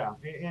same? Yeah,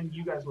 and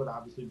you guys would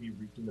obviously be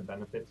reaping the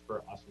benefits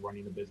for us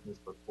running a business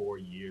for 4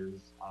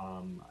 years,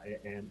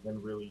 and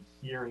really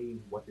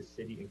hearing what the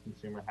city and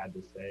consumer had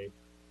to say.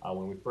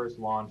 When we first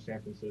launched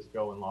San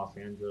Francisco and Los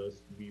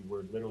Angeles, we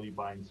were literally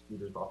buying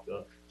scooters off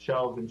the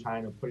shelves in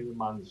China, putting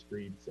them on the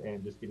streets,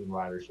 and just getting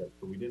ridership.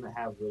 So we didn't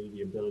have really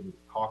the ability to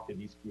talk to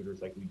these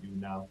scooters like we do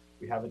now.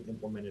 We haven't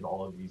implemented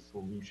all of these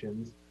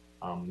solutions.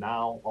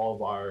 Now all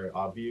of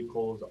our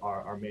vehicles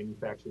are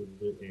manufactured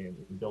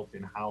and built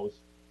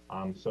in-house,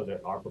 so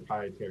that our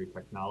proprietary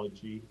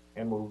technology,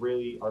 and we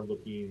really are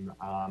looking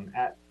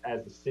at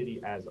as the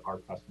city as our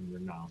customer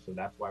now. So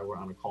that's why we're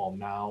on a call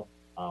now.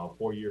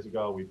 4 years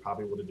ago, we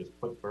probably would have just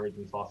put Birds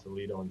in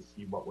Sausalito and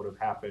see what would have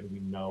happened.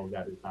 We know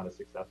that is not a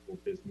successful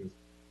business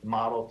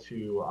model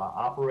to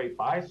operate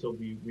by. So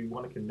we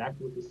want to connect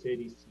with the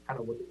city, see kind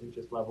of what the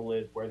interest level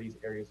is, where these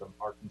areas of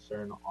our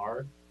concern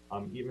are.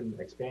 Even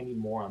expanding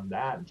more on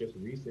that, just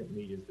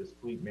recently, is this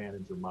fleet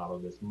manager model,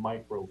 this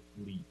micro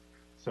fleet.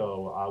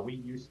 So we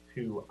used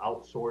to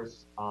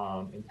outsource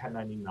and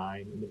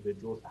 1099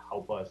 individuals to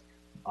help us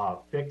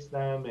fix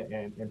them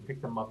and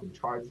pick them up and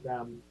charge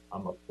them.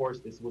 Of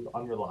course, this was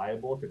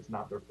unreliable if it's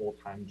not their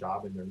full-time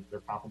job and their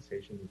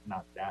compensation is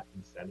not that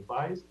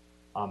incentivized.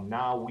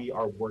 Now we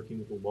are working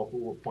with a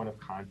local point of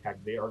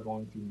contact. They are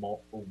going through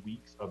multiple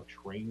weeks of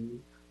training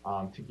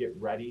to get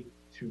ready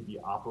to be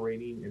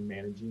operating and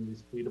managing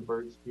these fleet of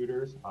Bird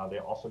scooters. They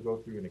also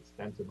go through an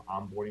extensive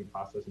onboarding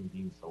process and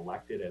being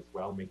selected as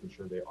well, making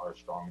sure they are a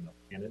strong enough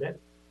candidate.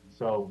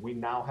 So we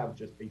now have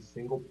just a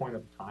single point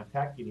of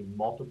contact, getting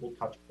multiple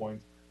touch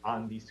points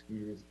on these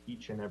scooters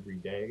each and every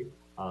day.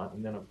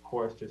 And then, of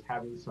course, just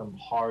having some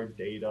hard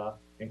data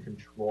and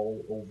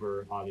control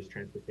over this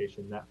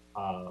transportation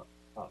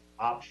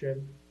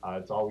option.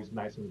 It's always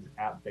nice when it's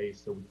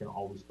app-based, so we can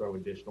always throw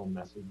additional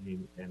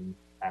messaging in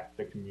at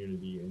the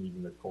community and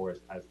even the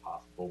tourists as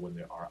possible when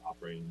they are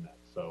operating that.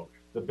 So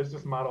the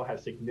business model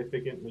has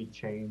significantly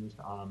changed,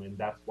 and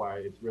that's why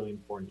it's really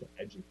important to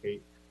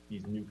educate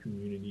these new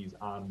communities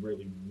on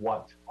really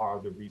what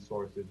are the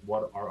resources,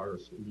 what are our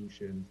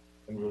solutions,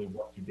 and really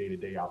what do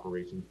day-to-day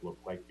operations look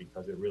like,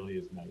 because it really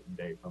is night and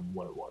day from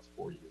what it was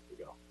 4 years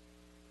ago.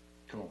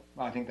 Cool.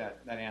 Well, I think that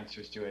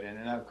answers to it.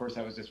 And of course,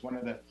 that was just one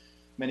of the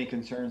many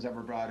concerns that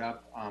were brought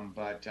up.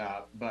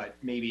 But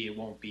maybe it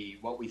won't be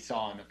what we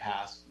saw in the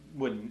past.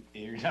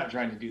 You're not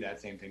trying to do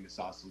that same thing to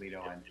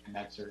Sausalito, and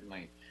that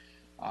certainly,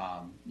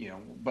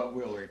 but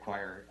will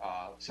require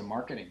some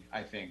marketing,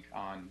 I think,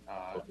 on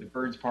the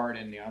Bird's part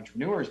and the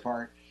entrepreneur's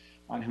part,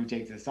 on who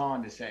takes this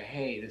on to say,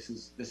 hey, this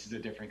is a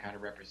different kind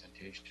of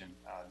representation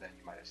than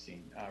you might have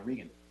seen.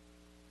 Regan.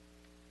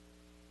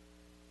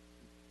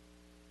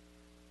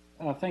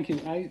 Thank you.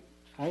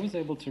 I was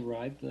able to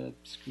ride the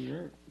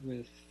scooter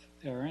with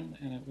Aaron,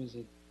 and it was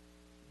a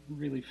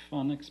really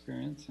fun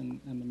experience.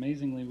 And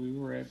amazingly, we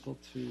were able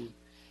to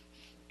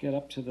get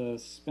up to the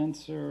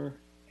Spencer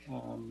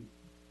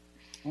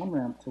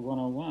on-ramp to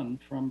 101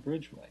 from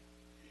Bridgeway.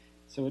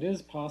 So it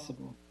is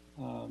possible,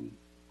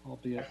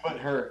 albeit... My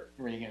foot hurt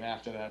reading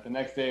after that. The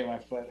next day, my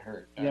foot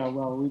hurt. Yeah,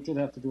 well, we did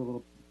have to do a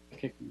little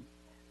kicking.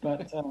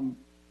 But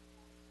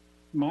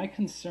my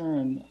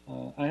concern,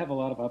 I have a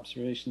lot of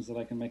observations that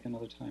I can make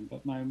another time,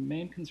 but my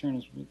main concern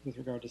is with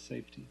regard to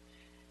safety.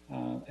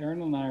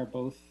 Aaron and I are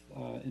both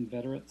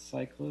inveterate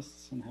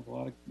cyclists and have a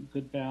lot of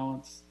good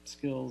balance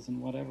skills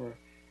and whatever,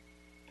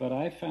 but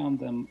I found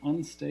them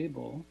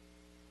unstable,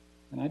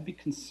 and I'd be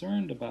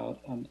concerned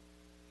about an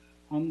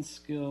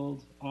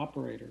unskilled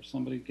operator,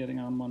 somebody getting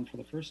on one for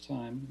the first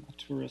time, a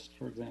tourist,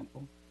 for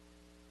example,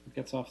 who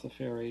gets off the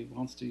ferry,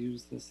 wants to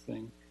use this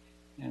thing,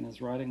 and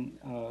is riding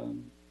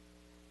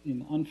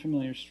in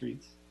unfamiliar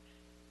streets.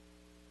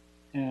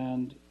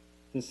 And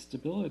the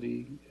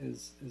stability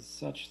is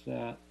such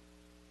that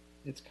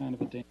it's kind of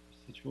a dangerous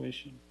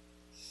situation.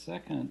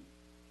 Second,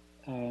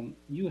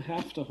 you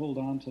have to hold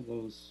on to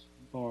those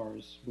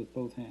bars with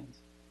both hands.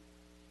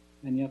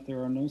 And yet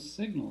there are no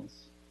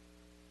signals,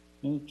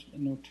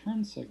 no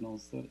turn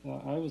signals that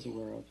I was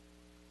aware of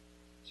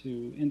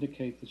to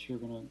indicate that you're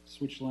going to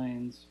switch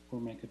lanes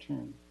or make a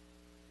turn.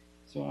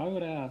 So I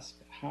would ask,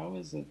 how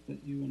is it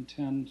that you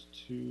intend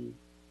to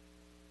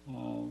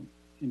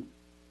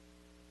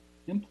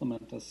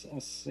implement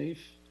a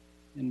safe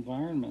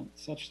environment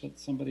such that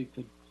somebody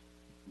could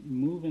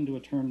move into a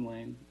turn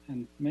lane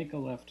and make a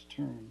left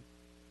turn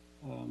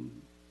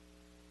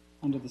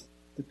under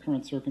the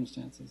current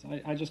circumstances?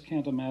 I just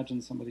can't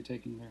imagine somebody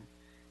taking their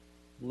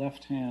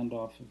left hand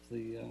off of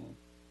the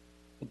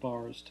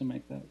bars to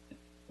make that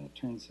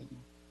turn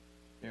signal.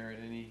 Barrett,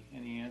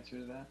 any answer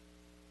to that?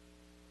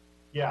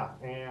 Yeah,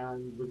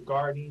 and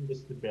regarding the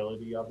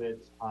stability of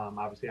it,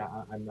 obviously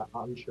I'm not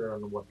unsure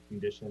on what the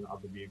condition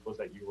of the vehicles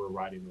that you were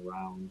riding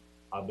around.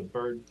 The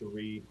Bird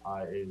 3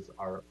 is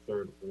our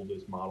third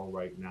oldest model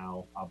right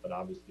now, but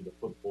obviously the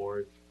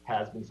footboard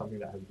has been something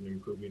that has been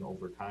improving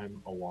over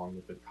time along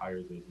with the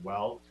tires as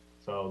well.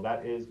 So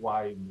that is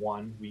why,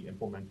 one, we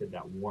implemented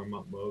that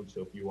warm-up mode.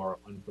 So if you are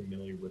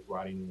unfamiliar with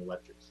riding an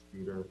electric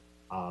scooter,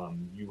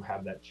 you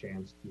have that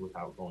chance to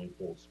without going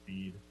full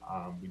speed.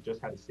 We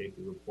just had a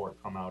safety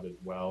report come out as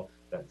well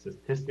that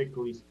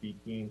statistically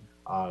speaking,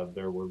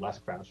 there were less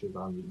crashes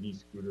on the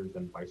e-scooters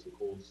than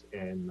bicycles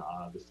in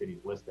the cities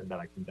listed that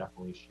I can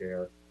definitely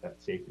share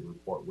that safety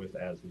report with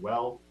as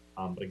well.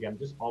 But again,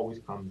 this always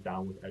comes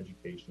down with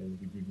education.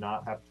 We do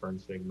not have turn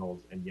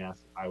signals. And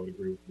yes, I would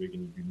agree with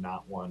Regan, you do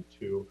not want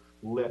to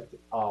lift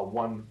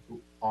one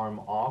arm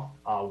off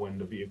when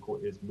the vehicle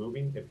is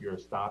moving. If you're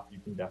stopped, you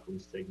can definitely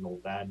signal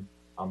then.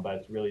 But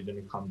it's really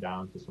going to come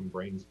down to some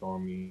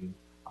brainstorming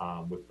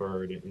with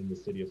Bird in the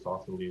city of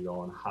Sausalito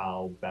on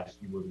how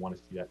best you would want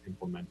to see that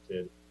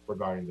implemented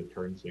regarding the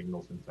turn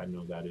signal, since I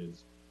know that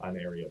is an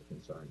area of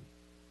concern.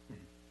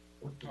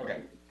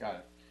 Okay, got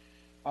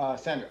it.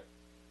 Sandra.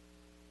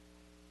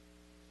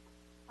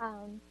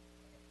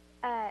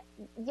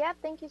 Yeah,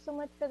 thank you so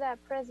much for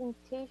that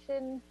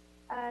presentation,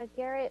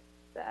 Garrett.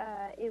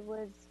 It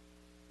was,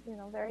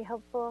 very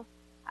helpful.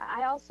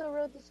 I also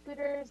rode the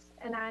scooters,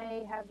 and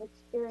I have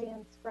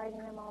experience riding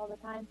them all the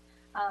time.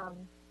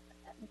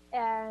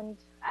 And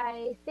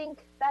I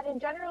think that in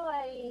general,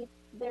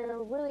 they're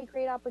a really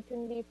great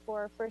opportunity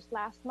for first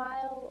last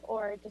mile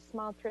or just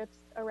small trips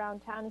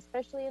around town,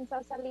 especially in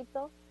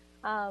Sausalito,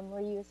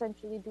 where you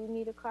essentially do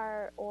need a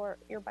car or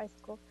your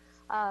bicycle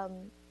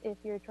if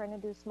you're trying to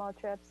do small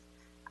trips.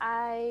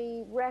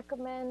 I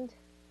recommend,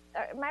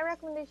 my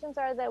recommendations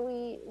are that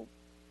we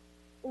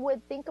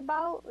would think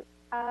about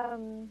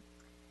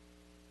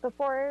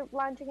before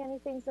launching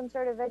anything, some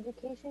sort of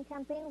education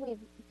campaign.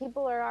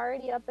 People are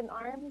already up in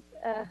arms,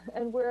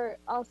 and we're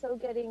also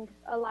getting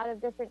a lot of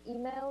different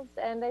emails.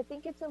 And I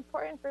think it's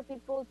important for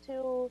people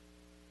to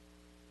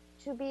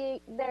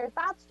be, their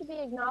thoughts to be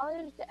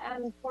acknowledged,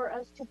 and for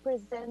us to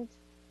present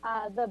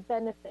the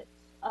benefits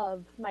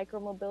of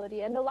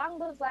micromobility. And along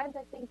those lines,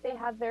 I think they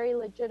have very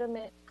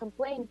legitimate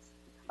complaints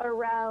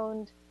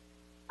around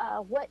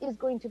what is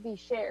going to be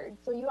shared.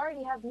 So you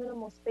already have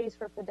minimal space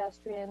for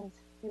pedestrians.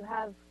 You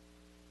have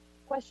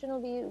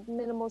questionably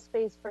minimal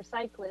space for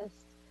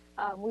cyclists.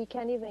 We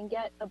can't even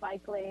get a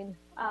bike lane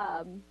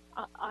on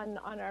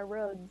our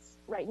roads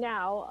right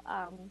now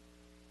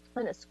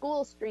on a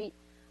school street.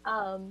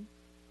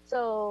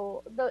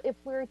 So if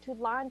we were to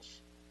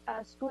launch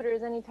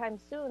scooters anytime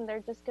soon,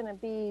 they're just going to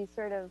be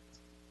sort of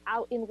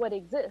out in what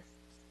exists.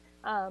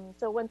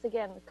 So once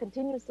again,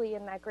 continuously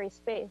in that gray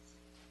space.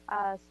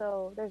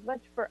 So there's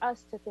much for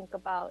us to think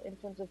about in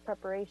terms of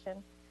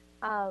preparation.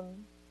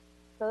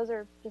 Those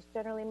are just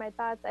generally my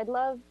thoughts. I'd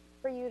love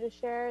for you to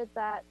share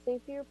that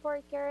safety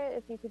report, Garrett,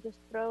 if you could just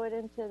throw it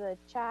into the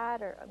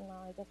chat, or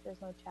no, I guess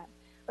there's no chat,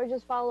 or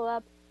just follow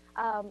up.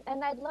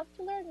 And I'd love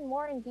to learn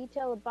more in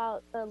detail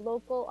about the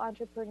local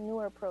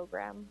entrepreneur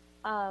program.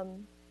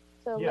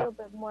 So a Yeah. little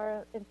bit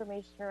more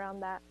information around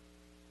that.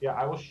 Yeah,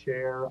 I will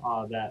share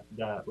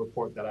that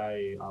report that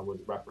I was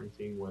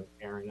referencing with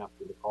Aaron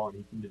after the call, and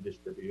he can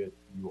distribute it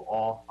to you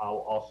all. I'll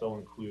also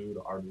include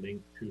our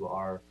link to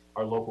our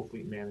local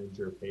fleet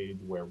manager page,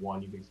 where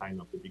one, you can sign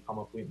up to become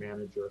a fleet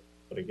manager,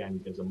 but again,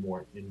 gives a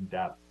more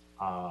in-depth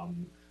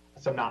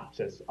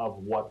synopsis of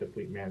what the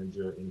fleet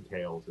manager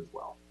entails as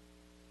well.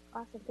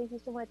 Awesome, thank you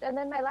so much. And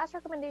then my last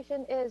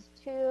recommendation is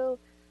to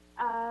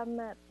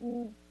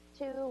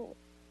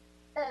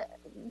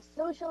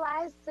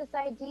socialize this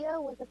idea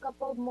with a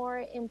couple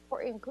more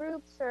important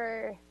groups,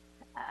 or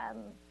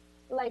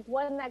like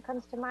one that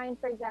comes to mind,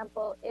 for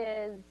example,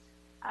 is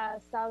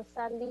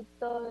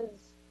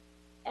Sausalito's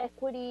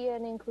equity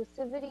and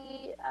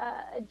inclusivity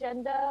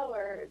agenda,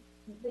 or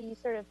that you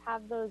sort of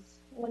have those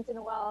once in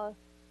a while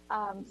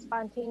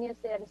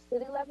spontaneously at a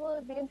city level.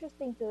 It'd be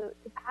interesting to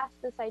pass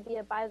this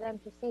idea by them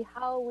to see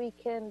how we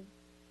can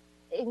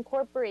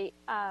incorporate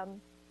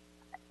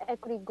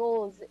equity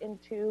goals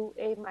into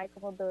a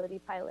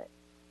micromobility pilot.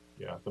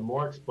 Yeah, the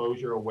more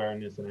exposure,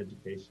 awareness, and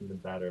education, the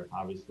better.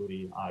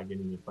 Obviously,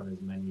 getting in front of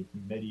as many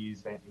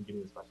committees and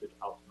getting this message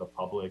out to the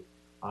public,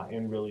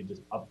 and really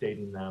just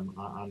updating them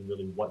on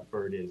really what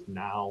Bird is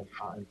now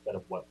instead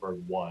of what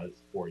Bird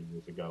was 4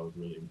 years ago is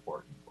really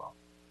important as well.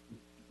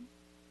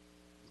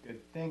 That's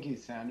good. Thank you,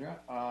 Sandra.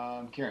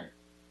 Kieran.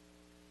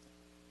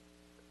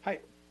 Hi.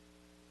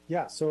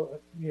 Yeah, so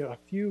a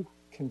few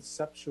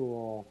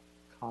conceptual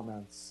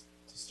comments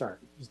to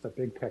start, just a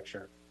big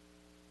picture.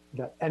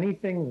 That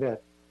anything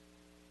that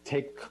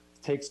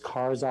takes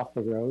cars off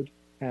the road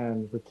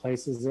and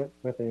replaces it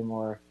with a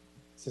more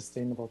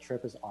sustainable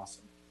trip is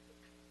awesome.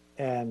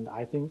 And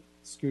I think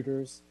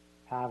scooters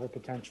have a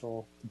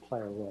potential to play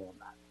a role in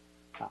that.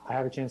 I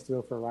had a chance to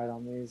go for a ride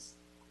on these.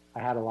 I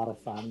had a lot of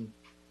fun.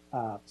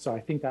 So I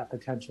think that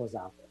potential is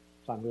out there.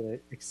 So I'm really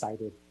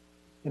excited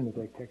in the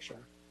big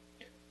picture.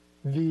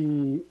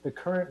 The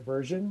current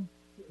version,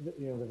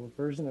 the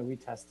version that we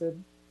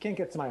tested, can't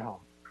get to my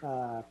home.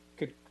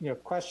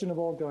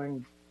 Questionable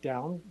going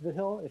down the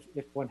hill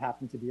if one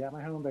happened to be at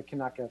my home, but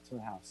cannot get to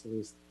my house, at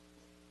least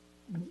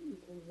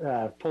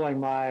pulling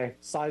my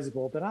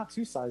sizable, but not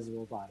too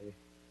sizable body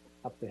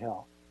up the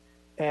hill.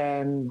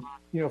 And,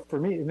 for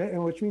me,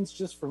 and which means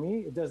just for me,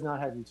 it does not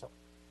have utility.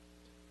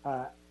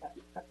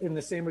 And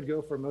the same would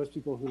go for most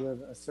people who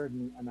live a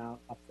certain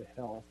amount up the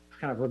hill,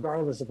 kind of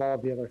regardless of all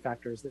the other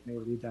factors that may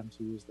lead them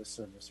to use this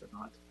service or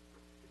not.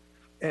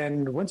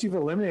 And once you've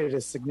eliminated a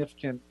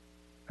significant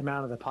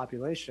amount of the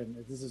population,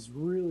 this is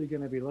really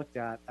going to be looked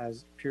at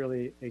as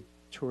purely a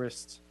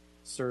tourist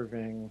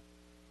serving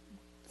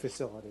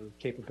facility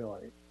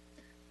capability.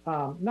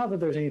 Not that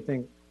there's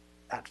anything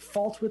at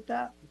fault with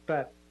that,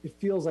 but it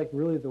feels like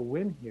really the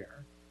win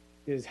here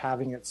is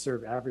having it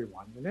serve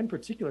everyone, and in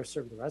particular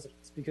serve the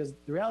residents, because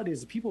the reality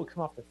is the people who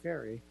come off the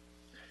ferry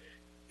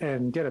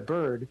and get a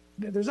Bird,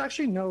 there's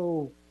actually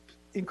no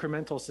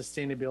incremental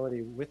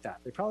sustainability with that.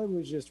 They probably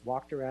would just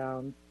walked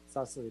around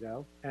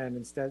Sausalito, and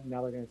instead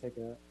now they're going to take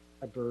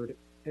a Bird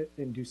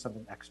and do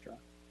something extra.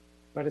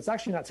 But it's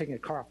actually not taking a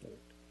car off the road.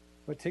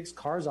 What takes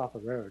cars off the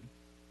road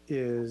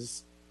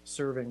is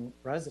serving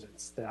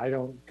residents. That I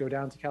don't go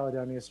down to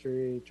Caledonia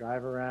Street,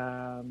 drive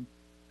around,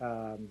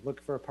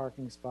 look for a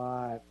parking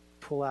spot,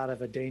 pull out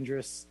of a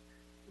dangerous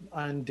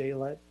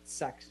undaylit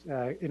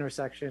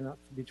intersection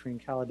between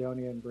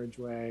Caledonia and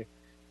Bridgeway.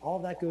 All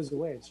that goes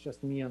away. It's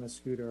just me on a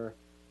scooter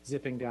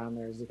zipping down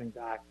there, zipping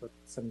back with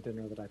some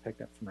dinner that I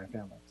picked up for my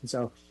family. And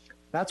so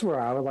that's where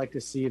I would like to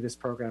see this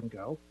program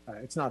go.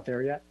 It's not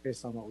there yet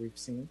based on what we've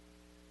seen.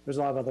 There's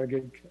a lot of other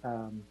good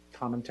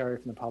commentary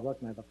from the public,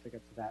 and I'd love to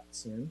get to that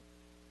soon.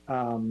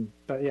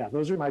 But yeah,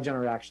 those are my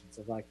general reactions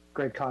of like,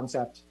 great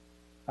concept.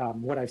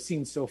 What I've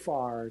seen so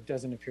far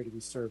doesn't appear to be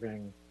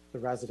serving the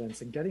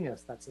residents and getting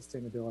us that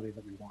sustainability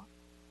that we want.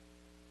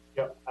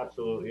 Yep,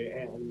 absolutely.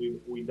 And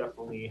we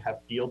definitely have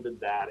fielded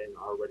that and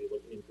are already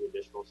looking into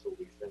additional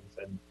solutions.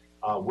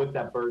 And with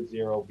that Bird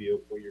Zero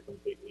vehicle, you're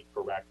completely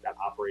correct. That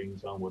operating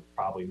zone would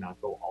probably not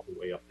go all the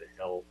way up the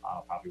hill,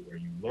 probably where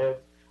you live,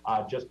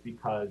 just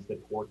because the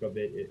torque of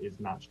it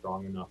is not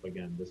strong enough.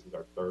 Again, this is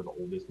our third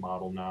oldest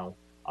model now.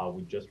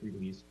 We just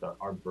released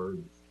our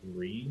Bird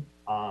 3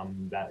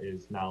 that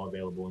is now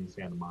available in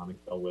Santa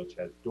Monica, which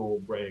has dual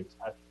brakes,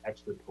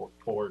 extra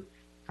torque,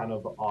 kind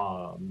of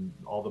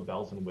all the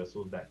bells and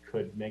whistles that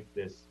could make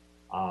this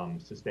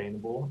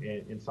sustainable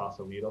in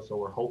Sausalito. So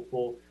we're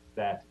hopeful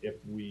that if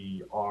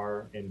we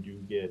are and do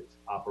get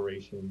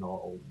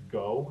operational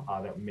go,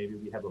 that maybe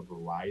we have a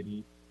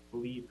variety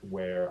fleet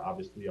where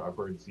obviously our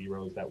Bird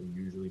Zeros that we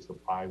usually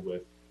supply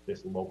with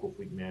this local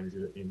fleet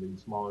manager in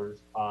the smaller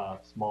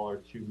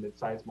to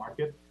mid-sized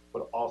market,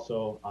 but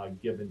also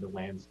given the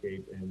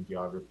landscape and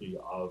geography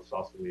of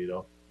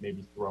Sausalito,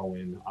 maybe throw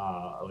in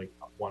like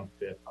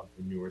 1/5 of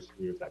the newer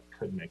scooters that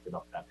could make it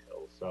up that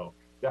hill. So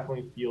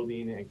definitely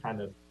fielding and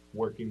kind of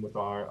working with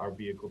our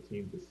vehicle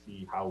team to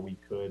see how we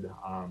could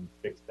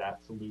fix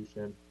that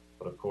solution.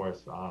 But of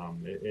course,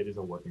 it is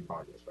a work in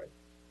progress,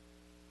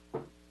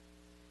 right?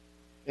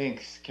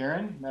 Thanks,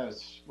 Karen. That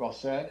was well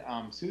said.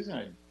 Susan,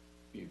 I'd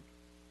be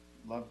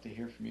love to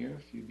hear from you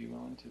if you'd be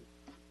willing to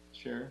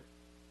share.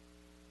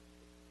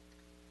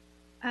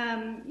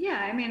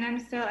 Yeah, I mean,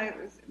 I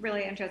was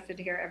really interested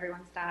to hear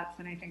everyone's thoughts,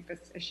 and I think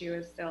this issue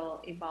is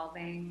still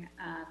evolving.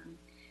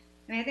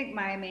 And I think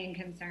my main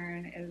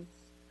concern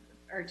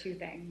are two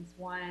things.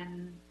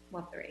 One,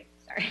 well, three,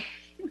 sorry,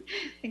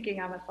 thinking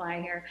on the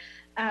fly here.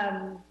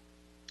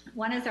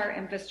 One is our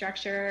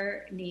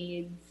infrastructure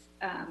needs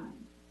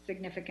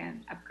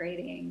significant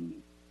upgrading.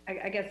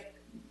 I guess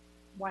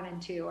one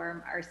and two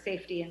are our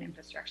safety and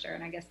infrastructure,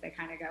 and I guess they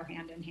kind of go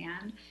hand in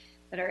hand.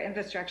 But our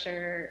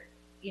infrastructure,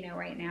 you know,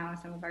 right now,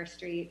 some of our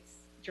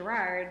streets,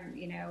 Girard,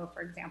 you know,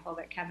 for example,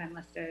 that Kevin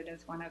listed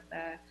as one of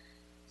the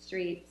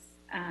streets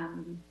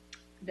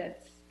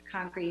that's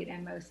concrete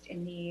and most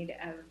in need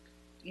of,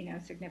 you know,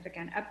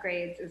 significant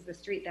upgrades, is the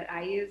street that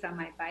I use on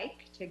my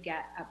bike to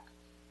get up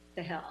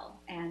the hill.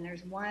 And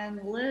there's one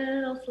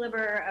little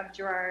sliver of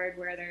Girard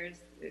where it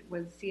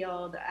was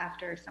sealed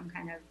after some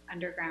kind of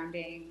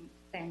undergrounding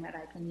thing that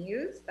I can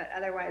use. But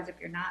otherwise, if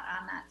you're not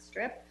on that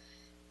strip,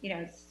 you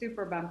know, it's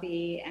super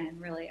bumpy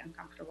and really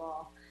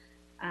uncomfortable.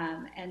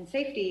 And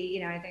safety,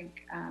 you know, I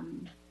think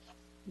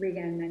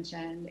Regan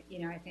mentioned, you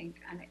know, I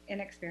think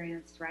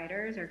inexperienced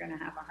riders are going to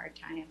have a hard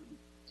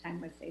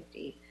time with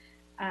safety.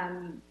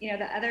 You know,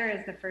 the other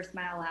is the first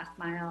mile, last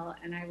mile,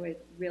 and I would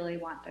really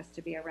want this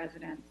to be a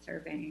resident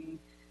serving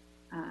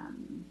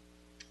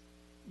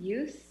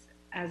use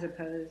as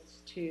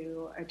opposed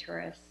to a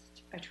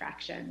tourist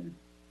attraction.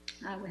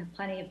 We have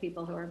plenty of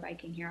people who are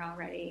biking here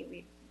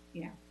already.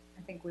 You know,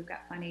 I think we've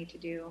got plenty to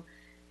do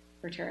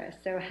for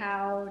tourists. So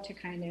how to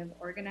kind of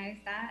organize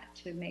that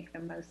to make the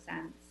most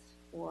sense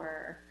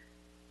for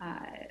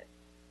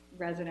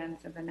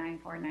residents of the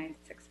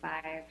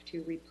 94965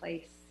 to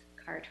replace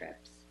car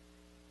trips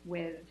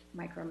with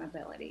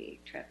micromobility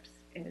trips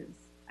is,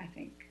 I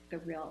think, the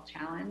real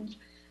challenge.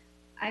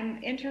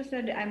 I'm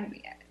interested, I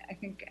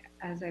think,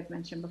 as I've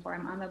mentioned before,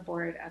 I'm on the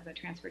board of the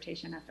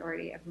Transportation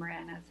Authority of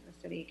Marin as a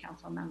city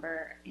council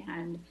member,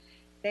 and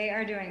they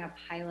are doing a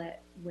pilot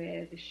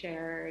with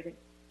shared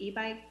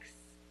e-bikes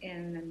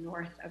in the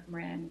north of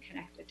Marin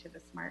connected to the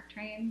SMART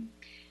train.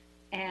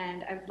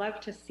 And I'd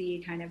love to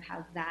see kind of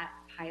how that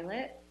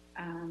pilot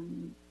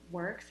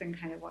works and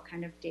kind of what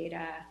kind of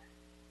data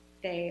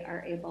they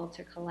are able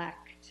to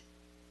collect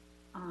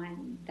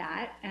on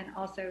that, and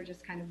also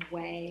just kind of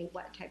weigh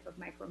what type of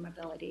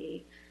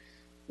micromobility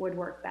would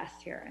work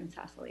best here in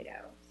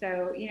Sausalito.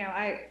 So, you know,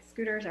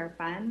 scooters are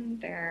fun.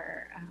 They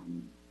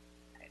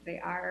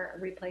are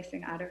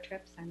replacing auto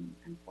trips, and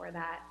for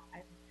that,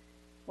 I've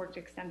worked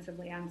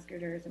extensively on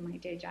scooters in my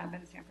day job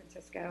in San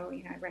Francisco.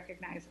 You know, I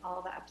recognize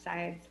all the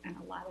upsides and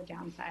a lot of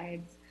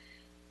downsides.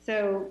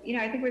 So, you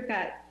know,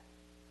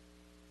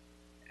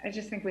 I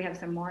just think we have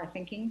some more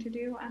thinking to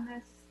do on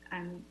this.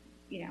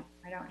 You know,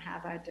 I don't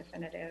have a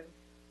definitive,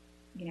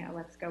 you know,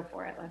 let's go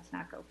for it, let's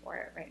not go for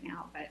it right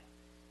now, but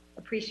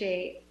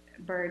appreciate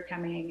Bird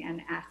coming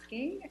and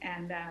asking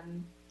and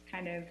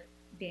kind of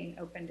being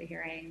open to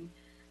hearing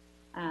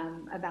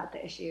about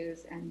the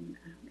issues and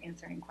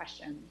answering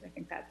questions. I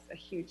think that's a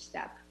huge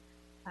step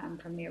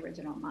from the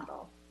original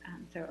model.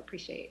 So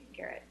appreciate,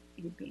 Garrett,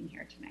 you being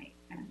here tonight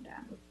and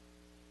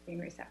being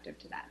receptive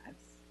to that.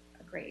 That's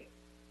a great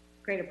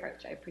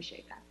approach. I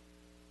appreciate that.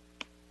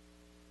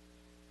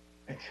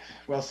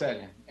 Well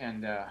said,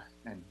 and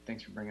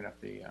thanks for bringing up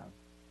the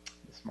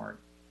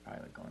SMART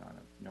pilot going on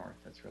up north.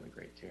 That's really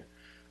great too.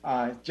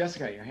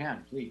 Jessica, your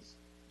hand, please.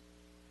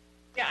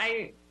 Yeah,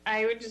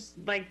 I would just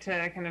like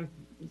to kind of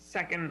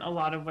second a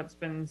lot of what's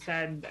been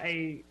said.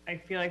 I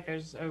feel like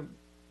there's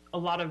a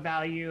lot of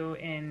value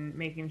in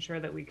making sure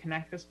that we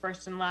connect this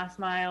first and last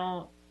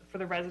mile for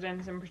the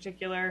residents in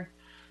particular.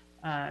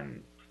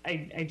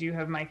 I do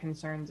have my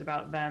concerns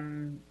about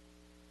them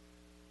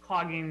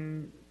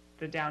clogging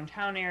the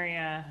downtown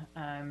area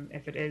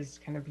if it is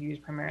kind of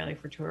used primarily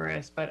for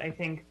tourists. But I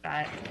think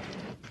that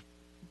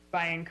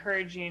by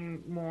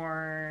encouraging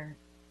more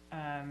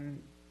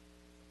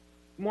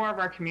of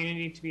our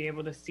community to be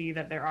able to see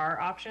that there are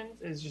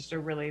options is just a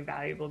really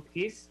valuable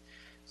piece.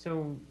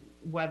 So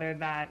whether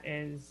that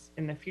is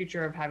in the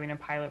future of having a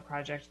pilot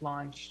project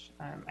launched,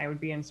 I would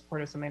be in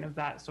support of something of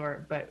that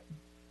sort, but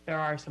there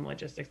are some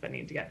logistics that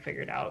need to get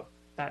figured out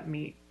that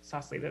meet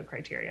Sausalito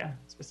criteria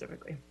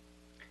specifically.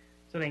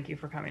 So thank you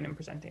for coming and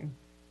presenting.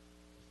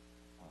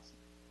 Awesome.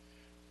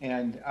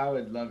 And I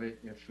would love it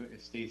if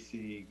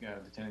Stacy,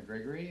 Lieutenant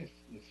Gregory,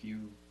 if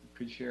you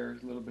could share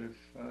a little bit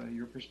of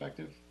your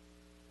perspective,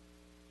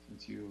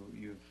 since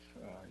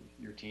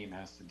your team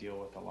has to deal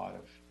with a lot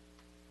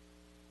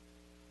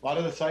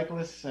of the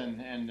cyclists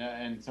and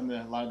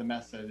a lot of the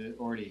mess that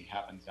already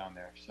happens down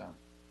there. So.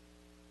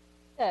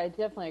 Yeah, I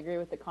definitely agree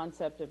with the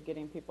concept of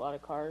getting people out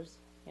of cars.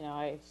 You know,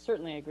 I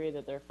certainly agree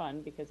that they're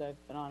fun because I've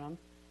been on them.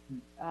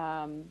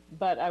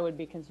 But I would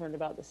be concerned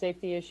about the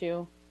safety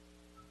issue.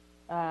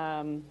 You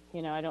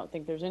know, I don't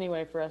think there's any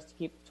way for us to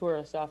keep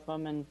tourists off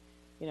them, and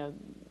you know,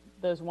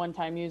 those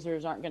one-time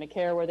users aren't going to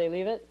care where they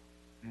leave it.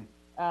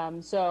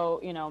 So,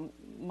 you know,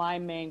 my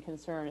main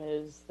concern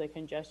is the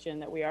congestion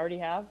that we already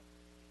have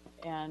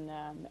and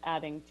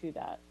adding to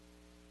that.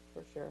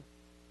 for sure.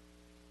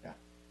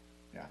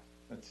 Yeah,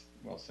 that's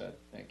well said.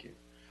 Thank you.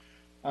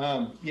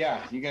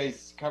 Yeah, you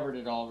guys covered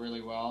it all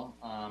really well.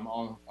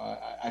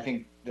 I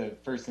think the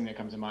first thing that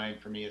comes to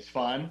mind for me is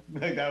fun.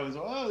 Like that was,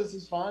 oh, this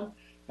is fun.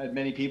 Had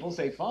many people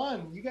say,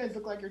 fun. You guys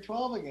look like you're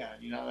 12 again.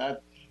 You know,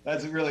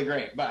 that's really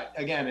great. But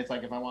again, it's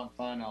like if I want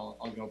fun,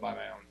 I'll go buy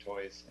my own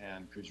toys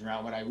and cruise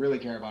around. What I really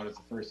care about is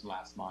the first and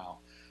last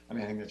mile. I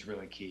mean, I think that's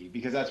really key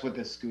because that's what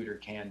this scooter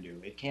can do.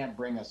 It can't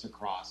bring us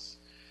across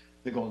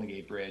the Golden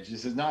Gate Bridge.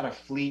 This is not a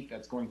fleet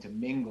that's going to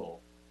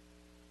mingle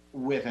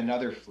with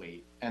another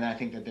fleet. And I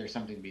think that there's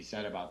something to be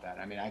said about that.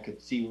 I mean, I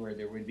could see where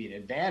there would be an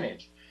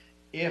advantage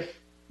if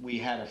we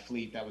had a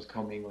fleet that was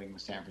commingling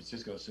with San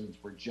Francisco, since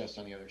we're just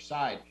on the other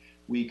side.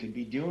 We could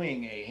be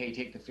doing a, hey,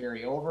 take the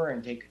ferry over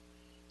and take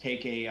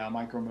a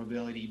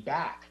micromobility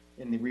back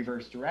in the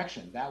reverse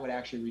direction. That would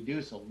actually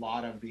reduce a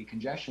lot of the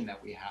congestion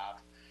that we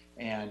have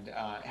and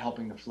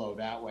helping the flow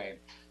that way.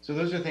 So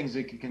those are things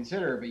we could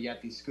consider, but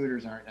yet these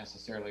scooters aren't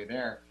necessarily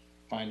there.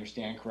 If I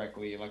understand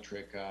correctly,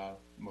 electric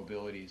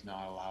mobility is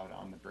not allowed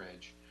on the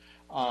bridge.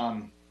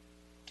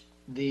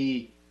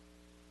 The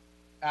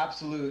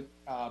absolute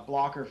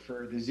blocker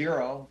for the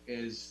zero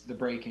is the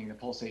braking, the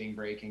pulsating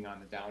braking on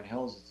the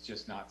downhills. It's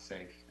just not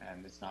safe,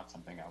 and it's not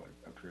something I would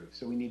approve.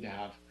 So we need to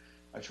have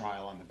a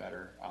trial on the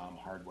better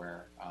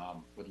hardware.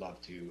 Would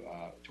love to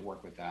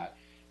work with that.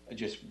 I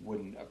just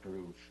wouldn't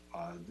approve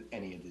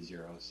any of the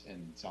zeros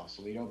in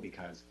Sausalito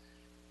because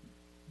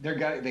they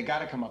got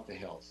to come up the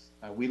hills.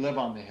 We live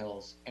on the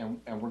hills, and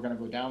we're going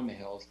to go down the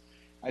hills.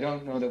 I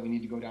don't know that we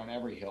need to go down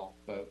every hill,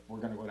 but we're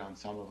going to go down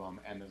some of them.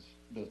 And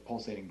those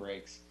pulsating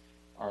brakes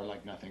are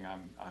like nothing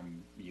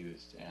I'm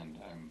used, and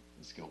I'm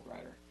a skilled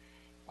rider.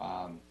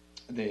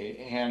 The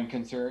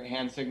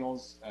hand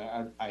signals.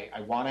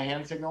 I want a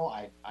hand signal.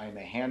 I'm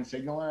a hand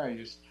signaler.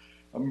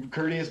 I'm a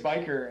courteous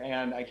biker,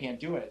 and I can't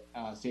do it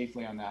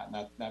safely on that.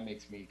 And that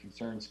makes me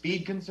concerned.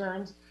 Speed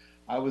concerns.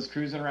 I was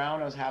cruising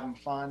around. I was having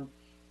fun.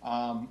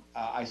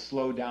 I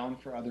slow down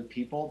for other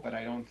people, but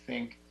I don't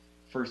think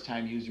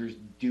first-time users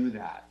do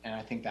that. And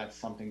I think that's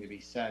something to be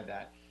said,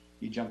 that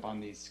you jump on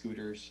these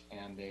scooters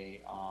and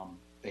they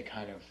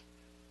can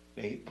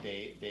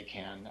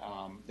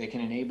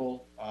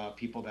enable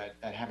people that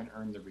haven't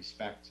earned the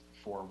respect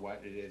for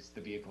what it is,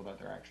 the vehicle that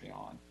they're actually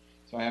on.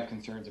 So I have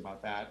concerns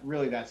about that.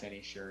 Really, that's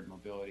any shared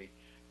mobility,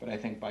 but I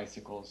think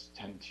bicycles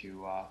tend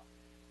to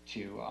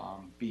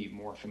be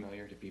more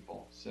familiar to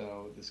people.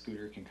 So the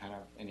scooter can kind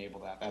of enable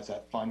that. That's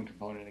that fun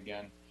component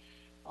again.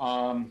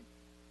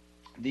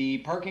 The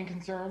parking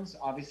concerns,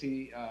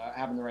 obviously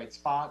having the right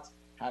spots,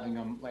 having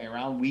them lay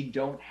around. We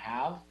don't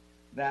have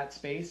that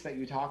space that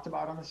you talked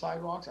about on the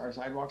sidewalks. Our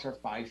sidewalks are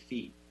 5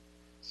 feet.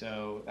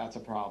 So that's a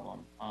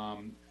problem.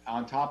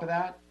 On top of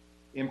that,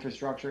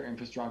 infrastructure.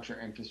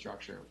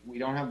 We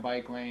don't have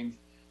bike lanes.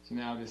 So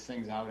now this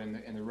thing's out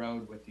in the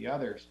road with the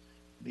others.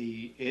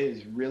 It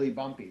is really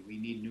bumpy. We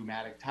need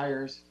pneumatic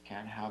tires.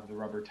 Can't have the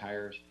rubber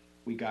tires.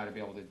 We got to be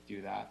able to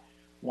do that.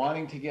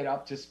 Wanting to get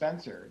up to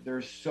Spencer.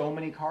 There's so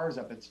many cars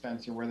up at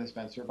Spencer where the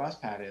Spencer bus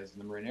pad is. And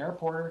the Marin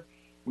Airport,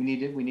 we need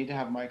to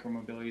have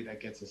micromobility that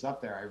gets us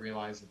up there. I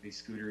realize that these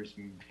scooters,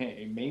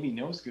 maybe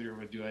no scooter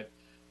would do it,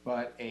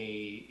 but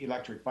a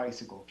electric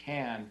bicycle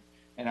can.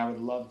 And I would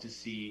love to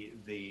see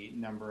the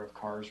number of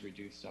cars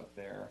reduced up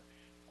there.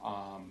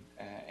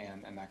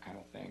 And that kind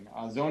of thing.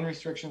 Zone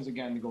restrictions,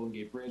 again, the Golden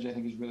Gate Bridge, I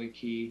think, is really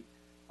key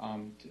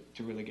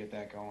to really get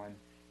that going.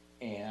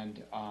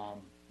 And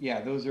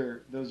yeah,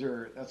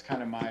 that's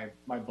kind of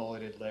my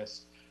bulleted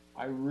list.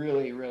 I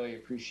really, really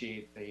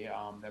appreciate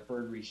that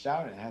Bird reached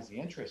out and has the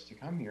interest to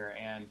come here.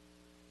 And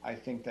I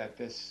think that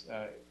this,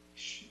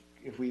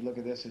 if we look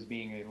at this as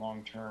being a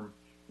long-term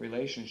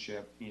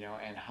relationship,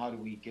 and how do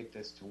we get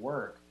this to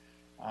work,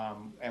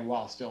 and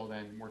while still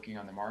then working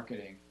on the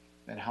marketing,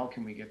 then how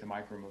can we get the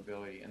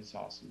micromobility in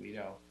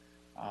Sausalito?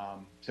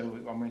 So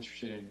I'm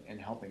interested in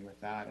helping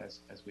with that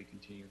as we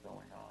continue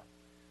going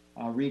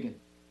on. Regan.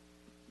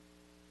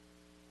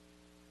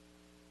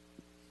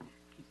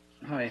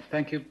 Hi,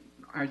 thank you.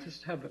 I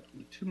just have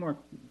 2 more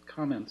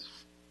comments.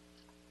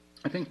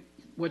 I think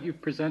what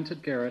you've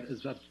presented, Garrett,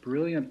 is a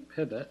brilliant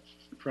pivot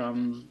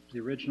from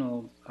the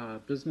original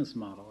business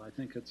model. I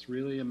think it's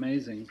really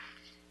amazing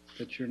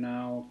that you're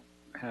now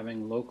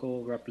having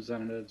local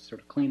representatives sort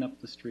of clean up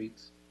the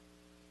streets,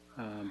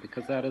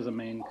 because that is a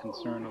main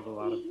concern of a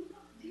lot of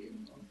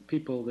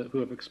people who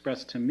have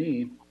expressed to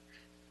me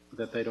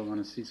that they don't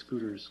want to see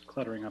scooters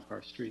cluttering up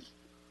our streets.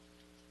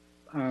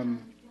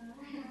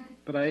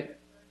 But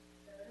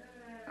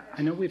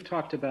I know we've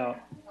talked about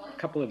a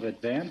couple of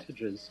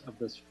advantages of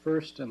this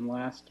first and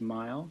last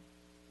mile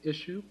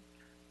issue,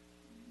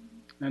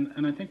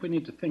 and I think we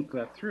need to think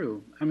that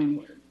through. I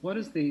mean, what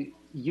is the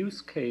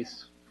use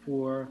case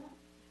for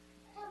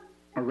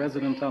a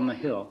resident on the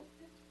hill?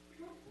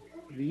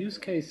 The use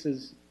case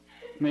is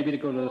maybe to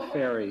go to the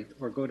ferry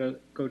or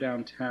go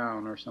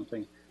downtown or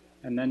something,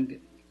 and then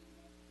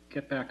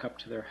get back up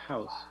to their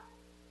house.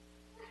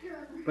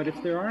 But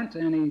if there aren't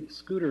any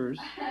scooters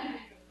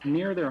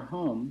near their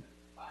home,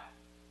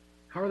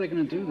 how are they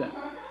going to do that?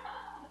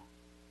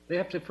 they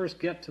have to first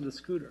get to the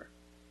scooter.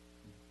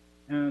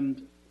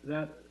 And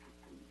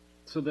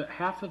so that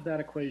half of that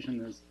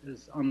equation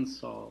is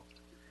unsolved.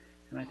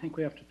 And I think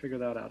we have to figure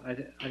that out. I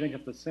think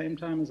at the same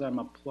time as I'm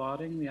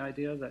applauding the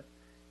idea that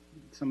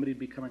somebody'd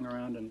be coming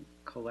around and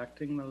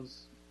collecting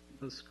those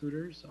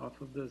scooters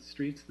off of the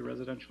streets, the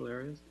residential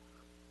areas,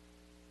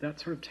 that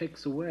sort of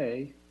takes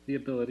away the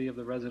ability of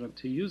the resident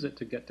to use it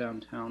to get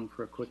downtown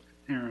for a quick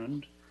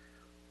errand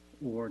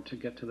or to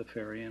get to the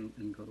ferry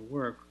and go to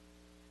work.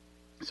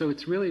 So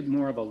it's really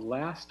more of a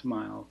last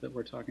mile that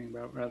we're talking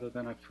about rather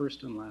than a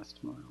first and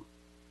last mile.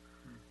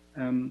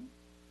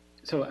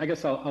 So I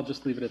guess I'll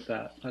just leave it at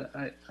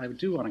that. I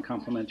do want to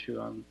compliment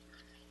you on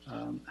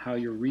how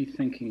you're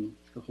rethinking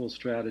the whole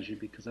strategy,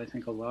 because I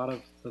think a lot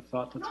of the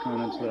thought that's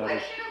gone into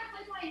that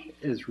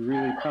is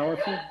really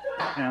powerful.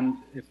 And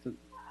if the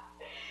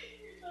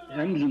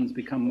engines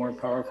become more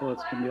powerful,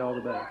 it's going to be all the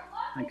better.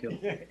 Thank you.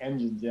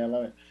 Engines, yeah, I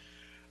love it.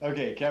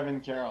 Okay,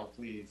 Kevin Carroll,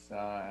 please.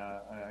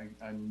 I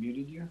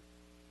unmuted you.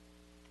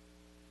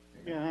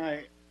 Yeah,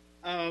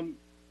 hi.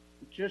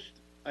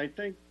 I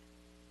think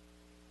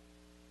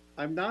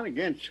I'm not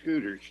against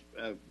scooters.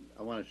 I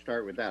want to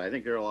start with that. I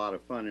think they're a lot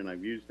of fun, and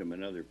I've used them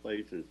in other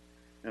places.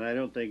 And I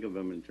don't think of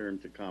them in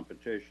terms of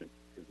competition,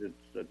 because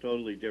it's a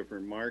totally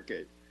different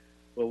market.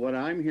 But what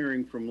I'm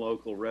hearing from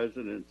local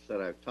residents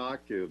that I've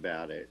talked to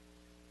about it,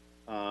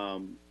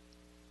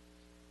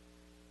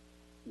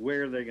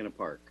 where are they going to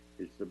park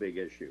is the big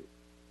issue.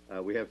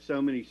 We have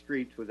so many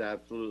streets with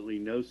absolutely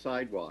no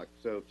sidewalks.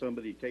 So if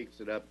somebody takes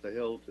it up the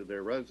hill to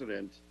their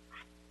residence,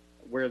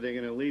 where are they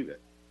going to leave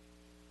it?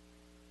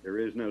 There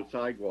is no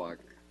sidewalk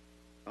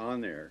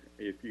on there.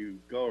 If you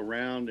go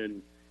around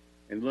and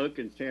look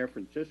in San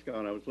Francisco,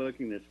 and I was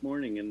looking this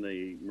morning in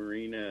the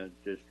Marina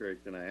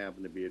district, and I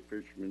happen to be at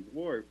Fisherman's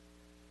Wharf,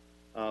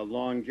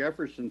 along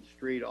Jefferson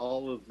Street,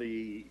 all of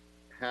the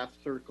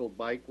half-circle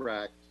bike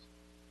racks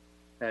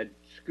had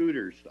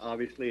scooters,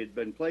 obviously had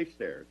been placed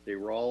there. They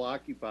were all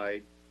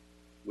occupied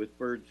with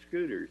Bird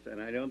scooters, and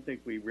I don't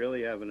think we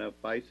really have enough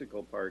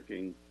bicycle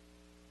parking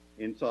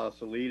in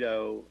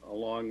Sausalito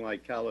along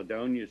like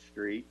Caledonia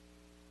Street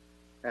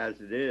as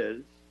it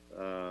is.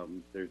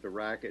 There's a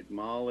rack at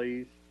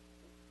Molly's.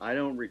 I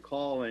don't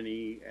recall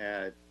any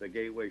at the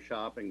Gateway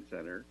Shopping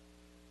Center.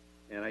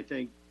 And I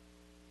think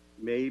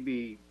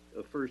maybe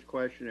the first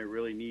question that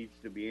really needs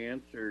to be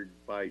answered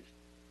by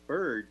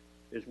Bird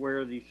is, where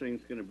are these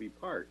things going to be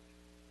parked?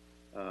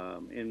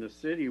 In the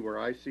city, where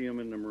I see them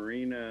in the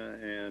Marina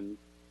and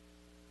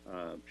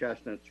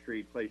Chestnut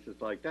Street, places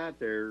like that,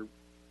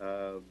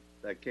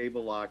 that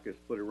cable lock is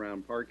put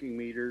around parking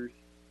meters,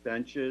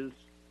 benches,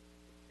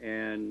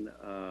 and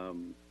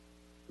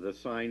the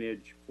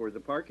signage for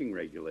the parking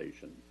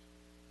regulations.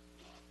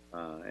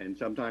 And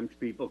sometimes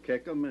people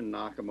kick them and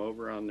knock them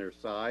over on their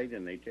side,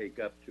 and they take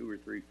up 2 or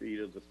 3 feet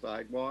of the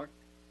sidewalk.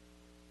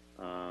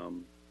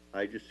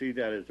 I just see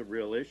that as a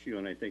real issue,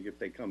 and I think if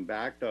they come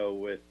back, though,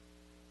 with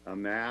a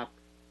map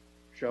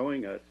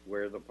showing us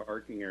where the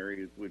parking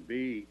areas would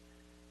be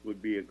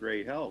a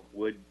great help.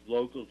 Would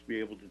locals be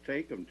able to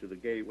take them to the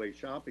Gateway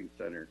Shopping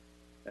Center?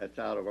 That's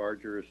out of our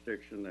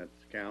jurisdiction,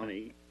 that's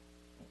county.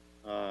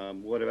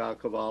 What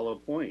about Cavallo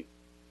Point?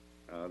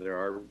 There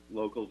are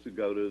locals who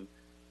go to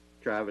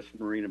Travis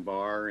Marina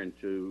Bar and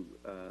to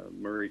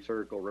Murray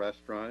Circle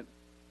Restaurant.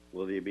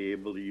 Will they be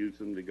able to use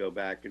them to go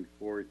back and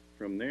forth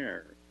from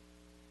there?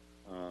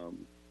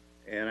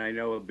 And I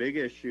know a big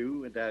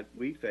issue that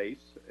we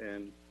face,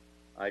 and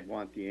I'd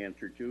want the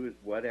answer to, is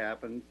what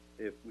happens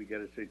if we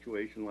get a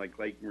situation like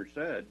Lake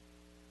Merced,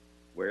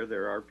 where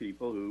there are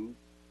people who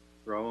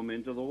throw them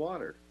into the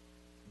water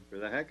for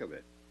the heck of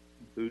it.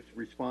 Who's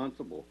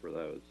responsible for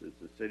those? Is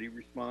the city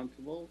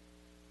responsible?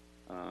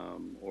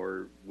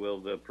 Or will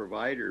the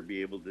provider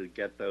be able to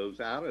get those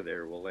out of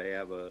there? Will they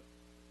have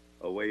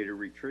a way to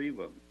retrieve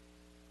them?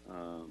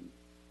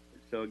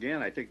 So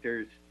again, I think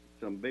there's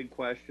some big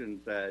questions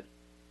that,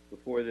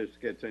 before this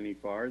gets any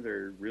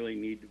farther, really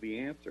need to be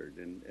answered.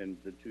 And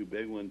the 2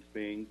 big ones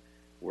being,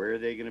 where are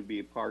they going to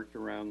be parked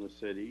around the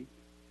city?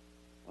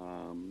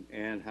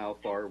 And how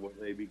far will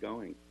they be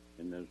going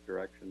in those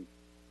directions?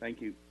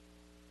 Thank you.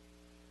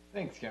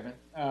 Thanks, Kevin.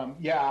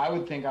 Yeah, I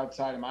would think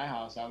outside of my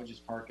house, I would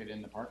just park it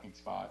in the parking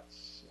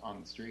spots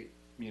on the street.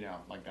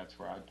 Like that's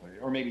where I'd put it.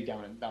 Or maybe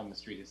down the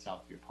street at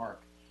Southview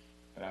Park.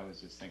 But I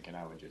was just thinking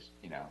I would just,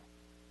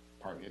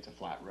 park. It's a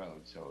flat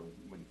road, so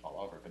it wouldn't fall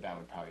over. But that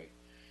would probably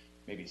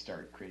maybe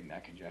start creating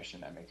that congestion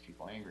that makes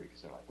people angry,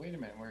 because they're like, wait a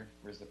minute,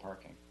 where's the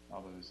parking?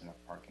 Although there's enough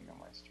parking on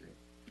my street.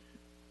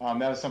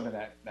 That was something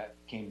that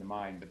came to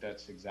mind, but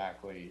that's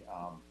exactly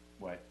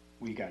what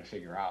we got to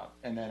figure out.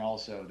 And then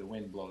also the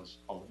wind blows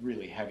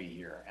really heavy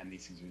here, and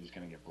these things are just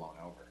going to get blown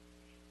over.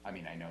 I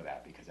mean, I know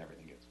that because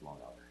everything gets blown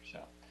over.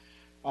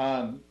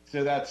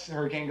 So that's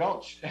Hurricane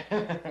Gulch,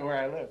 where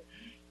I live.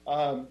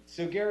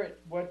 So Garrett,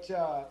 what,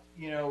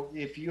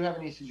 if you have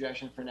any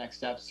suggestions for next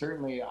steps,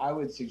 certainly I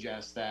would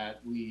suggest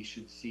that we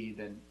should see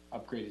the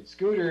upgraded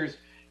scooters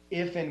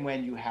if and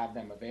when you have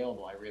them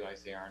available. I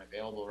realize they aren't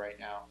available right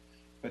now.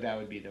 but that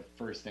would be the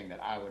first thing that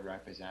I would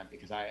represent,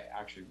 because I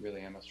actually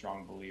really am a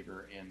strong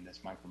believer in this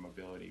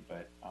micromobility,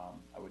 but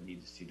I would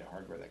need to see the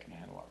hardware that can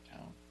handle our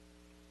town.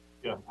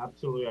 Yeah,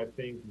 absolutely. I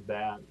think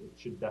that it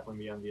should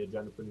definitely be on the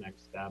agenda for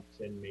next steps,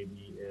 and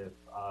maybe if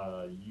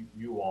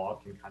you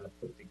all can kind of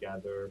put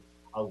together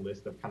a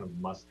list of kind of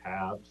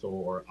must-haves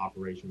or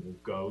operational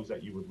goes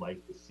that you would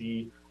like to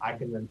see, I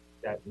can then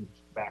that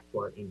back to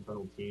our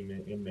internal team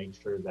and make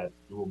sure that's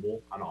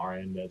doable on our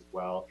end as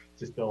well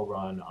to still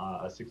run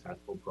a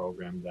successful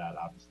program that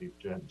obviously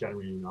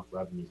generating enough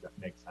revenues that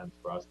makes sense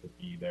for us to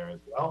be there as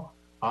well.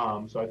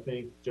 So I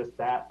think just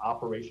that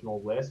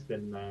operational list,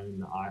 and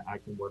then I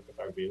can work with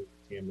our vehicle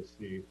team to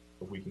see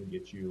if we can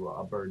get you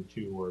a bird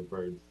 2 or a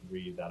bird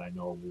 3 that I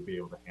know will be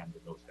able to handle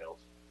those hills.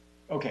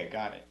 Okay,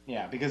 got it.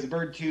 Yeah, because the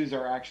bird 2s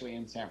are actually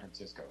in San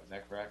Francisco. Is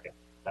that correct? Yeah,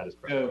 that is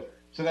correct.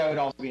 So that would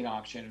also be an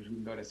option if we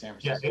can go to San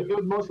Francisco. Yeah, it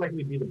would most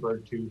likely be the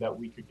bird 2 that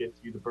we could get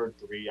to you. The bird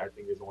 3, I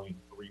think, is only in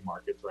 3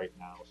 markets right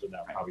now, so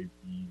that would probably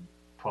be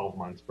 12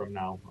 months from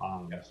now.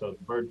 So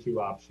the bird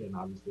 2 option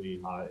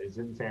obviously is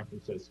in San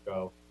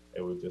Francisco.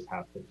 It would just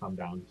have to come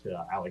down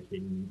to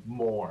allocating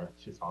more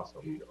to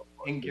Sausalito.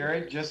 And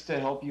Garrett, just to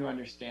help you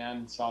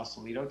understand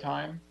Sausalito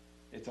time,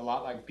 it's a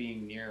lot like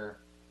being near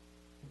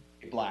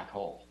a black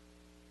hole.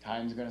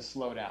 Time's going to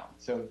slow down.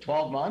 So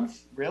 12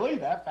 months, really,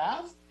 that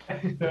fast?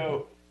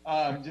 So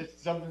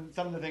just something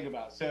to think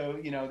about. So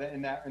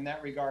in that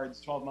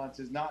regards, 12 months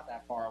is not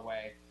that far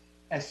away,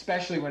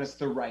 especially when it's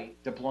the right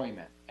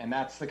deployment. And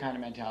that's the kind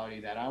of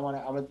mentality that I want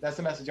to. That's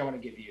the message I want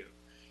to give you.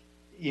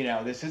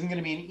 This isn't going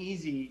to be an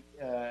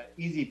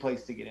easy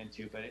place to get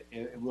into, but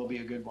it will be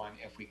a good one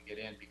if we can get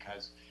in,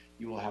 because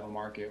you will have a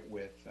market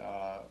with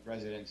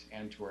residents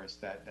and tourists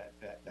that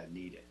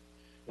need it.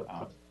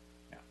 Yeah,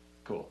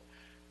 cool.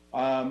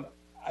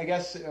 I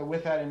guess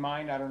with that in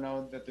mind, I don't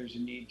know that there's a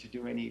need to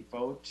do any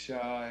vote.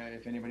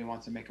 If anybody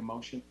wants to make a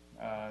motion,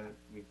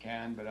 we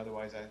can, but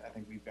otherwise I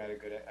think we've got a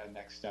good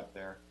next step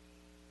there.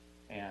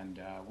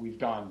 And we've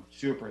gone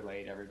super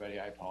late, everybody.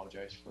 I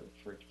apologize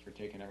for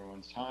taking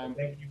everyone's time.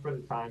 Thank you for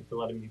the time, for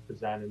letting me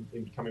present and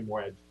becoming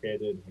more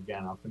educated.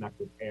 Again, I'll connect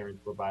with Aaron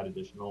to provide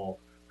additional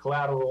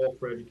collateral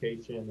for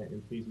education,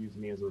 and please use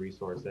me as a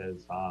resource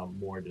as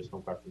more additional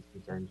questions,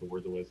 concerns, or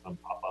words of wisdom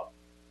pop up.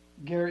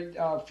 Gary,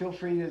 feel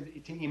free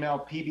to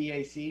email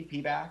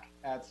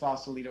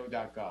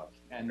pbac@sausalito.gov,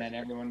 and then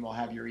everyone will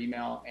have your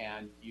email,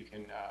 and you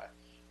can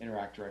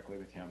interact directly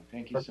with him.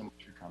 Thank you so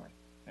much for coming.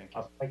 Thank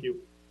you. Thank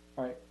you.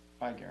 All right.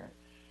 Bye, Gary.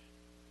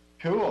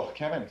 Cool.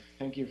 Kevin,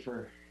 thank you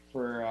for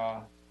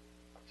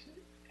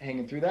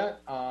hanging through that.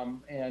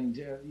 And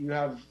you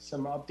have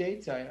some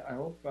updates, I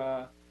hope.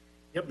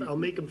 Yep, I'll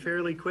make them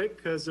fairly quick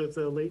because of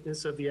the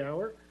lateness of the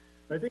hour.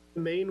 I think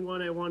the main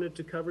one I wanted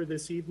to cover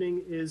this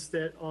evening is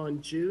that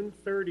on June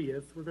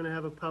 30th, we're going to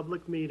have a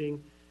public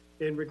meeting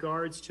in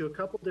regards to a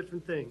couple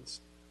different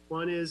things.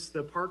 One is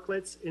the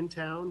parklets in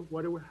town.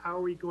 How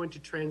are we going to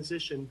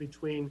transition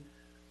between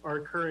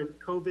our current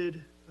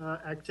COVID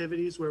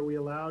activities where we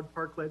allowed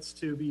parklets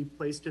to be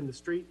placed in the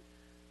street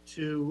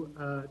to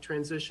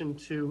transition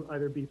to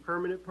either be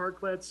permanent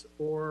parklets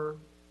or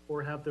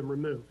have them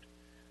removed.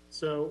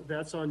 So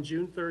that's on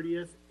June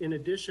 30th. In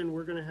addition,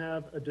 we're going to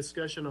have a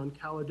discussion on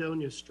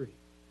Caledonia Street.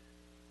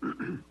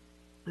 And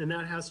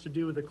that has to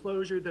do with the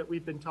closure that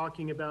we've been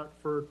talking about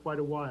for quite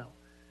a while.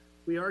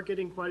 We are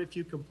getting quite a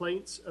few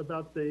complaints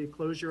about the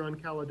closure on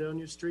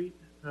Caledonia Street,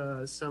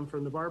 some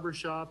from the barber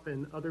shop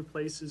and other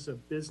places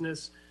of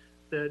business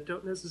that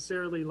don't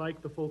necessarily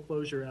like the full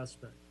closure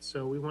aspect.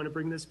 So we want to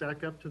bring this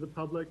back up to the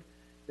public.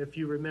 If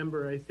you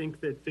remember, I think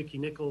that Vicki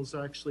Nichols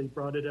actually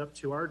brought it up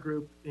to our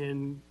group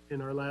in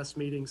our last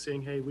meeting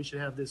saying, hey, we should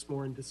have this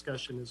more in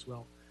discussion as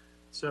well.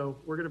 So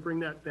we're going to bring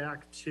that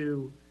back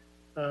to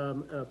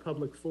a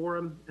public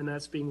forum, and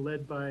that's being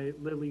led by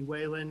Lily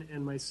Whalen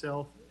and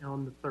myself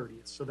on the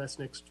 30th. So that's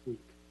next week.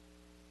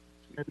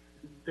 And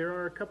there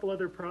are a couple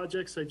other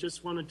projects I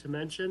just wanted to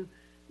mention.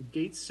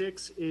 Gate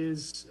 6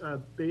 is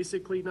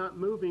basically not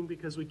moving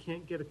because we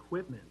can't get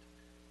equipment.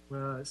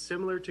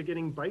 Similar to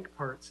getting bike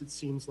parts, it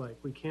seems like.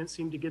 We can't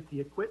seem to get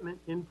the equipment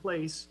in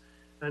place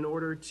in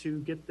order to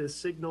get the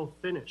signal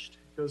finished.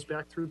 It goes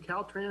back through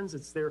Caltrans,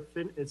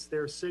 it's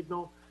their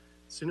signal.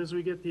 As soon as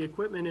we get the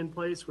equipment in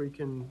place, we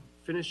can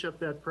finish up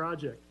that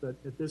project. But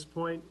at this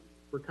point,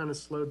 we're kind of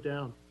slowed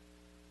down.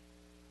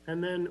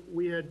 And then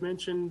we had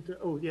mentioned,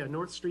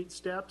 North Street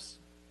steps.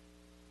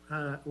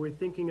 We're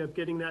thinking of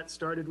getting that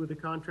started with the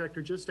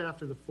contractor just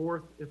after the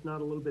 4th, if not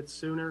a little bit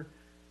sooner.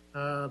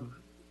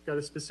 Got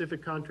a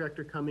specific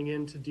contractor coming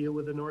in to deal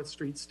with the North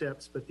Street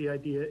steps, but the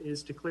idea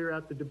is to clear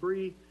out the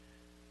debris.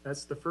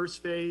 That's the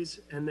first phase,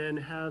 and then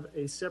have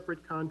a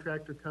separate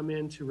contractor come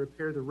in to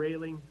repair the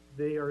railing.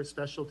 They are a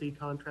specialty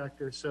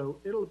contractor, so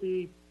it'll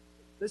be,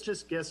 let's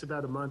just guess,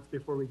 about a month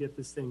before we get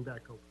this thing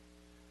back open.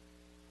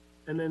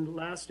 And then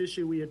last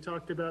issue, we had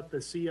talked about the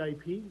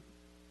CIP,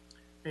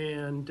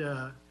 and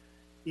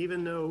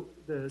even though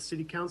the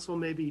city council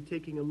may be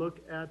taking a look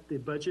at the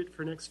budget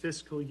for next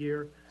fiscal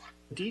year,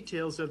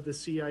 details of the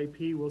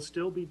CIP will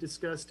still be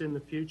discussed in the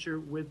future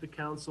with the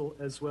council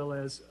as well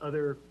as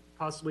other,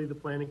 possibly the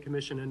planning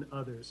commission and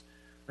others.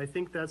 I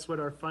think that's what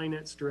our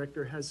finance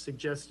director has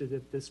suggested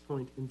at this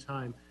point in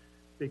time,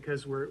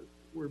 because we're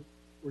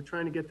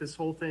trying to get this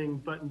whole thing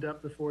buttoned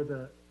up before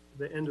the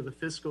end of the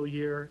fiscal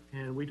year,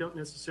 and we don't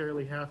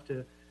necessarily have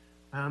to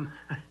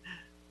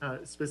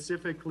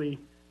specifically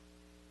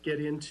get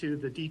into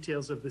the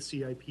details of the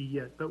CIP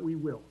yet, but we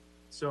will.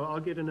 So I'll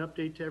get an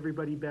update to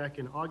everybody back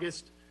in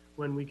August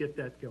when we get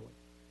that going.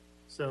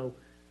 So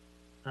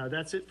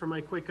that's it for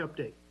my quick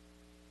update.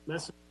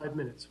 Less than 5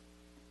 minutes.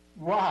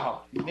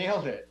 Wow, you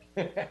nailed it.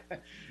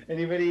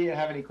 Anybody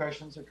have any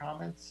questions or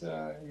comments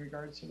in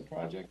regards to the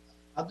project?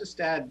 I'll just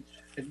add,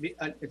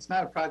 it's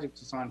not a project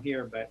that's on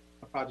here, but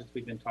a project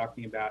we've been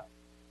talking about.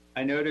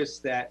 I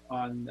noticed that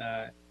on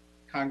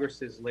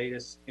Congress's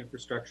latest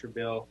infrastructure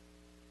bill,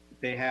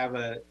 they have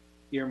a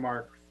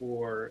earmark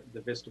for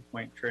the Vista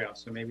Point Trail.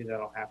 So maybe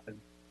that'll happen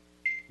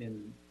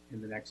in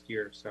the next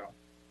year or so.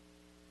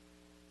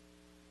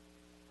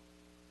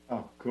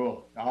 Oh,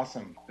 cool.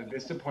 Awesome. The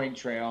Vista Point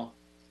Trail,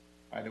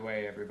 by the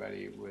way,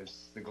 everybody,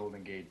 was the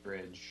Golden Gate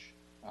Bridge,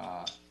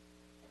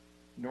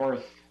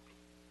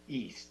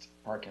 northeast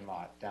parking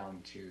lot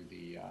down to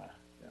the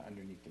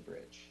underneath the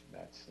bridge.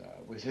 That's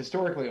was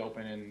historically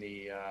open in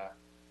the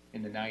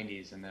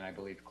 90s, and then I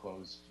believe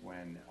closed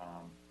when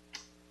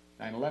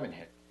 9/11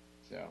 hit.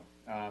 So,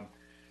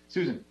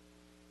 Susan.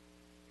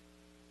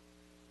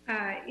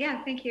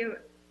 Yeah, thank you,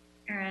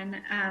 Aaron.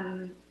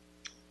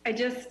 I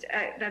just,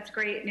 that's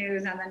great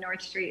news on the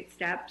North Street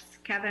steps,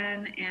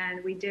 Kevin,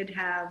 and we did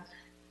have,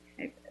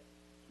 I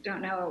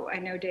don't know, I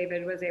know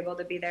David was able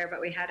to be there,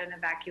 but we had an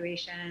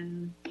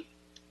evacuation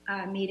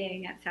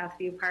meeting at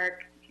Southview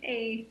Park.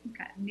 Hey, we've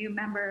got a new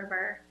member of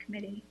our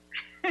committee.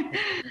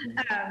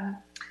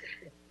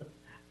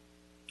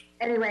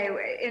 Anyway,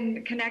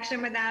 in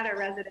connection with that, a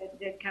resident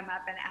did come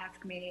up and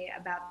ask me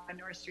about the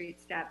North Street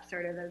steps,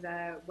 sort of as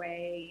a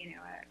way, you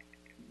know, a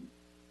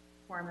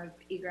form of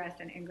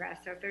egress and ingress.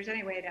 So if there's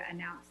any way to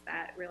announce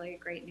that, really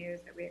great news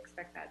that we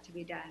expect that to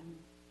be done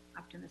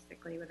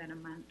optimistically within a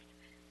month.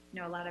 I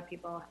know a lot of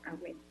people are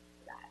waiting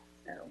for that.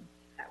 So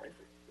that was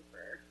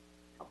super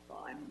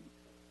helpful. I'm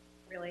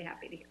really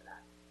happy to hear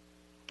that.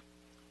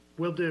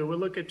 We'll do. We'll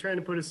look at trying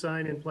to put a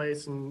sign in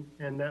place, and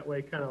that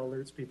way kind of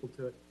alerts people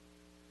to it.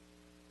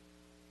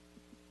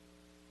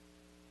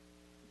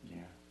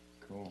 Yeah,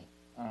 cool.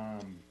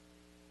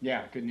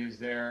 Yeah, good news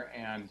there.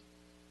 And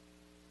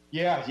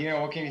yeah, you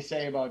know, what can you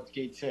say about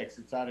Gate 6?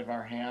 It's out of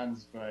our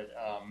hands, but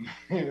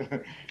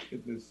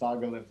the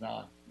saga lives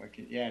on.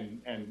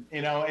 And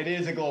you know, it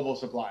is a global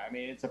supply. I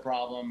mean, it's a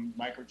problem,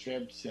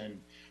 microchips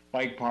and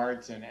bike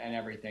parts and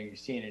everything. You're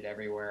seeing it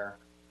everywhere.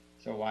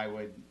 So why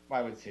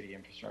would city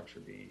infrastructure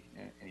be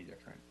any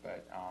different?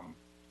 But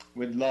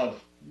would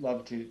love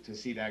to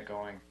see that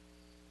going.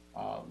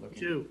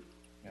 Too.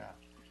 Yeah.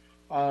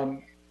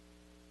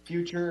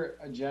 Future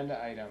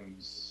agenda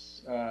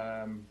items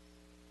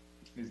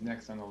is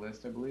next on the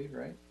list, I believe,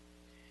 right?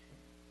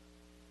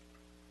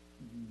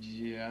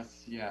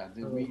 Yes. Yeah.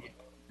 Do we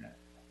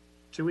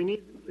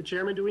need,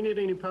 Chairman? Do we need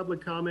any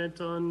public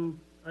comment on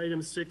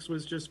item 6?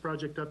 Was just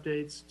project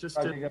updates. Just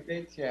project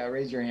updates. Yeah.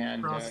 Raise your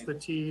hand. Cross the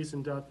T's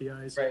and dot the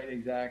I's. Right.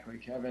 Exactly.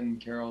 Kevin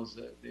Carroll's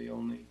the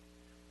only.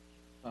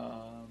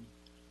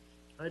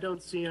 I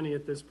don't see any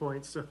at this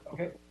point. So.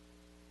 Okay.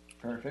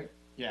 Perfect.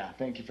 Yeah.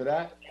 Thank you for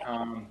that.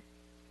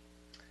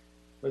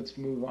 Let's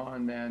move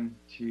on then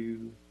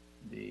to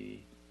the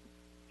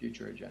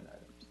future agenda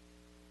items.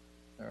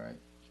 All right.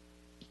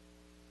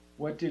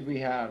 What did we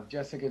have?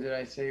 Jessica, did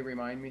I say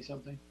remind me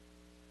something?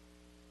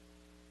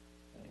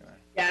 Anyway.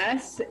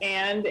 Yes,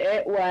 and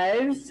it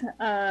was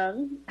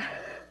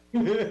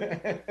you're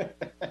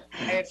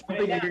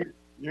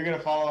going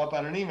to follow up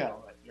on an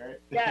email, right?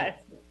 Yes.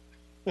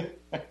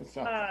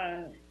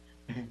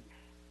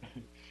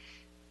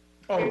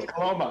 Oh,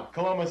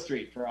 Coloma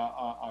Street for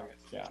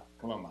August. Yeah,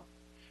 Coloma.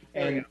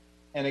 And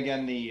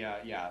again, the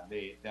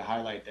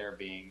highlight there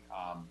being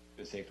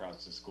the Safe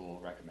Routes to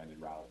School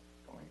recommended route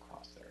going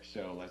across there.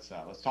 So let's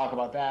talk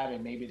about that,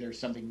 and maybe there's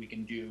something we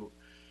can do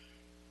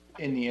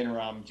in the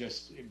interim,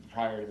 just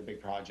prior to the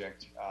big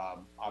project.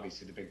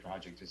 Obviously, the big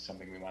project is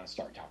something we want to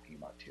start talking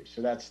about too.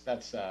 So that's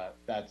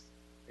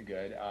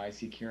good. I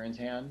see Kieran's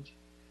hand.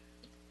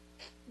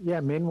 Yeah,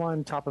 main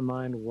one top of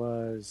mind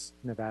was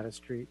Nevada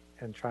Street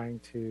and trying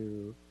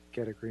to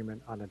get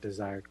agreement on a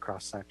desired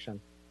cross section.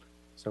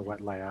 So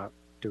what layout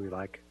do we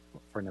like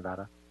for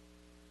Nevada?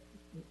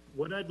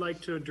 What I'd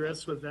like to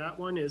address with that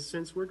one is,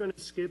 since we're going to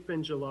skip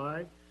in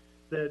July,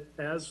 that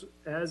as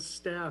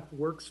staff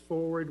works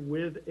forward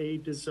with a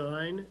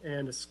design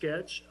and a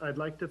sketch, I'd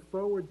like to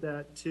forward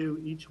that to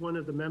each one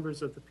of the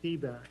members of the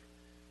PBAC.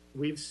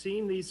 We've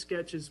seen these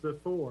sketches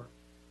before,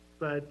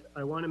 but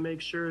I want to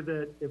make sure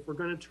that if we're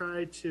going to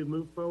try to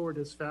move forward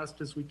as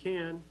fast as we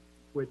can,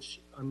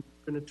 which I'm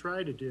going to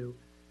try to do,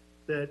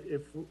 that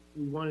if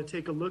we want to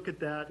take a look at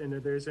that and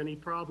if there's any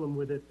problem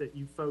with it, that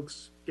you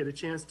folks get a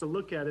chance to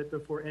look at it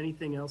before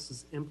anything else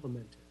is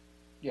implemented.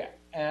 Yeah,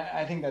 and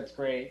I think that's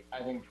great.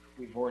 I think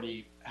we've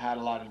already had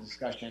a lot of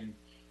discussion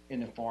in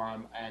the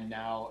forum, and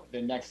now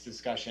the next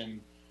discussion,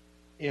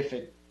 if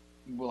it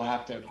will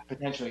have to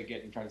potentially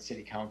get in front of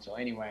city council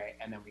anyway,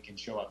 and then we can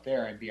show up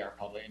there and be our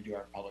public and do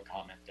our public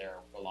comment there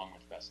along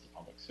with the rest of the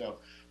public. So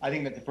I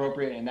think that's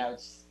appropriate, and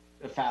that's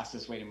the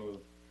fastest way to move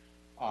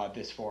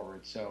this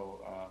forward.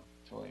 So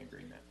totally in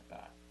agreement with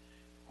that.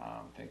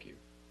 Thank you.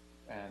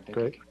 And thank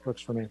Great, you.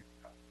 works for me.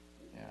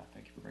 Yeah,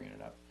 thank you for bringing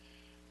it up.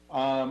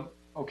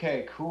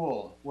 Okay,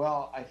 cool.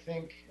 Well, I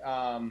think,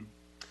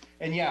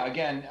 and yeah,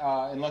 again,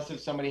 unless if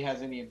somebody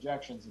has any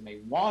objections and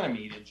they want to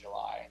meet in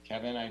July,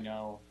 Kevin, I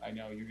know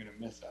you're going to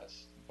miss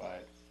us,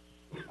 but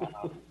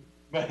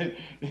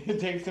it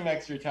takes some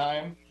extra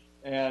time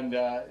and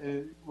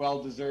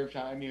well-deserved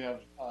time. You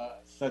have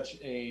such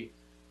a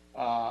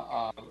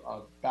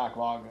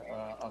backlog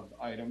of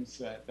items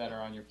that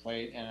are on your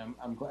plate, and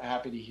I'm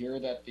happy to hear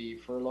that the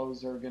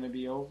furloughs are going to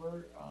be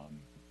over,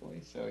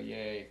 hopefully. So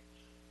yay.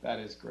 That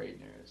is great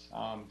news.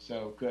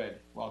 So good.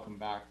 Welcome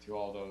back to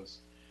all those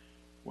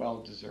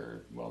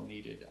well-deserved,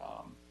 well-needed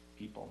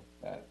people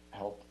that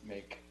help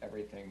make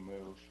everything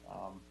move.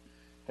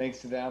 Thanks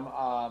to them.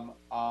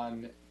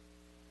 I'm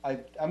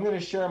going to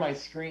share my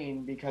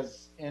screen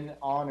because in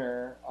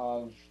honor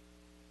of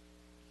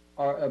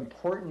our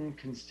important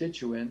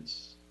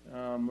constituents,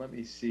 let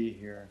me see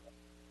here.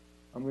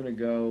 I'm going to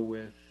go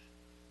with,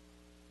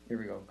 here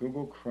we go,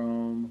 Google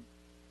Chrome.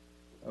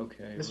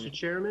 Okay. Mr.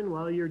 Chairman,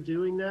 while you're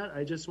doing that,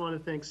 I just want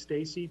to thank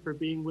Stacy for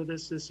being with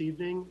us this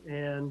evening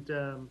and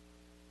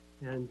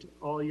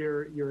all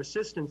your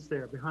assistants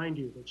there behind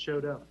you that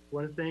showed up. I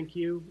want to thank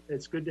you.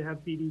 It's good to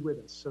have PD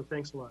with us, so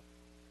thanks a lot.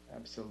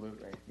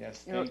 Absolutely.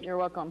 Yes. You're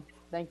welcome.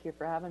 Thank you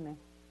for having me.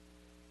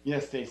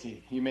 Yes,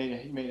 Stacy, you made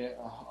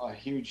a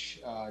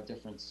huge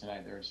difference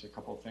tonight. There's a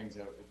couple of things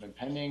that have been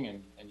pending,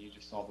 and you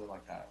just solved it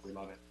like that. We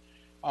love it.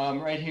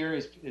 Right here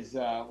is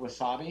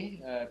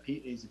Wasabi.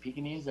 He's a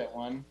Pekingese that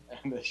won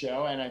the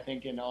show, and I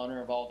think in honor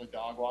of all the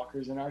dog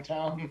walkers in our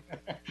town.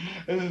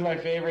 This is my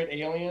favorite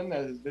alien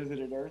that has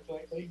visited Earth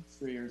lately. He's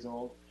 3 years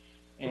old,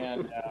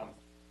 and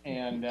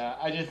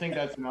I just think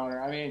that's an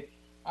honor. I mean,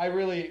 I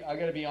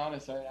got to be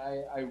honest.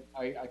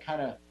 I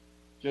kind of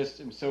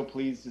just am so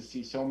pleased to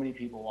see so many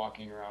people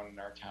walking around in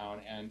our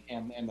town, and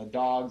the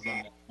dogs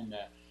and the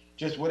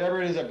just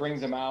whatever it is that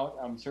brings them out.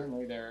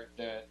 Certainly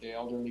the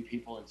elderly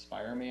people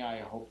inspire me. I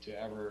hope to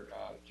ever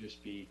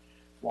just be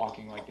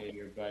walking like they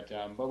do.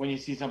 But when you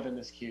see something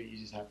this cute, you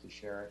just have to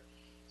share it.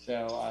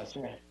 So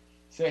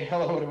say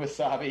hello to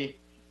Wasabi.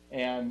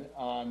 And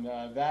on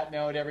that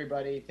note,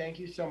 everybody, thank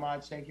you so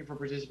much. Thank you for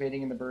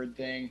participating in the bird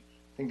thing.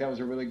 I think that was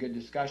a really good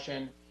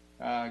discussion.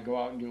 Go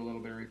out and do a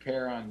little bit of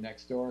repair on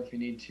next door if you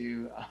need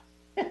to,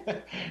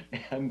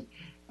 and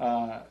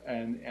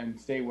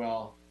stay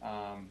well.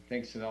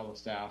 Thanks to all the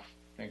staff.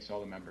 Thanks to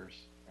all the members.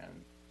 And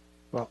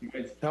well,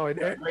 guys, no,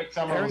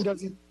 Aaron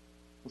doesn't.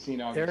 We'll see you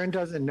in August. Aaron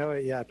doesn't know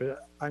it yet,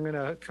 but I'm going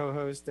to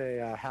co-host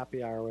a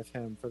happy hour with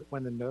him for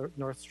when the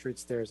North Street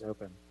stairs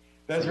open.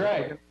 That's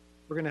right.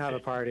 We're going to have a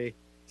party.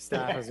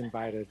 Staff is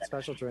invited.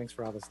 Special drinks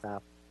for all the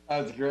staff.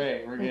 That's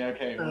great. We're gonna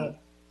okay.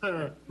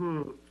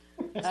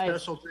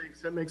 Special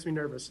drinks. That makes me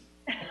nervous.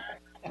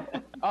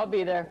 I'll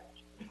be there.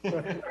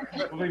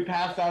 We'll be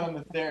passed out on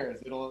the stairs.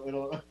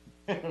 It'll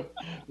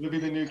be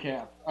the new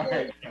camp. All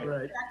right.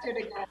 Right.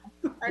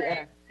 All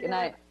right. Good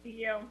night. See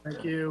you.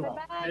 Thank you.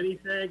 Bye-bye. Many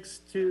thanks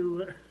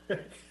to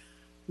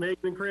Megan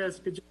and Chris.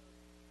 Good job.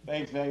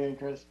 Thanks, Megan and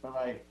Chris.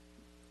 Bye-bye.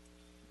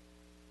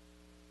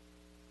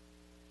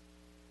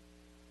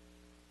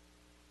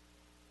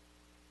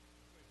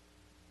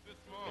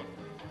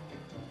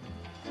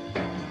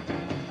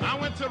 I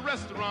went to a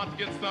restaurant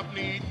to get something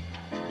to eat.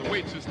 The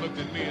waitress looked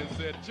at me and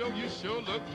said, "Joe, you sure look